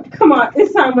 bro, come on,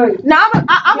 it's time to." No,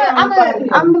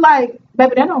 I'm like,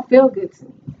 baby, that don't feel good to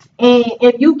me. And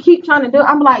if you keep trying to do it,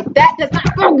 I'm like, that does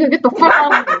not feel good. Get the fuck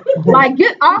off of me. Like,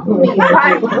 get off of me.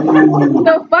 Like,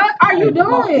 the fuck are you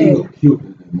doing?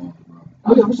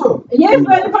 Oh yeah, for sure. Yes,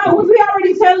 but if I was we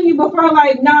already telling you before,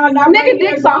 like, nah, nigga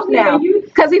dick's off now.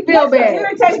 Cause he feel bad.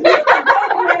 Irritates me.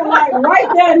 Like right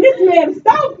there, and this man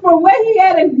stopped from where he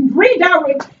had and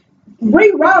reroute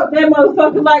that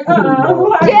motherfucker. Like,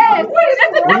 yes.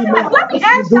 Let me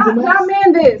ask y'all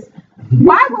men this.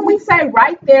 Why when we say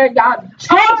right there, y'all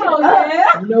change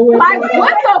it? You know what? Like,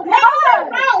 what the fuck?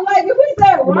 Like, if we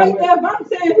say right there, if I'm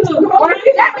saying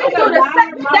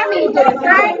that means do the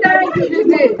same thing you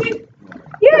just did.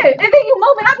 Yeah, and then you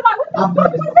move it. I'm like, what the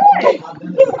fuck was that?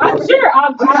 I'm sure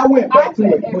I went back to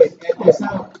it, but it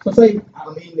sound, so say I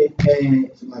mean it,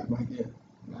 and she's like right there.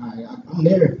 I'm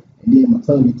there, and then my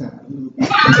tongue get tied.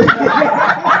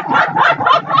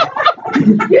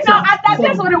 I thought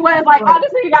that's what it was. Like, oh,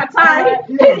 this nigga got tired.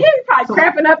 He probably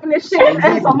cramping up in this shit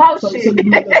and some more shit. So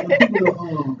people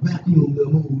vacuum the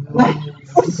move.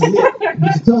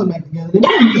 Get your tongue back together.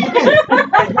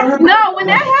 No, when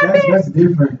that happens, that's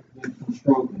different from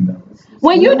stroking though.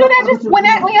 When you do that, just when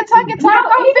your tongue gets tied, throw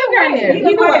a finger in there.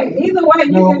 Either way,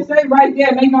 you can say right there,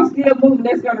 and they gonna still move, and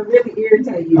that's gonna really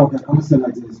irritate you. Okay, I'm gonna say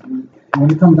like this. When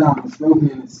it comes down to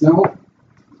stroking itself,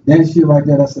 that shit right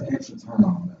there, that's an extra turn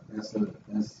on. That's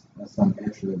something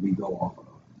extra that we go off of.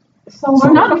 So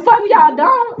no, the fuck y'all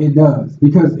don't. It does,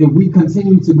 because if we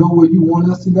continue to go where you want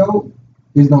us to go,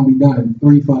 it's gonna be done in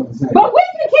 3 fucking seconds. But we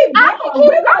can keep going. I can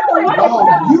keep going. Oh,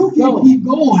 you can keep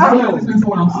going. Listen to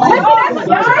what I'm saying.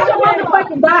 Change your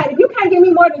motherfucking diet. If you can't give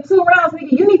me more than 2 rounds,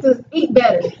 nigga, you need to eat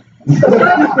better. You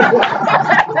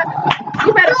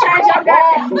better change your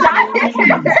diet.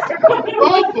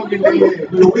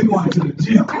 We're going to the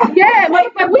gym. Yeah,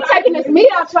 motherfucker, we taking this meat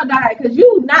out your diet because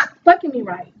you not fucking me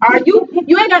right. Are you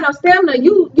ain't got no stamina.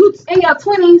 You in your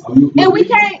 20s and we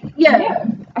can't. Yeah.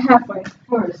 Halfway.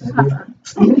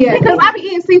 Yeah, because I be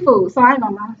eating seafood, so I ain't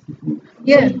gonna lie.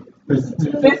 Yeah. No,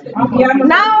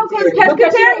 because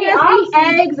pescatarians eat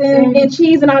eggs and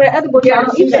cheese and all that other bullshit. I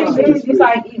don't eat that shit.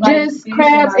 Just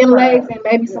crabs and legs and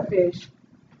maybe some fish.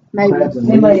 Maybe. I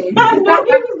know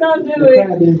he was gonna do it.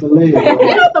 You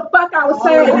know what the fuck I was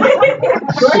saying?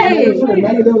 Shit.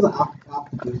 Maybe there was an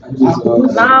octopus.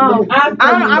 No,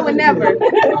 I would never. I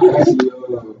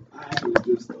actually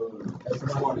just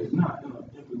started not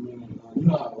implementing. You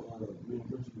know how me and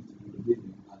Chris used to do the video.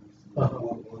 I used to do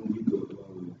 1 week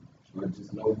of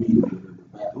just no meat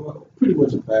or pretty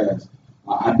much a fast.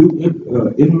 I do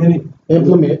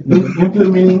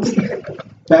implementing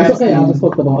fast. Okay, I just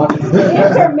fucked up on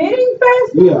Intermittent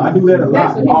fast? Yeah, I do that a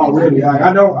lot already. Like,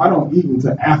 I don't eat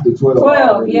until after 12.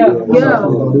 12, yeah. I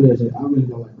don't do that shit. I really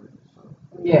don't like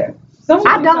breakfast. Yeah.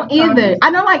 I don't either.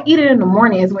 I don't like eating in the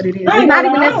morning is what it is. It's not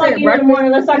even necessarily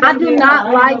breakfast. I do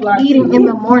not like eating in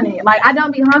the morning. Like I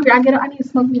don't be hungry. I get up, I need to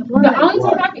smoke me a blunt. The only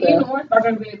time I can eat in the morning if I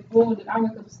go to bed full, that I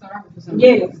wake up starving for something.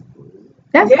 Yes.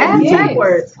 That's ass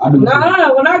backwards.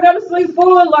 No, when I go to sleep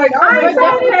full, like I ain't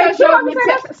saying that.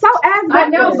 That's so ass backwards. I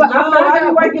know, but I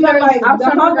be waking up like the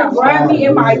hunger grab me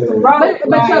in my throat.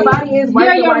 But your body is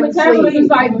working your while you metabolism sleep. is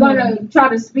like gonna try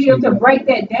to speed up to break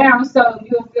that down, so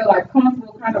you'll feel like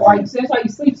comfortable kind of while you sleep. That's why you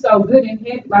sleep so good and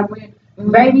hit like when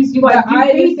babies, you like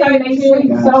you feed them and they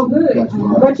sleep so good,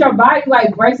 but your body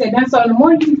like breaks it down. So in the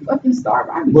morning you fucking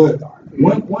starve. But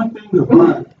one thing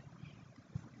about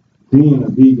being a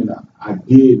vegan, I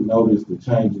did notice the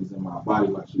changes in my body,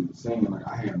 like she was saying. Like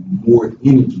I had more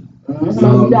energy.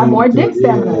 So you got more dick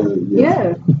stamina.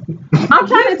 Yeah. I'm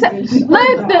trying to tell. Listen.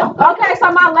 Okay,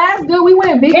 so my last dude, we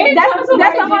went vegan. That's the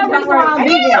whole reason why I'm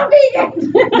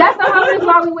vegan. That's the whole reason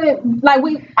why we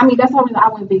went. That's the whole reason I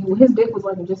went vegan. His dick was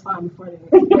working just fine before that.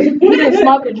 He didn't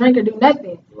smoke or drink or do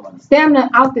nothing. Stamina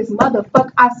out this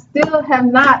motherfucker. I still have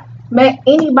not met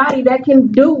anybody that can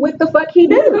do what the fuck he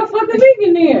do. Go fuck a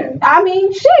vegan then. I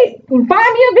mean, shit. Find me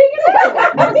a vegan.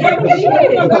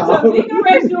 Shit. Go to a vegan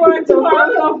restaurant tomorrow.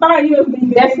 I'm gonna find you a vegan.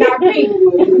 That's not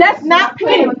pink. That's not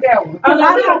pink. I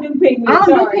don't do pink meat. I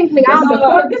don't do pink meat. I don't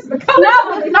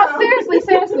do No,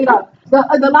 seriously though.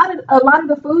 A lot of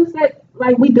the foods that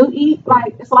like we do eat,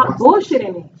 like it's a lot of bullshit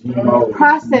in it.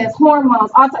 Processed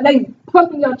hormones, all they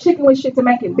pumping your chicken with shit to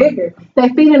make it bigger. They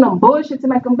feeding them bullshit to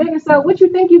make them bigger. So what you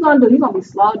think you gonna do? You gonna be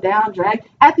slowed down, dragged.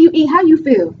 After you eat, how you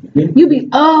feel? You be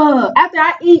after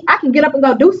I eat, I can get up and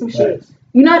go do some shit.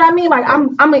 You know what I mean? Like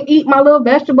I'm gonna eat my little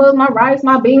vegetables, my rice,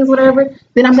 my beans, whatever.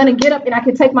 Then I'm gonna get up and I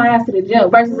can take my ass to the gym.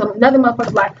 Versus another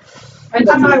motherfucker like, I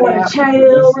might want to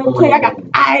chill real quick. I got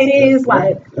itis.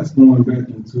 Like that's going back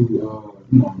into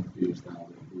the fish style.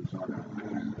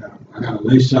 I gotta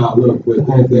let y'all up, but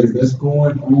that's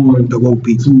going on to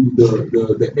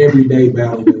the everyday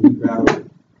battle that we battle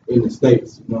in the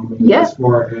States. You know what I mean? Yeah. As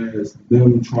far as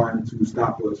them trying to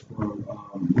stop us from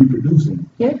reproducing.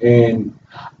 Yeah. And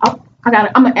I'm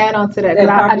gonna add on to that.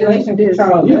 I just this.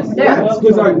 Yeah,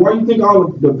 because like, why you think all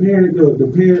of the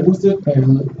parent, what's this?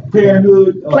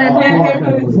 Parenthood, whatever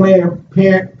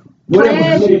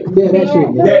shit.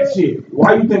 That shit.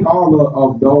 Why you think all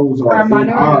of those are in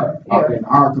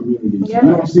our communities? Yeah.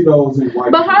 You don't see those in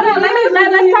white. But hold on,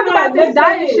 let's talk about this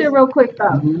diet shit real quick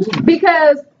though,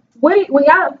 because when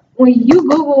you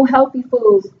Google healthy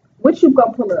foods, what you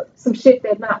gonna pull up? Some shit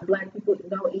that not black people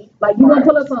don't eat. Like you gonna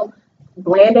pull up some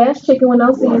bland ass chicken with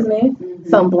no seasoning,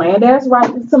 some bland ass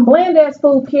rice, some bland ass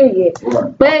food, period.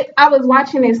 Right. But I was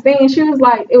watching this thing and she was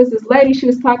like, it was this lady, she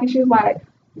was talking, she was like,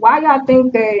 why y'all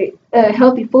think that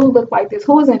healthy food look like this?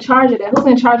 Who's in charge of that? Who's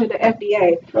in charge of the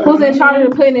FDA? Right. Who's in charge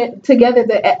of putting it together,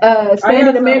 the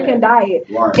standard American diet?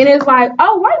 Right. And it's like,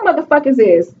 oh, white motherfuckers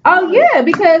is. Oh yeah,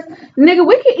 because nigga,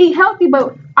 we can eat healthy,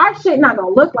 but our shit not gonna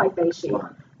look like they shit.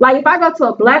 Right. Like if I go to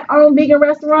a black-owned vegan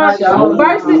restaurant versus soul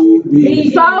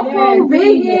food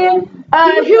vegan,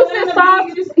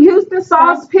 Houston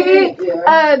sauce pig,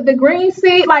 the green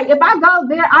seed. Like if I go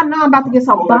there, I know I'm about to get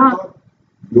some bomb.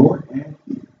 Your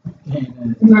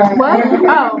What?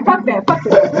 Oh, fuck that.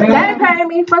 They ain't paying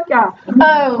me. Fuck y'all.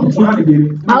 I'm trying to get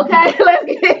it. Okay, let's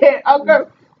get it. Okay.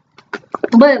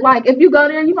 But like, if you go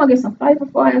there, you gonna get some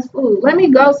flavorful ass food. Let me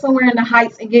go somewhere in the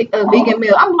Heights and get a vegan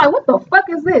meal. I'm like, what the fuck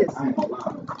is this? I ain't gonna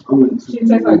lie. I went to, She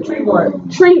tastes like tree bark.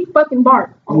 Tree fucking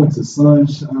bark. I went to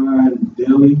Sunshine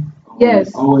Deli.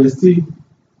 Yes. OST.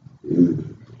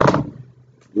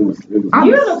 It was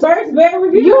You're the first bear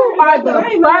review. You are the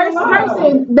first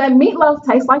person. That meatloaf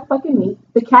tastes like fucking meat.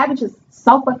 The cabbage is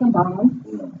so fucking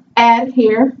bomb. Add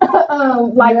here,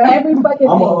 every fucking thing.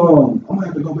 I'm gonna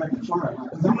have to go back and try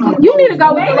it. You need to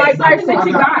go with the right person.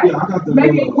 I got the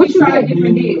Maybe we try a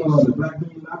different dish. The black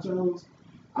bean nachos.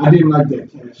 I didn't like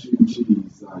that cashew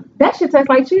cheese. That shit tastes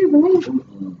like cheese to me.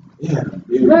 Yeah.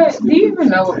 But do you even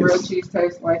know what real cheese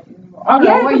tastes like anymore? Oh,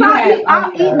 Yeah, because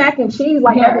I'll eat mac and cheese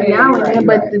every now and then,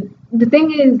 but the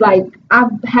thing is, like, I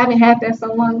haven't had that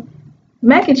so long.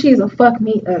 Mac and cheese will fuck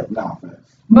me up. Nah,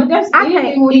 facts. But that's I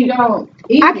can't when you don't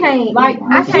eat. I can't it. Like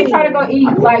I she can't try to go eat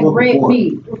like red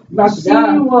meat. Like she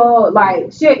will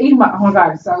she'll eat my oh my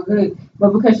god, it's so good.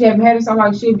 But because she haven't had it so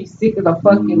long, she'll be sick as a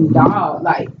fucking dog.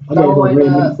 Like I gotta go throwing red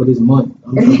up. meat for this month.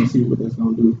 I'm trying to see what that's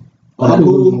gonna do.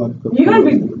 You're gonna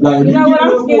be, Like, you know what,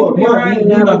 I'm scared to be around you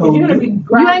now because you're gonna be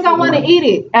You ain't gonna want to eat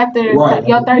it after your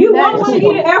 30 You days. won't want to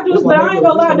eat it afterwards, but I ain't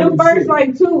gonna lie, the first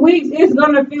like 2 weeks, it's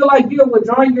gonna feel like you're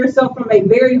withdrawing yourself from a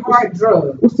very hard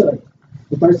drug. What's today?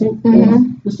 The 13th?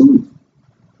 Mhm. It's 2 weeks.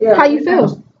 Yeah. How you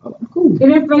feel? Cool. It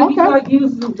didn't feel like you Okay. like you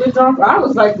was withdrawing. I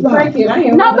was like the crackhead. I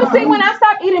didn't. No, but see, when I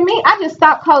stopped eating meat, I just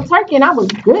stopped cold turkey and I was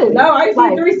good. No, I used to eat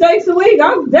Like, 3 steaks a week.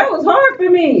 That was hard for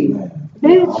me.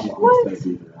 Bitch,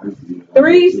 what?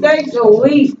 3 steaks a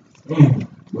week.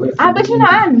 But you know,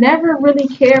 I never really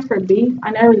cared for beef.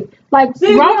 I never really, like, See,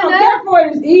 if you growing don't up, care for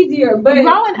it, it's easier. But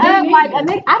growing up, me like, a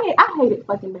neither. nigga, I hated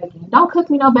fucking bacon. Don't cook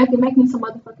me no bacon. Make me some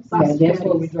motherfucking Yeah, sausage that's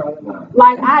what we patties. draw the line.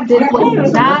 Like, I just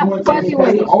was not fucking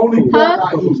with it. Only Huh?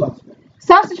 I eat.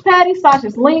 Sausage patties,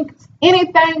 sausage links,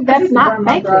 anything that's not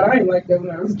my throat. I bacon. didn't like that when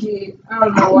I was a kid. I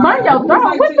don't know why. Burn your It was throat.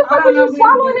 like What the I fuck don't was you know,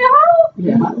 swallowing it whole?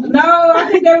 Yeah. No, I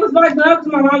think that was like up to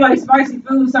my mom like spicy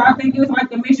food, so I think it was like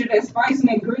the mixture that spice and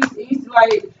that grease. It used to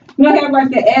like have like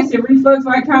the acid reflux,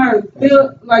 like kind of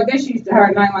feel like that shit used to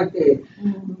hurt, not like that.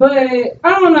 But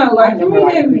I don't know, like for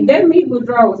me that meat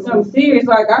withdrawal was something serious.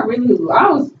 Like I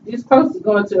was just close to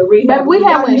going to a rehab. But we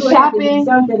had went I knew it had to be shopping.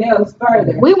 something else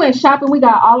further. We went shopping. We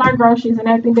got all our groceries and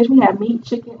everything. Bitch, we had meat,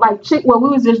 chicken, like Well, we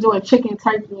was just doing chicken,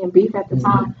 turkey, and beef at the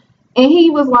time. And he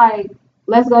was like,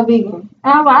 "Let's go vegan."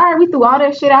 And I was like, "All right." We threw all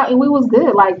that shit out, and we was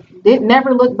good. Like, didn't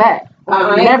never look back. I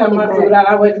ain't Never got my look food back.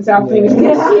 out. I waited until I finished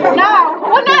this shit. No,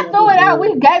 we're not throw it out.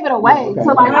 We gave it away to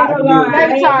like I don't know.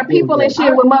 gave it to our people and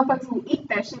shit with motherfuckers who eat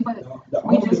that shit. But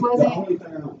we just wasn't. The only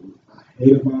thing I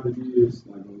hate about it is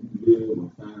like when you live a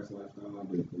fast lifestyle,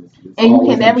 it's And you can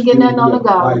always never get nothing on the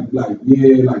go.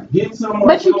 Like get some.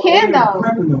 But you can, though.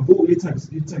 Prepping the food, it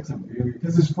takes a very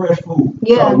because it's fresh food.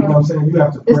 Yeah. So, you know what I'm saying? You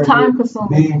have to It's prep time it,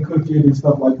 consuming. then cook it and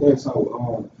stuff like that.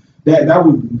 So that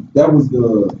was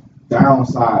the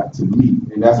downside to me,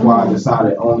 and that's why I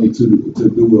decided only to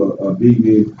do a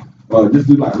vegan. Just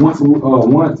do like once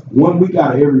 1 week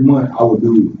out of every month. I would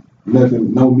do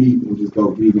nothing, no meat, and just go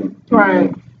vegan. Right.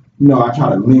 And, you know, I try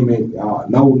to limit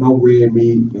no red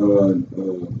meat,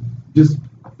 just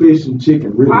fish and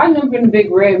chicken. Really. I've never been a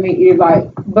big red meat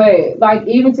eater, but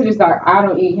even to this, like, I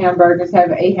don't eat hamburgers,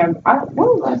 haven't ate hamburgers. When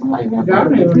was the last time I ate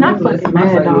hamburgers? Not fucking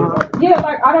mad, dog. Yeah,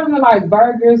 like, I don't even like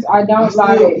burgers. I I don't still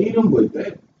like. eat them,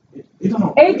 but it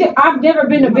don't. I've never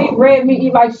been a big red meat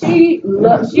eater. Like, she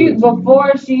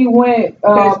before she went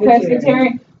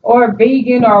pescatarian or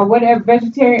vegan or whatever,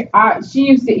 vegetarian, she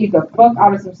used to eat the fuck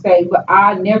out of some steak, but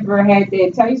I never had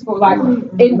that taste for, like,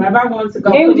 it I wanted to go.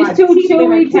 was just too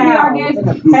chewy to me, I guess.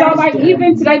 So like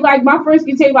even today, like my friends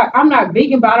can tell you, like I'm not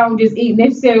vegan, but I don't just eat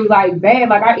necessarily like bad.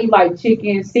 Like I eat like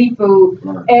chicken, seafood,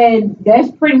 Right. and that's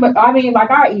pretty much. I mean,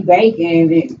 like I eat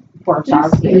bacon and pork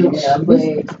chops,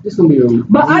 This gonna be a.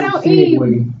 But I don't eat-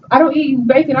 segue. I don't eat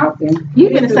bacon often. You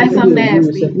finna say something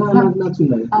nasty. No, not too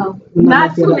nasty. Oh,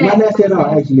 not too Not nasty at all,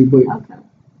 nasty. actually. But Okay.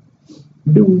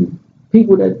 do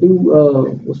people that do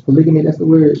what's polygamy? That's the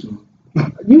word.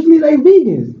 Usually they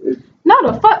vegans. No,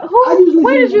 the fuck. I usually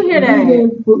Where did you hear that? at?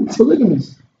 vegan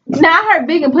polygamists. Now I heard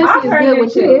vegan pussy I've is heard good that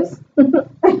with too. this.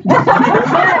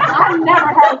 I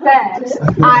never heard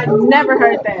that. I never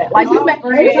heard that. Like you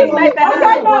just made that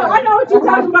Okay, no, up. I know what you're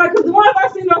talking about because the ones I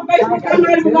seen on Facebook, I'm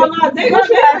not even gonna lie, they got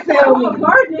that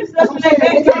garden and stuff in their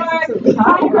backyard.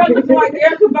 Homegirls look like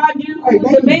Erica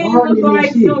Badu, the man look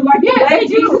like Black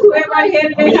Jesus who everybody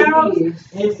had in their house.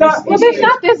 Well, bitch,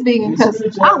 not this vegan,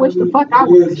 because I wish the fuck I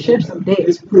would share some dick.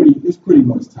 It's pretty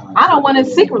much time. I don't want to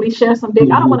secretly share some dick.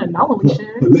 I don't want to knowingly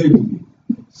share it. Polygamy.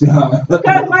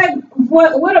 Because like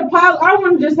what a I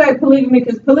want to just say polygamy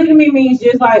because polygamy means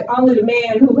just like only the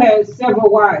man who has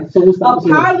several wives. So what's the A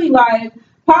opposite?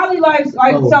 polylife's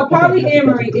like Oh, so okay,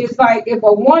 polyamory gotcha. is like if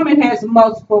a woman has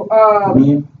multiple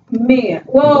Men? men.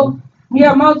 Well,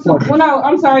 yeah, multiple. Well, no,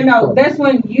 I'm sorry, no. That's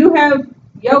when you have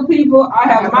your people, I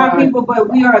have my people, but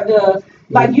we are the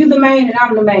like you the main and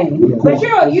I'm the main. Yeah. But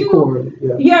you're you're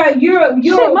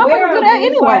Shit, aware motherfuckers do of that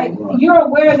it. It's anyway. like, you're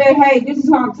aware that hey, this is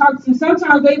who I'm talking to.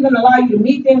 Sometimes they even allow you to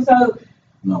meet them. So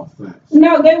No, facts.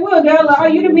 no, they will. They'll allow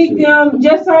you to meet them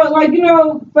just so, like, you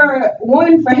know, for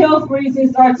health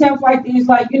reasons or attempts like this,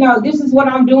 like, you know, this is what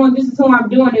I'm doing, this is who I'm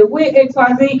doing it with,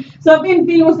 XYZ. So if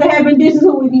anything was to happen, this is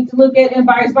who we need to look at, and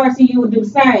vice versa, you would do the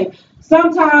same.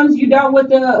 Sometimes you don't with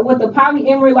the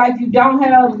polyamory life, you don't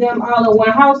have them all in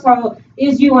one household.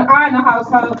 It's you and I in the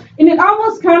household, and it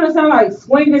almost kind of sounds like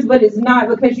swingers, but it's not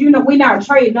because you know we're not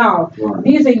trading off. Right.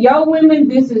 These are your women.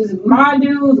 This is my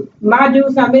dudes. My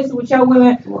dudes not messing with your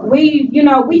women. Right. We, you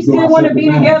know, we still want to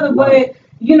be together, but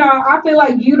you know, I feel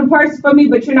like you the person for me,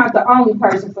 but you're not the only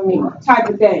person for me, Right. type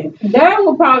of thing. That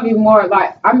would probably be more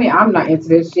like, I mean, I'm not into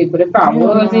this shit, but if I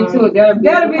was into it, that'd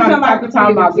be some type of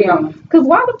time I'll be on. Because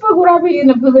why the fuck would I be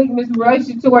in a polygamous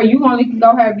relationship to where you only can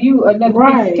go have you another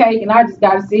piece of cake and I just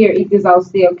gotta sit here and eat this old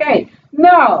stale cake?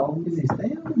 No. Is he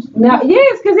staying? No,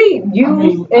 yes, because he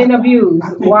used and abused. I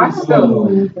think Watch it's,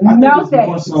 them. I No think it's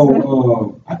more sex.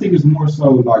 so. I think it's more so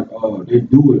like they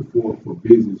do it for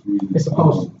business reasons. It's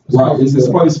supposed to. Right. It's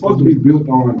supposed to be built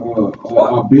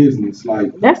on a business.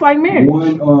 Like That's like marriage.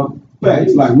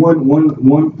 Facts. Like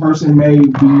one person may be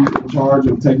in charge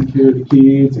of taking care of the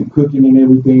kids and cooking and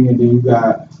everything, and then you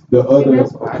got the other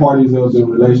parties of the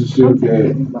relationship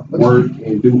that work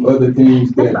and do other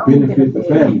things that benefit the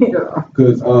family.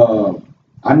 Because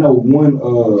I know one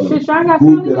group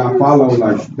that I follow,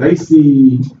 like they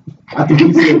see. I think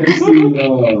he said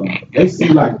they see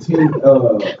like 10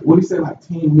 what do you say, like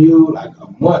 10 mil like a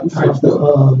month type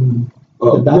stuff.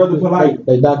 Brother Polite.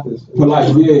 They doctors.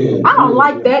 Polite, yeah. I don't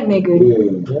like that nigga.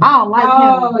 Yeah. I don't like him.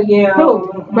 Oh, yeah.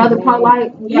 Who? Brother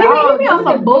Polite. Yeah, He be on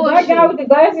some That guy with bullshit. the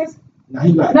glasses? Now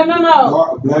he like No.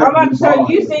 dark, black, I'm about to say, bald.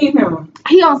 you seen him.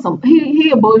 He on some. He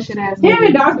a bullshit ass Him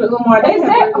and nigga. Dr. Lamar. Is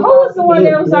that, who was the one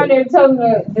that was out there telling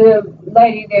the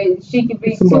lady that she could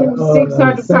be 600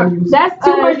 pounds? That's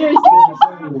 200.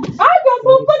 I go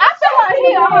for I feel like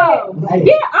he a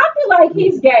Yeah, I feel like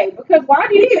he's gay because why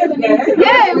do you feel the need to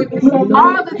Yeah,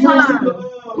 all the You ever see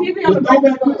time. He be the on the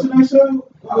throwback picture they showed?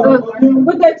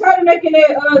 with that turtle making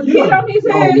that kid on his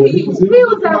head? He was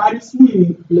mighty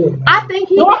sweet. I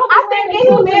think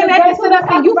any man that can sit up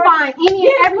and you find any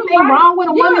and everything wrong with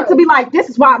a woman to be like, this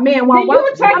is why a man won't Then you work.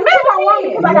 A attracted man to won't work men.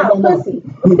 because I got a pussy.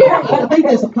 I think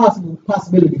that's a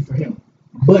possibility for him,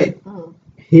 but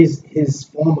his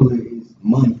formula is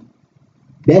money.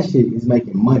 That shit is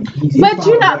making money. But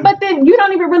you know, but then you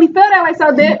don't even really feel that way.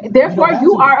 So therefore,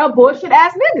 you are a bullshit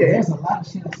ass nigga. There's a lot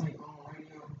of shit that's like on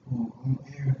radio or on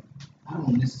air. I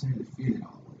don't necessarily feel it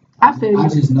all the way. I feel I you.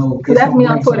 just know. Cause that's me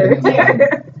on Twitter.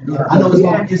 I know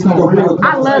it's gonna real.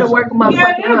 I love to work my Yeah,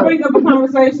 fucking it'll up. bring up a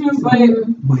conversation,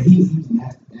 But he's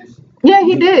mastered that shit. Yeah,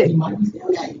 he did. He might be still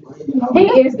gay, but you know.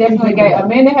 he is definitely gay. A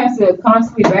man that has to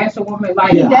constantly bash a woman,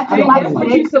 like, Yeah, definitely I likes that's what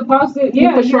dick. you're supposed to. He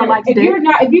Yeah, for sure likes if dick. you're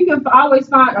not, if you can always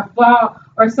find a flaw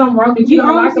or something wrong that you You don't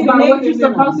only like see the about what you're negatives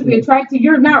in supposed to them. be attracted to,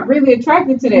 you're not really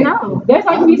attracted to that. No. That's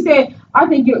like he said. I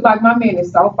think you're like, my man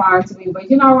is so fine to me, but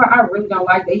you know what? I really don't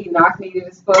like that he knocks me to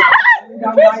this fuck. I really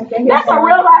don't like that. That's a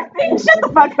real life thing. Shut the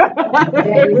fuck up.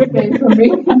 That is a thing for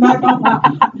me. I'm not gonna lie.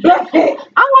 But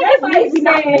I that's like like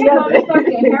saying his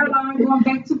motherfucking hairline going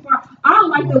back too far. I don't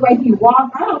like the way he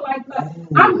walks. I don't like the.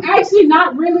 I'm actually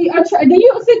not really attracted. Then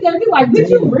you'll sit there and be like, bitch,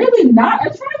 you really not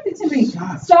attracted to me.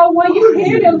 So when you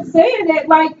hear them saying that,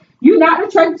 like, you're not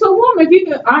attracted to a woman. If you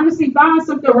can honestly find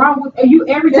something wrong with you,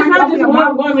 every It's time not you just open your one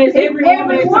mouth, woman, it's every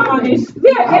woman. every woman.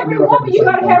 Yeah, every woman you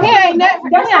gotta have. He ain't never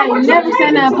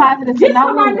said nothing positive to Just no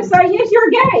somebody to woman. say yes, you're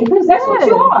gay, because that's what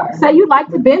you are. So you like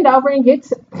to bend over and get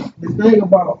The thing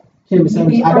about Kevin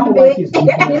Samuels, I don't like his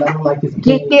opinions. I don't like his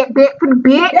opinions. that bit from the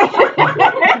bit.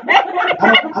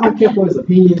 I don't care for his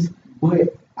opinions,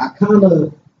 but I kind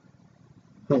of,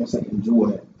 I don't say enjoy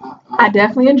it. I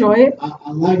definitely enjoy it. I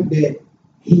like that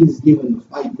he's giving the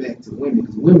fight back to women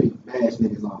because women bash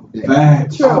niggas all day.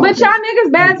 Facts. But y'all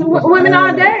niggas bad to women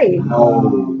all day.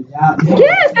 No.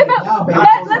 Yes, no.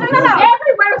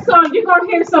 Every song you gonna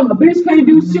hear something. A bitch can't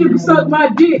do shit but suck my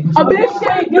dick. A bitch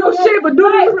can't do shit but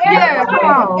do this. Yeah, come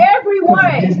on.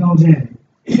 Everyone.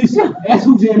 That's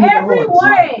who Jamie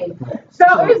Everyone. So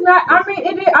it's not. I mean,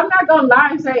 it is, I'm not gonna lie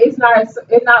and say it's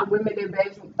not women that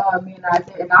bash men out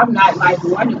there, and I'm not like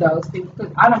one of those things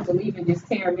because I don't believe in just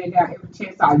tearing men down every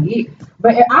chance I get.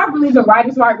 But I believe in right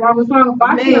is right, wrong is wrong. If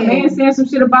I see a man saying some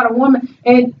shit about a woman,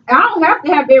 and I don't have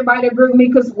to have everybody agree with me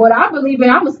because what I believe in,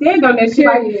 I'm gonna stand on that shit.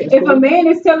 Like if a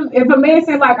man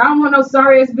saying like I don't want no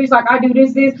sorry ass bitch, like I do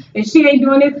this, and she ain't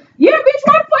doing it, yeah, bitch,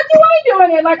 why the fuck you ain't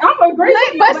doing it? Like I'm gonna agree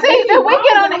with you. But see, if we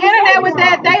get on the internet with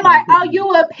that, they like, oh, you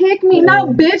a pick me. No,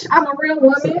 bitch, I'm a real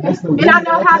woman. And I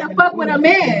know how to fuck with a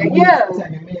man. Yeah.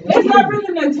 It's not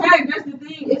really an attack. That's the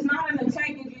thing. It's not an attack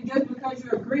if you just because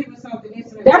you agree with something.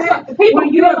 It's an attack. That's what people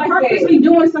When you're feel like purposely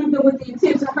doing something with the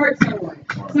intent to hurt someone.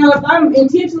 So if I'm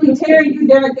intentionally tearing you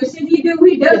down, like the shit he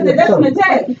does that. That's an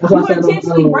attack. You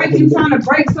intentionally trying to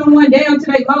break someone down to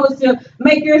their lowest to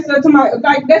make yourself to my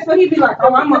like. That's what he be like.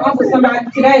 Oh, I'm gonna own somebody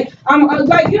today. I'm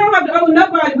like you don't have to own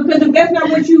nobody because if that's not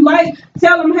what you like,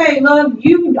 tell them, hey, love,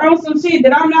 you own some shit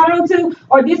that I'm not onto,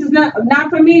 or this is not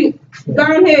for me. Go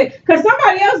ahead, because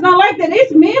somebody else don't like that.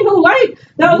 It's men who like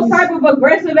those type of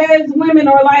aggressive ass women,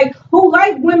 or like who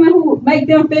like women who make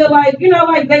them feel like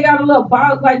like they got a little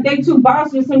boss, like they too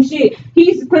bossy or some shit.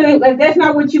 He's putting like that's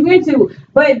not what you into.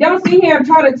 But don't sit here and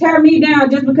try to tear me down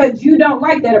just because you don't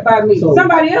like that about me. So,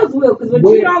 Somebody else will, because what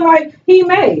you don't like, he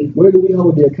made. Where do we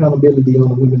hold the accountability on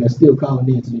the women that still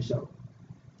calling into the show?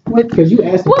 Because you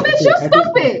asked. Well, bitch, you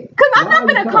stupid. Cause I'm not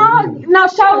gonna call no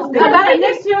shows But about they it.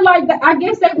 just feel like that. I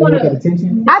guess they Want that wanna.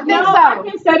 attention? I think I so.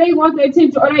 can say they want the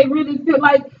attention, or they really feel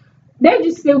like they're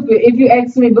just stupid. If you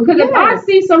ask me, because if I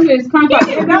see something that's contract,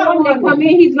 every woman that come in,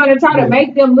 he's gonna try to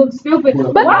make them look stupid.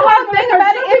 But But the Why whole thing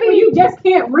about it, it be you just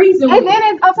can't reason with. and then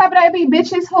it's, on top of that, it be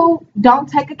bitches who don't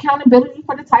take accountability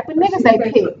for the type of niggas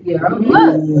they pick. Yeah.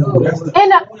 Look, That's the-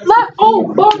 and look,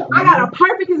 oh, boom! I got a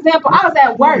perfect example. I was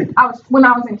at work. When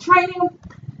I was in training.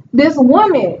 This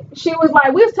woman, she was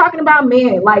like, we was talking about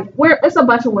men, like it's a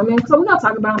bunch of women, so we're gonna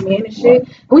talk about men and shit. And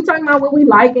we talking about what we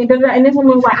like and da-da-da. And this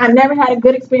woman was like, I never had a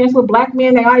good experience with black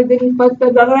men. They always did me fucked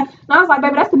up, da-da-da. And I was like,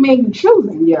 baby, that's the man you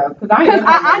choosing. Yeah, because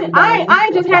I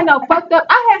ain't just had no fucked up.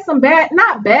 I had some bad,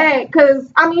 not bad,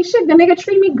 cause I mean, shit, the nigga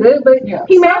treated me good, but Yeah.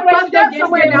 he may have Somebody fucked up just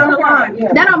somewhere didn't down the work out. line.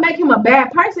 Yeah. That don't make him a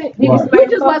bad person. Right. You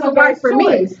just wasn't right for me.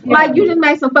 choice. Yeah. Like you just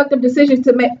made some fucked up decisions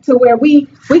to make to where we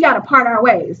gotta part our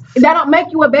ways. That don't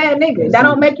make you a bad nigga. That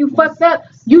don't make you fucked up.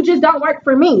 You just don't work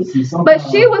for me. But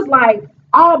she was like,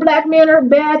 all black men are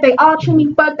bad. They all treat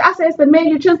me fucked. I said, it's the men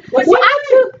you choose. Well, I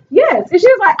choose. Yes. And she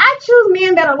was like, I choose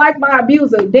men that are like my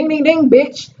abuser. Ding, ding, ding,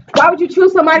 bitch. Why would you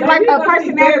choose somebody like a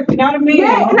person that? not a man.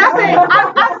 Yeah. And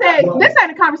I said, this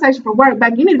ain't a conversation for work,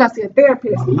 baby. You need to go see a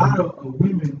therapist. A lot of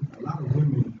women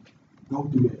go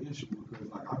through that issue because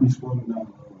like I be scrolling down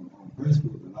on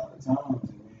Facebook a lot of times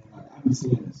and man, like I be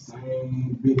seeing the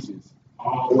same bitches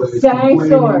always Same complaining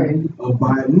story.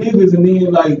 about niggas, and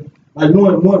then like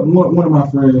one of my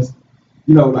friends,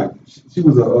 you know, like she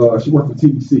was she worked for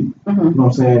TBC. You know what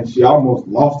I'm saying? She almost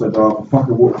lost her dog for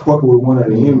fucking with one of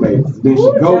the inmates. Then she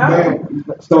go back,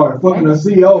 started fucking her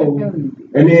CO, and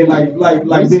then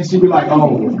like then she be like,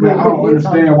 oh man, I don't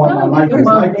understand why my life is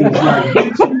like this. Like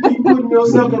bitch, you keep putting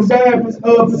yourself in bad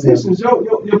positions. Your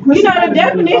pussy You know, the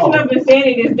definition of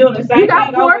insanity is doing the same You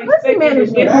got thing poor over pussy expecting a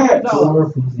management. different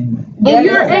result. And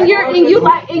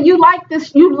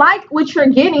you like what you're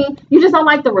getting. You just don't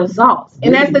like the results,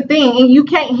 and that's the thing. And you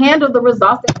can't handle the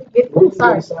results that you get. I'm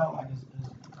sorry. Sound like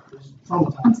it's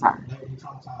traumatized. I'm sorry. They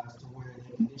traumatized to where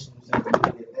they condition themselves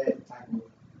to get that type of.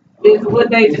 Is what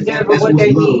they deserve or what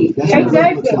they need.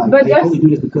 Exactly. But they that's only do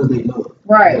this because they love.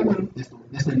 right.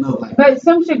 That's their love. Like, But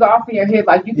some shit go off in your head,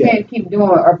 like you can't keep doing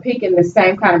or picking the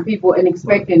same kind of people and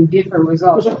expecting different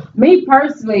results. Me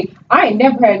personally, I ain't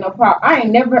never had no problem.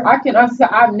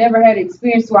 I've never had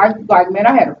experience where I was like, man,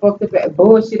 I had a fucked up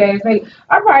bullshit ass nigga.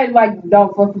 I probably like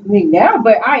don't fuck with me now,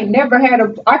 but I ain't never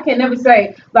I can never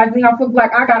say like, I fuck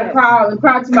like I gotta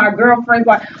cry to my girlfriends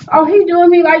like, oh, he doing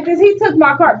me like this. He took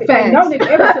my car. Facts. No nigga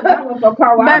ever took my motherfucking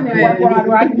car while I was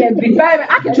riding that bitch. Baby,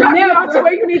 I can drop you off to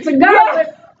where you need to go.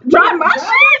 Drop my shit.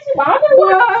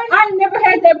 I never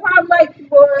had that problem. Like,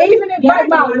 even if like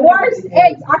my worst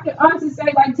ex, I can honestly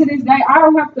say, like to this day, I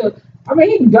don't have to. I mean,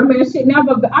 he can dumb as shit now,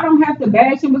 but I don't have to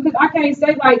bash him because I can't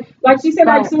say like she said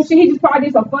like some shit. He just probably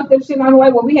did some fucked up shit on the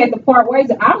way where we had to part ways.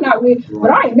 And I'm not with,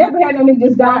 but I ain't never had no nigga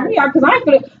just dog me out because I ain't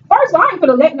finna. First of all, I ain't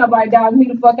finna let nobody dog me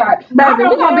the fuck out. Baby,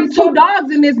 we gonna be two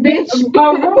dogs in this bitch.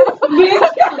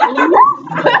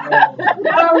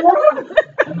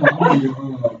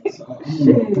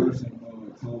 Person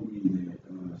told me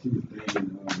that she was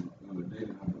dating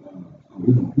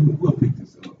we'll pick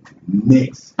this up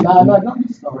next. no, don't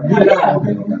be sorry. Yeah.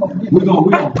 Okay. We're gonna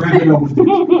wrap it up with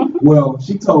this. Well,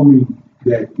 she told me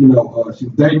that, you know, she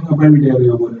was dating her baby daddy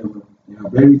or whatever, and her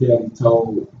baby daddy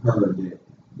told her that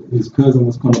his cousin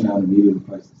was coming out and needed a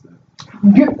place to stay.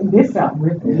 This sounds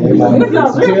real.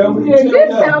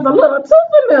 This sounds a little too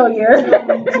familiar.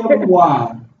 Tell me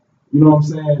why. You know what I'm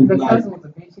saying? The Like, cousin was a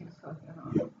bitch. He was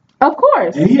fucking Of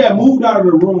course. and he had moved out of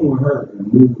the room with her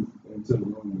and moved into the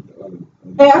room with the other.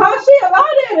 And how she allowed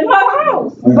it in her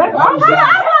house? Like, What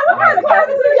kind of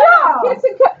cousins is y'all?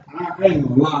 I ain't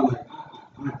gonna lie, like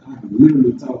I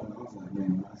literally told her, I was like, man,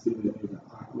 when I see that nigga,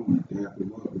 I want to dap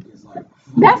him up because like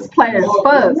That's player as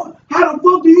fuck. How the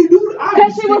fuck do you do that?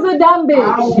 Because she was a dumb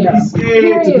I would be bitch.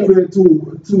 scared to do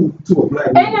that to a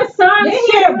black man. And the son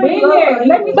should have been there.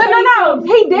 Let me But tell you no,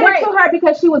 something. he did it to her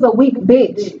because she was a weak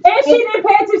bitch. And she didn't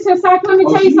pay attention. So let me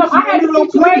tell you something. I had a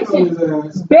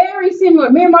situation very similar.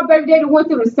 Me and my baby daddy went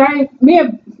through the same. Me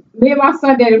and my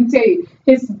son daddy, let me tell you,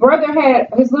 his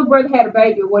little brother had a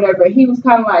baby or whatever. He was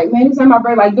kind of like, man, this ain't my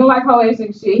brother, like doing like whole ass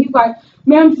and shit. He's like,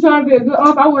 man, I'm just trying to be a good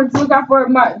uncle. I wanted to look out for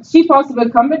she supposed to be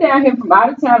coming down here from out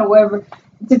of town or whatever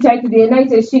to take the DNA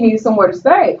test. She needed somewhere to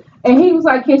stay. And he was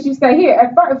like, can she stay here?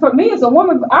 At first, for me as a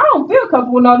woman, I don't feel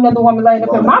comfortable with no another woman laying up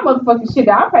in my motherfucking shit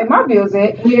that I pay my bills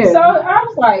at. Yeah. So I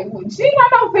was like, she ain't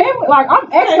got no family. Like, I'm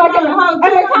acting like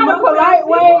in a kind of polite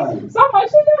way. So I'm like,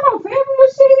 she got no family when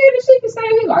she here that she can stay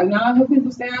here. Like, nah, her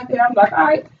people stay out there. I'm like, all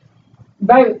right.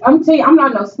 Baby, I'm telling you, I'm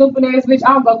not no stupid ass bitch.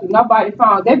 I don't go through nobody's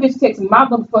phone. That bitch texting my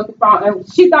motherfucking phone,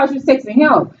 and she thought she was texting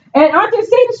him. And I just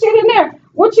see the shit in there.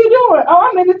 What you doing? Oh,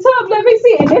 I'm in the tub. Let me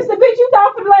see. And this the bitch you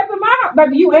thought for the life of my heart.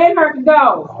 Baby, you and her can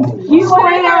go. You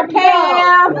and her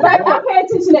can go. Baby, I pay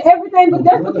attention to everything, but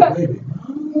that's because.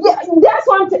 Yeah, that's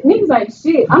why niggas ain't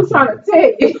shit. I'm trying to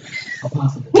tell you.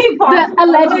 He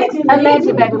The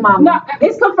alleged baby mama. No,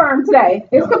 it's confirmed today.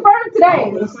 It's confirmed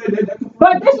today.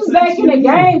 But this was back in the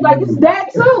game. Like, this is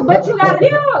that too. But you got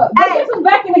but this was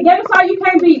back in the game. So you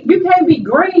can't be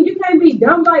green. You can't be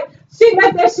dumb. Like, she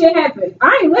let that shit happen.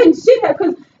 I ain't letting shit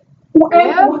happen.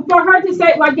 And for her to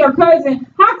say, like, your cousin,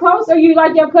 how close are you,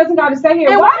 like, your cousin got to stay here?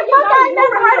 And why the fuck I ain't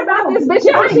never heard about this bitch?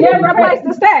 Yeah, She never a place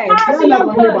to stay. You're not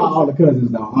gonna hear about all the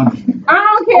cousins though, honestly. I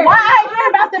don't care. Why I ain't hear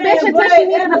about the bitch until she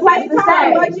needed a place to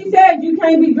stay? Like she said, you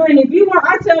can't be green. If you want,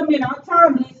 I tell men all the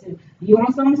time, listen, you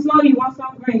want something slow, you want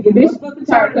something green. Get this fucking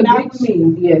turtle, not with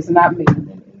me. Yes, not me.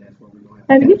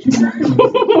 Hey, get you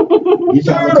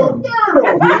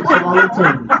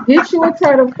Get you a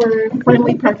turtle for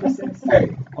friendly purposes.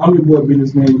 Hey, I'm your boy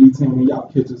Businessman E10. Y'all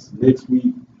catch us next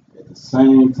week at the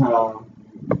same time,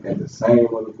 at the same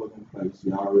motherfucking place.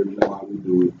 Y'all already know how we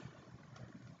do it.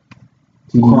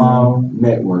 Crown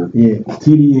Network. Yeah.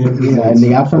 TDN. Yeah,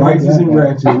 nigga, I'm trying Righteous to and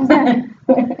Ratchet.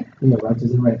 Yeah,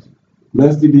 Righteous and Ratchet.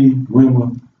 Lusty D,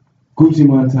 Rima, Gucci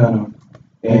Montana,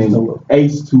 and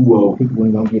H2O. People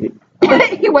ain't gonna get it.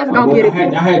 He wasn't gonna get it.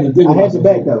 I had to think I had your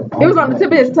back though. It was on the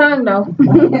tip of his tongue though.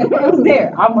 It was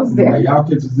there, almost there. Hey, y'all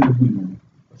catch us next week, man.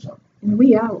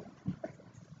 We out.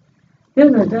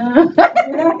 Dun, dun, dun.